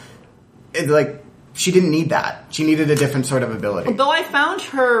hard. It's like she didn't need that. She needed a different sort of ability. Though I found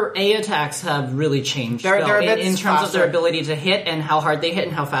her A attacks have really changed in terms of their ability to hit and how hard they hit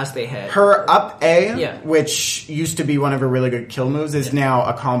and how fast they hit. Her up A, which used to be one of her really good kill moves, is now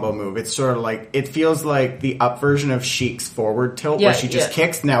a combo move. It's sort of like, it feels like the up version of Sheik's forward tilt where she just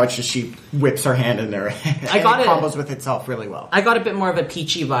kicks. Now it's just she whips her hand in there and combos with itself really well. I got a bit more of a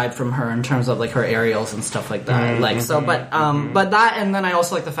Peachy vibe from her in terms of like her aerials and stuff like that. But that, and then I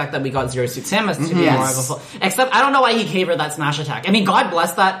also like the fact that we got Zero Suit Samus to be more of a full, except I don't know why he gave her that smash attack. I mean, God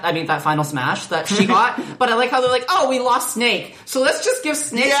bless that. I mean, that final smash that she got. But I like how they're like, oh, we lost Snake, so let's just give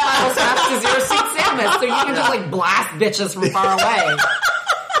Snake's final smash to Zero Suit Samus, so you can just like blast bitches from far away.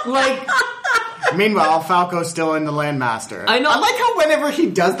 Like. Meanwhile, Falco's still in the Landmaster. I know. I like how whenever he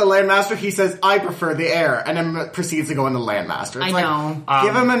does the Landmaster, he says, I prefer the air, and then proceeds to go in the Landmaster. It's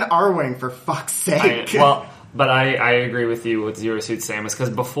give him an R-Wing, for fuck's sake. But I agree with you with Zero Suit Samus,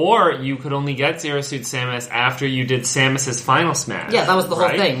 because before, you could only get Zero Suit Samus after you did Samus's final smash. Yeah, that was the whole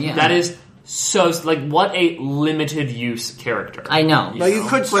thing, yeah. That is so, like, what a limited use character. I know. Well, you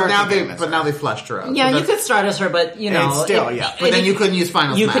could start but now they fleshed her out. Yeah, you could start as her, but, you know. But then you couldn't use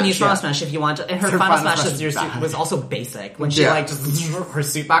Final Smash. You can use Final Smash if you want to. And her Final Smash as Zero Suit was also basic. When she, just her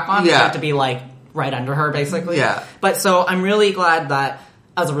suit back on, she had to be, right under her, basically. Yeah. But so I'm really glad that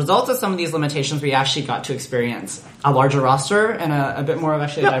as a result of some of these limitations, we actually got to experience a larger roster and a bit more of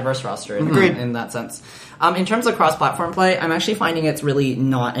actually a diverse roster in that sense. In terms of cross-platform play, I'm actually finding it's really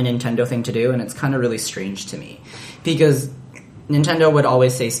not a Nintendo thing to do, and it's kind of really strange to me. Because Nintendo would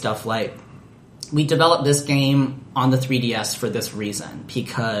always say stuff like, we developed this game on the 3DS for this reason,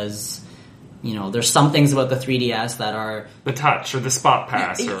 because, you know, there's some things about the 3DS that are... the touch, or the spot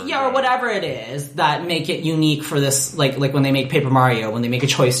pass. Or whatever it is, that make it unique for this, like when they make Paper Mario, when they make a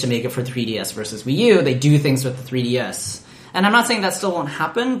choice to make it for 3DS versus Wii U, they do things with the 3DS. And I'm not saying that still won't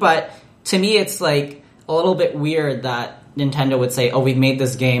happen, but to me it's like a little bit weird that Nintendo would say, oh, we've made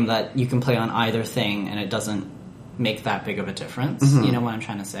this game that you can play on either thing, and it doesn't make that big of a difference. Mm-hmm. You know what I'm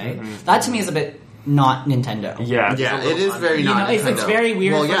trying to say? Mm-hmm. That to me is a bit not Nintendo. Yeah, it is very not Nintendo. It's very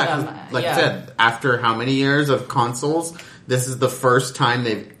weird for them. Like I said, after how many years of consoles, this is the first time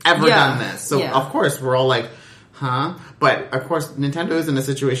they've ever done this. So, of course, we're all like, huh? But, of course, Nintendo is in a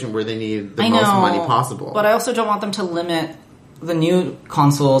situation where they need the most money possible. But I also don't want them to limit the new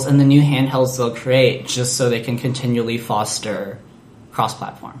consoles and the new handhelds they'll create just so they can continually foster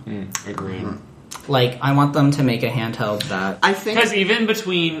cross-platform. Agreed. Like, I want them to make a handheld that... I think... because even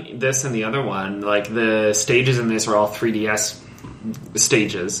between this and the other one, like, the stages in this are all 3DS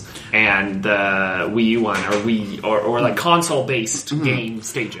stages, and the Wii U one, or like console-based game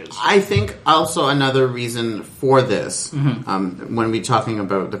stages. I think also another reason for this, when we're talking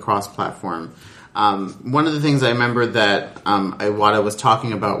about the cross-platform, one of the things I remember that Iwata was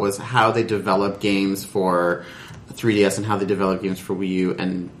talking about was how they develop games for 3DS and how they develop games for Wii U,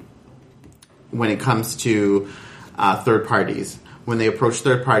 and when it comes to third parties. When they approach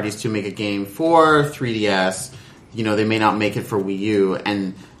third parties to make a game for 3DS, you know, they may not make it for Wii U,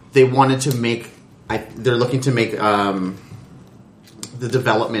 and they wanted to make... they're looking to make the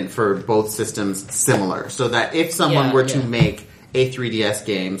development for both systems similar, so that if someone were to make a 3DS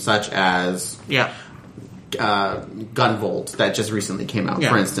game, such as Gunvolt, that just recently came out,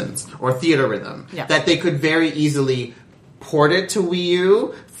 for instance, or Theater Rhythm, that they could very easily port it to Wii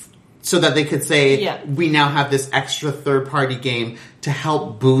U, so that they could say, we now have this extra third-party game to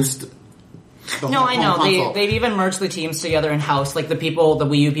help boost the whole console. They've even merged the teams together in-house, like the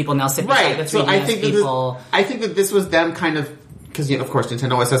Wii U people now sit beside the 3DS people. I think that this was them kind of... because, you know, of course,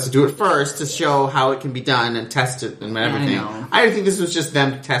 Nintendo always has to do it first to show how it can be done and test it and everything. I think this was just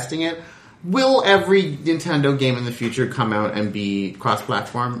them testing it. Will every Nintendo game in the future come out and be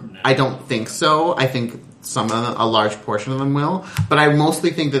cross-platform? No. I don't think so. I think a large portion of them will. But I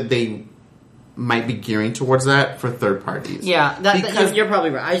mostly think that they might be gearing towards that for third parties. Yeah, because you're probably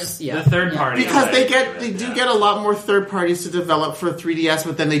right. The third party, because they do get a lot more third parties to develop for 3DS,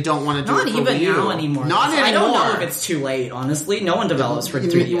 but then they don't want to do it for Wii U. Not even now anymore. Not anymore. I don't know if it's too late. Honestly, no one develops for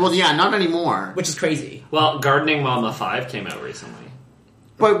 3DS. Well, yeah, not anymore. Which is crazy. Well, Gardening Mama 5 came out recently.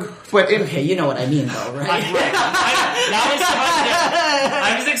 But okay, you know what I mean, though, right?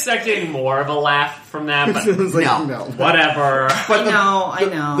 I was expecting more of a laugh from that, but no, whatever. But I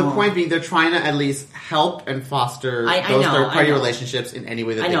know. The point being, they're trying to at least help and foster those third-party relationships in any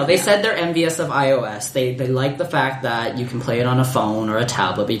way that they can. They said they're envious of iOS. They like the fact that you can play it on a phone or a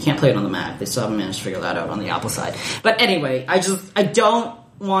tablet, but you can't play it on the Mac. They still haven't managed to figure that out on the Apple side. But anyway, I don't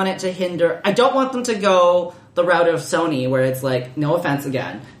want it to hinder... I don't want them to go the route of Sony, where it's like, no offense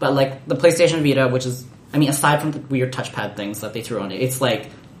again, but like the PlayStation Vita, which is, I mean, aside from the weird touchpad things that they threw on it, it's like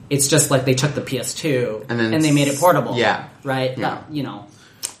It's just like they took the PS2 and they made it portable. Yeah. Right? Yeah.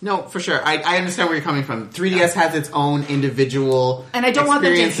 No, for sure. I understand where you're coming from. 3DS has its own individual and I don't want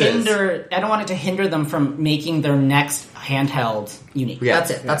them to hinder. I don't want it to hinder them from making their next handheld unique. Yeah.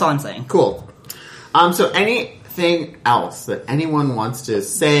 That's it. That's all I'm saying. Cool. So anything else that anyone wants to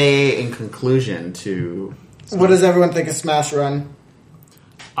say in conclusion to? What does everyone think of Smash Run?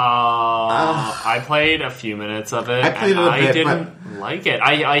 I played a few minutes of it. I didn't like it.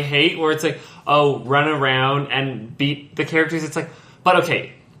 I hate where it's like, run around and beat the characters. It's like, but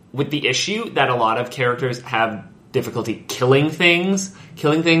okay. With the issue that a lot of characters have difficulty killing things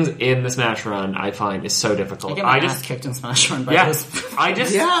in the Smash Run, I find is so difficult. I just kicked in Smash Run.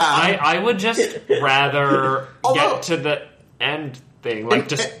 I would just rather get to the end thing,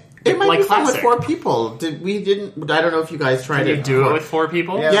 It might be fun with 4 people. I don't know if you guys tried it. Can you do it with 4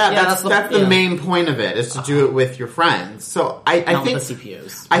 people? Yeah, that's the main point of it, is to do it with your friends. So I think with the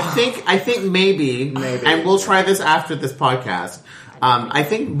CPUs. I think maybe, and we'll try this after this podcast. I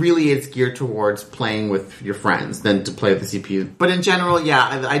think really it's geared towards playing with your friends than to play with the CPU. But in general,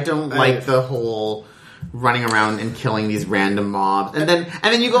 I don't like the whole running around and killing these random mobs. And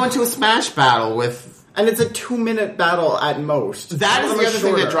then you go into a Smash battle with... And it's a 2-minute battle at most. That is the other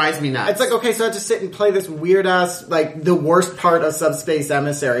thing that drives me nuts. It's like, okay, so I have to sit and play this weird-ass, like, the worst part of Subspace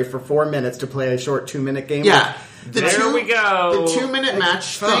Emissary for 4 minutes to play a short 2-minute game. Yeah. There we go. The 2-minute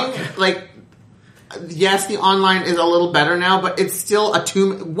match thing, like... Yes, the online is a little better now, but it's still a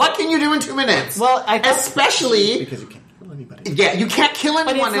 2... What can you do in 2 minutes? Well, especially... Because you can't kill anybody. Yeah, you can't kill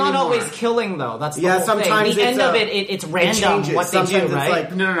anyone anymore. But it's not always killing, though. That's the whole sometimes thing. The end of it's random what sometimes they do, right?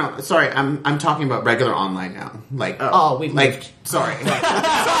 Like, no. Sorry, I'm talking about regular online now. Like, we've moved. Sorry. Sorry,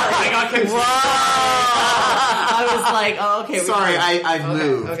 I got confused. I was like, okay. Sorry, I've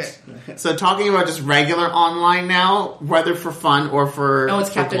moved. Okay. So talking about just regular online now, whether for fun or for No, it's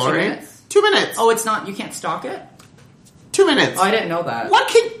kept at 2 minutes. 2 minutes. Oh, it's not. You can't stalk it? 2 minutes. Oh, I didn't know that.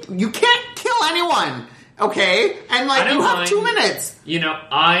 You can't kill anyone, okay? And you have 2 minutes.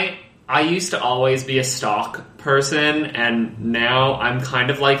 I used to always be a stalk person, and now I'm kind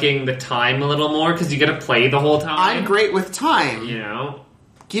of liking the time a little more because you get to play the whole time. I'm great with time.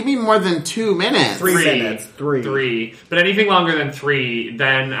 Give me more than 2 minutes. 3 minutes. 3. But anything longer than 3,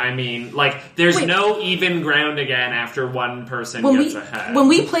 then, there's no even ground again after one person gets ahead. When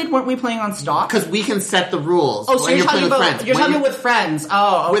we played, weren't we playing on stock? Because we can set the rules. Oh, so you're talking about with friends.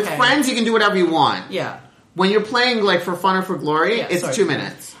 Oh, okay. With friends, you can do whatever you want. Yeah. When you're playing, for fun or for glory, it's 2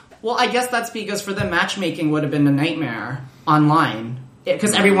 minutes. Well, I guess that's because for them, matchmaking would have been a nightmare online.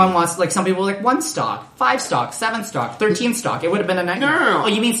 Because everyone wants, some people 1 stock, 5 stock, 7 stock, 13 stock. It would have been a nightmare. No. Oh,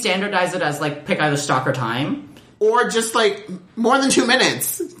 you mean standardize it as, pick either stock or time? Or just, more than 2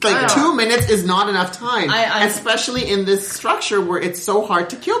 minutes. 2 minutes is not enough time. Especially in this structure where it's so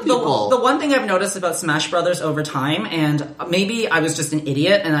hard to kill people. The one thing I've noticed about Smash Brothers over time, and maybe I was just an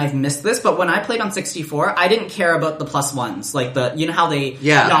idiot and I've missed this, but when I played on 64, I didn't care about the +1s. You know how they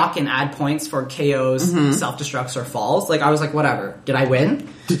knock and add points for KOs, self-destructs, or falls? I was like, whatever. Did I win?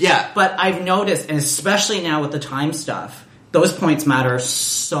 Yeah. But I've noticed, and especially now with the time stuff, those points matter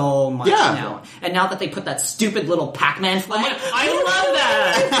so much now. And now that they put that stupid little Pac-Man flag... I love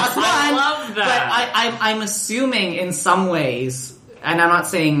that! I love that! But I'm assuming in some ways, and I'm not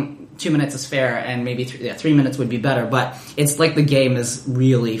saying 2 minutes is fair and maybe 3 minutes would be better, but it's like the game is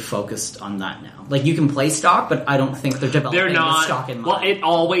really focused on that now. You can play stock, but I don't think they're developing the stock in mind. Well, it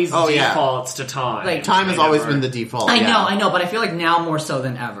always defaults to time. Time has always been the default. I know, but I feel like now more so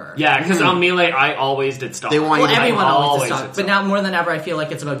than ever. Yeah, because on Melee, I always did stock. Everyone always did stock. But now more than ever, I feel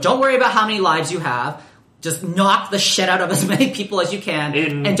like it's about don't worry about how many lives you have. Just knock the shit out of as many people as you can,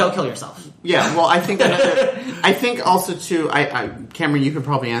 and don't kill yourself. Yeah, well, I think also too. Cameron, you could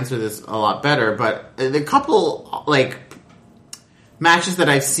probably answer this a lot better, but the couple matches that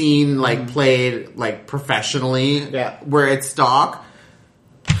I've seen played professionally, where it's stock,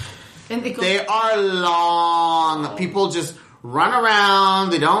 and they are long. People just run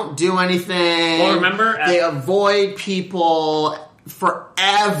around. They don't do anything. Well, remember they avoid people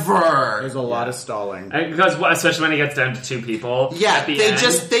forever. There's a lot of stalling. Because especially when it gets down to 2 people. Yeah,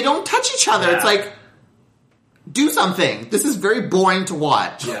 they don't touch each other. Yeah. It's do something. This is very boring to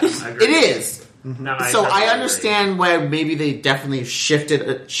watch. Yeah, I agree. It is. No, I understand why maybe they definitely shifted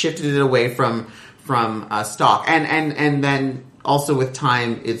it away from stock. And then also with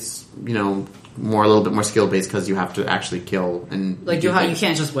time it's, a little bit more skill based because you have to actually kill and you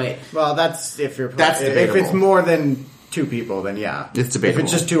can't just wait. Well, that's if it's more than 2 people, then it's debatable.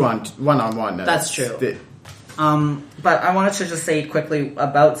 If it's just 1-on-1, then that's true. But I wanted to just say quickly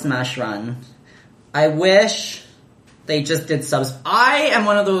about Smash Run. I wish they just did subs. I am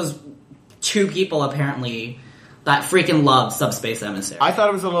one of those 2 people apparently that freaking love Subspace Emissary. I thought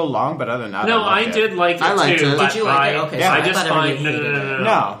it was a little long, but other than that, I did like it. I liked it. Did you like it? Okay, yeah, I just find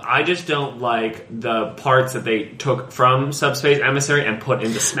no. I just don't like the parts that they took from Subspace Emissary and put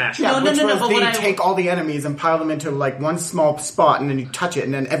into Smash. Yeah, no. They take all the enemies and pile them into like one small spot, and then you touch it,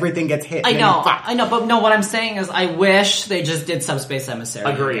 and then everything gets hit. I know, but no. What I'm saying is, I wish they just did Subspace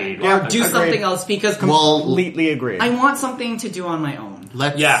Emissary. Agreed. Or do something else because completely agree. I want something to do on my own.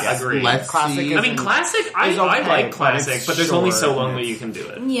 Agreed. Classic. I mean, Classic. I like Classic, but there's only so long that you can do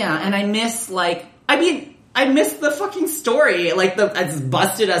it. Yeah, and I miss I missed the fucking story, like as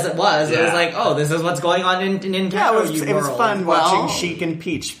busted as it was. Yeah. It was like, oh, this is what's going on in Nintendo. Yeah, it was fun watching Sheik and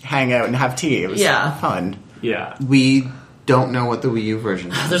Peach hang out and have tea. It was fun. Yeah, we don't know what the Wii U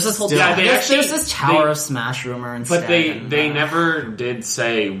version is. There's this whole there's this Tower of Smash rumor instead. But they never did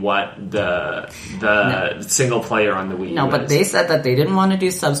say what the single player on the Wii U No, but is. they said that they didn't want to do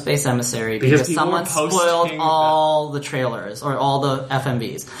Subspace Emissary because someone spoiled all the trailers or all the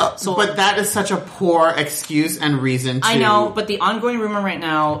FMVs. But that is such a poor excuse and reason to... I know, but the ongoing rumor right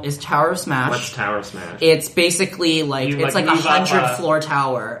now is Tower of Smash. What's Tower of Smash? It's basically like it's like a 100-floor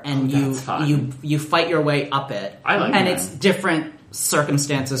tower, and you fight your way up it. I like and that. It's different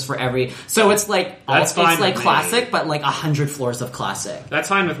circumstances for every. So it's like classic, but like 100 floors of classic. That's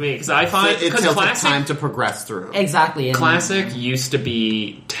fine with me because I find it takes time to progress through. Exactly. Classic used to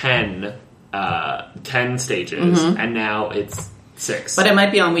be 10 stages, and now it's 6. But it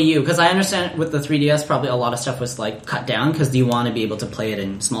might be on Wii U because I understand with the 3DS probably a lot of stuff was like cut down because you want to be able to play it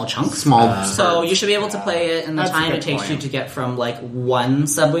in small chunks. So you should be able to play it in the time it takes you to get from like one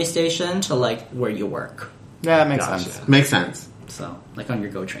subway station to like where you work. Yeah, that makes sense. Makes sense. So, like on your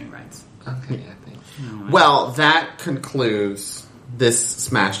GO train rides. Okay, I think. Well, that concludes this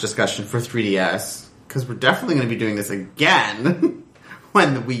Smash discussion for 3DS, because we're definitely going to be doing this again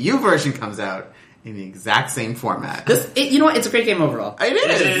when the Wii U version comes out in the exact same format. You know what? It's a great game overall. It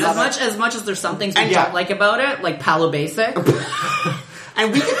is. As much as there's some things we don't like about it, like Palo Basic.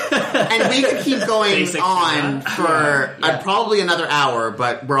 And we could keep going on for probably another hour,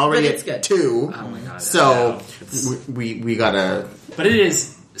 but we're already at 2. Oh my god! So we gotta. But it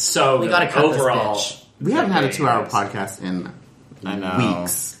is so. We gotta cut overall. This bitch. We haven't had a 2-hour podcast in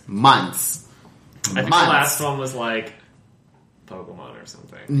weeks, months. I think the last one was like Pokemon or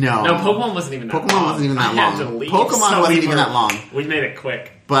something. No, Pokemon wasn't even that long. Pokemon wasn't even that long. We made it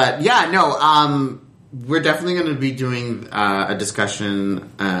quick. But yeah, we're definitely going to be doing a discussion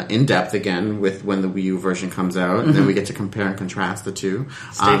in depth again with when the Wii U version comes out, and then we get to compare and contrast the two.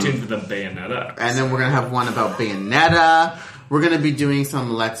 Stay tuned for the Bayonetta. And then we're going to have one about Bayonetta. We're going to be doing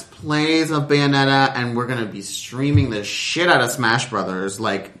some Let's Plays of Bayonetta, and we're going to be streaming the shit out of Smash Brothers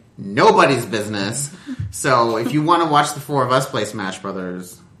like nobody's business. So if you want to watch the 4 of us play Smash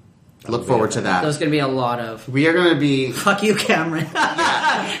Brothers, look forward to that. There's going to be a lot of... We are going to be... Fuck you, Cameron.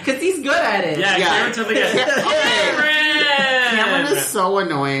 Because he's good at it. Yeah. Cameron's really good. Cameron is so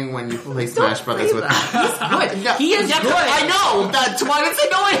annoying when you play Smash Brothers with him. He's good. He is good. I know. That's why it's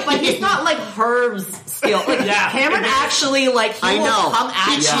annoying. Like, it's not like Herb's skill. Like, Cameron actually, like, he will come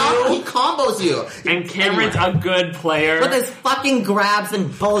at you. He combos you. And Cameron's a good player. With his fucking grabs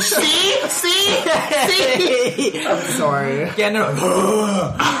and bullshit. See? I'm sorry.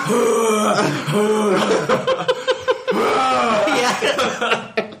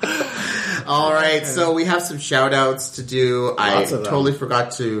 All right, so we have some shout-outs to do. I totally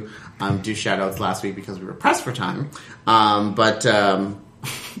forgot to do shout-outs last week because we were pressed for time. But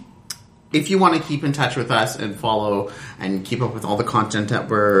if you want to keep in touch with us and follow and keep up with all the content that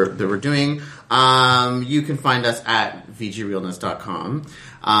we're doing, you can find us at VGRealness.com.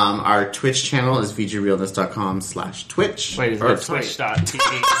 Our Twitch channel is VGRealness.com/Twitch. Wait, is it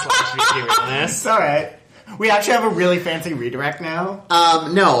Twitch.tv/VGRealness? All right. We actually have a really fancy redirect now.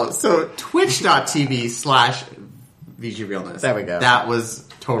 No, so Twitch.tv/VGRealness. There we go. That was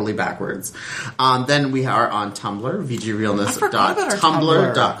totally backwards. Then we are on Tumblr,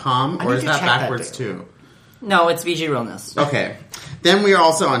 VGRealness.tumblr.com. Or is that backwards too? No, it's VG Realness. Okay. Then we are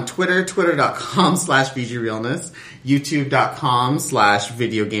also on Twitter, twitter.com/VGRealness,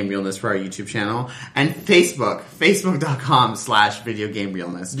 youtube.com/VideoGameRealness for our YouTube channel, and Facebook,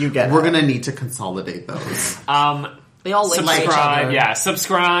 facebook.com/VideoGameRealness. You get it. We're going to need to consolidate those. They all link to each other. Yeah,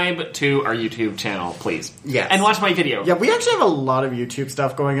 subscribe to our YouTube channel, please. Yes. And watch my video. Yeah, we actually have a lot of YouTube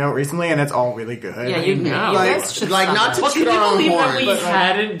stuff going out recently, and it's all really good. Yeah, you guys should not to Well, toot can you our own believe horn, that we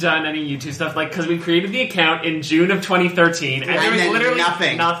hadn't done any YouTube stuff? Like, because we created the account in June of 2013, and there was then literally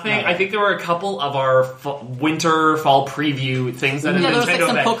nothing. I think there were a couple of our winter, fall preview things that there was Nintendo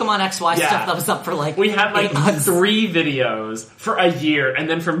some had. Pokemon XY stuff that was up for we had 8 months. 3 videos for a year, and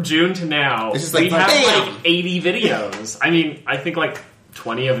then from June to now, it's just we have bam! 80 videos. I mean, I think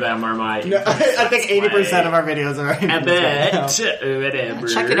 20 of them are my. I think 80% of our videos are. I bet.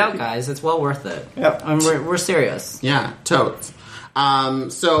 Check it out, guys. It's well worth it. Yep. I mean, we're serious. Yeah, totes.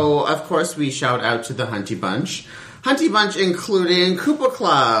 So, of course, we shout out to the Hunty Bunch. Hunty Bunch including Koopa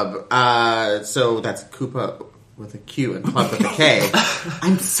Club. So that's Koopa with a Q and Club with a K.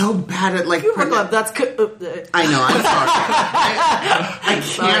 I'm so bad at Koopa Club, that's... I know, I'm sorry. I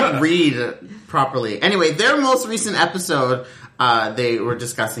can't read properly. Anyway, their most recent episode... they were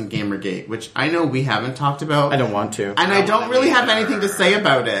discussing Gamergate, which I know we haven't talked about. I don't want to. And I don't really have anything to say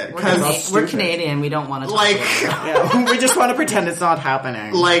about it. We're Canadian, we don't want to talk about it. We just want to pretend it's not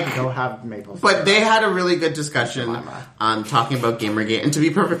happening. Go have maple syrup. But they had a really good discussion talking about Gamergate. And to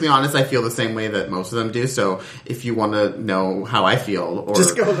be perfectly honest, I feel the same way that most of them do. So if you want to know how I feel, or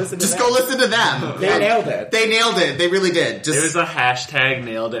just go listen to them. They nailed it. They nailed it. They really did. It was a hashtag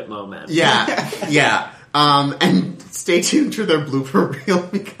nailed it moment. Yeah. Yeah. And stay tuned to their blooper reel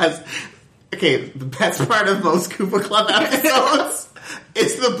because, the best part of most Koopa Club episodes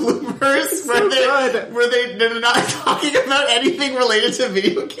is the bloopers where they're not talking about anything related to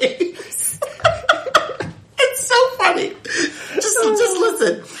video games. It's so funny. Just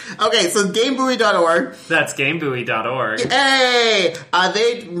listen. Okay, so GameBuoy.org. That's GameBuoy.org. Hey!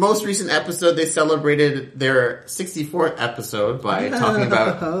 Most recent episode, they celebrated their 64th episode by talking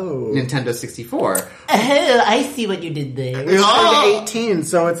about Nintendo 64. Oh, I see what you did there. It's 18,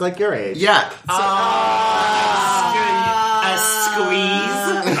 so it's like your age. Yeah. A squeeze.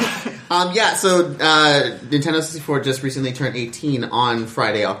 So Nintendo 64 just recently turned 18 on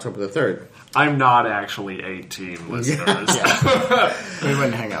Friday, October the 3rd. I'm not actually 18, listeners. We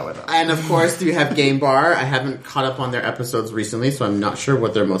wouldn't hang out with them. And of course, you have Game Bar. I haven't caught up on their episodes recently, so I'm not sure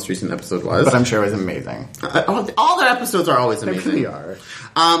what their most recent episode was. But I'm sure it was amazing. All their episodes are always amazing. They really are.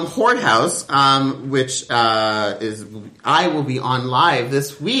 Horde House, which is... I will be on live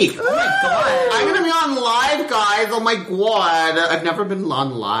this week. Oh my god. I'm going to be on live, guys. Oh my god. I've never been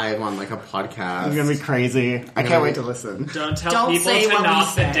on live on a podcast. It's going to be crazy. I can't wait to listen. Don't tell people to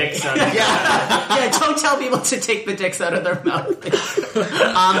knock the dicks out of Yeah, don't tell people to take the dicks out of their mouth.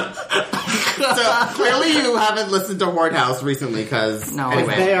 So clearly you haven't listened to Horde House recently, because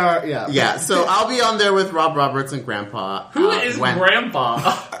anyway, they are. Yeah. So I'll be on there with Rob Roberts and Grandpa. Who is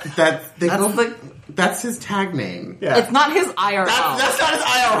Grandpa? That's his tag name. Yeah. It's not his IRL. That's not his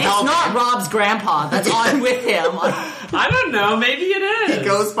IRL. It's not Rob's grandpa that's on with him. I don't know. Maybe it is. He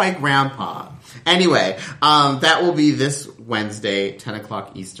goes by Grandpa. Anyway, that will be this Wednesday, 10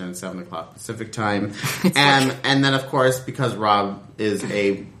 o'clock Eastern, 7 o'clock Pacific time. And then, of course, because Rob is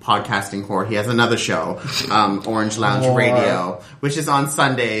a podcasting whore, he has another show, Orange Lounge Radio, which is on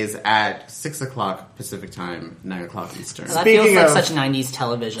Sundays at 6 o'clock Pacific time, 9 o'clock Eastern. So that feels like such 90s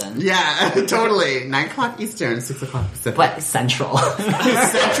television. Yeah, totally. 9 o'clock Eastern, 6 o'clock Pacific. But Central.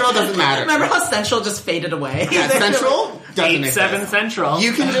 Central doesn't matter. Remember how Central just faded away? Yeah, Central doesn't 8-7 Central.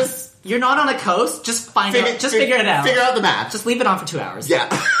 You can just... You're not on a coast. Just figure it out. Figure out the math. Just leave it on for 2 hours. Yeah.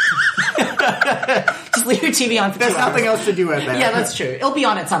 Just leave your TV on for 2 hours. There's nothing else to do with it. Yeah, that's true. It'll be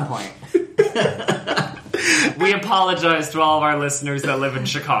on at some point. We apologize to all of our listeners that live in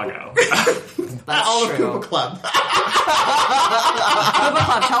Chicago. That's all true. of Koopa Club. Koopa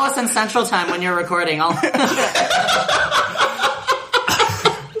Club, tell us in Central Time when you're recording. It's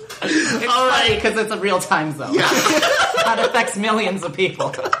funny because it's a real time zone. Yeah. That affects millions of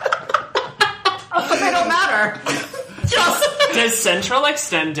people. But they don't matter. Does Central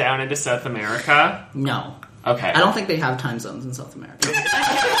extend down into South America? No. Okay. I don't think they have time zones in South America.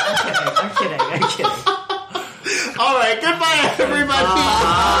 I'm kidding. All right. Goodbye, everybody.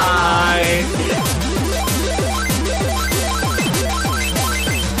 Bye.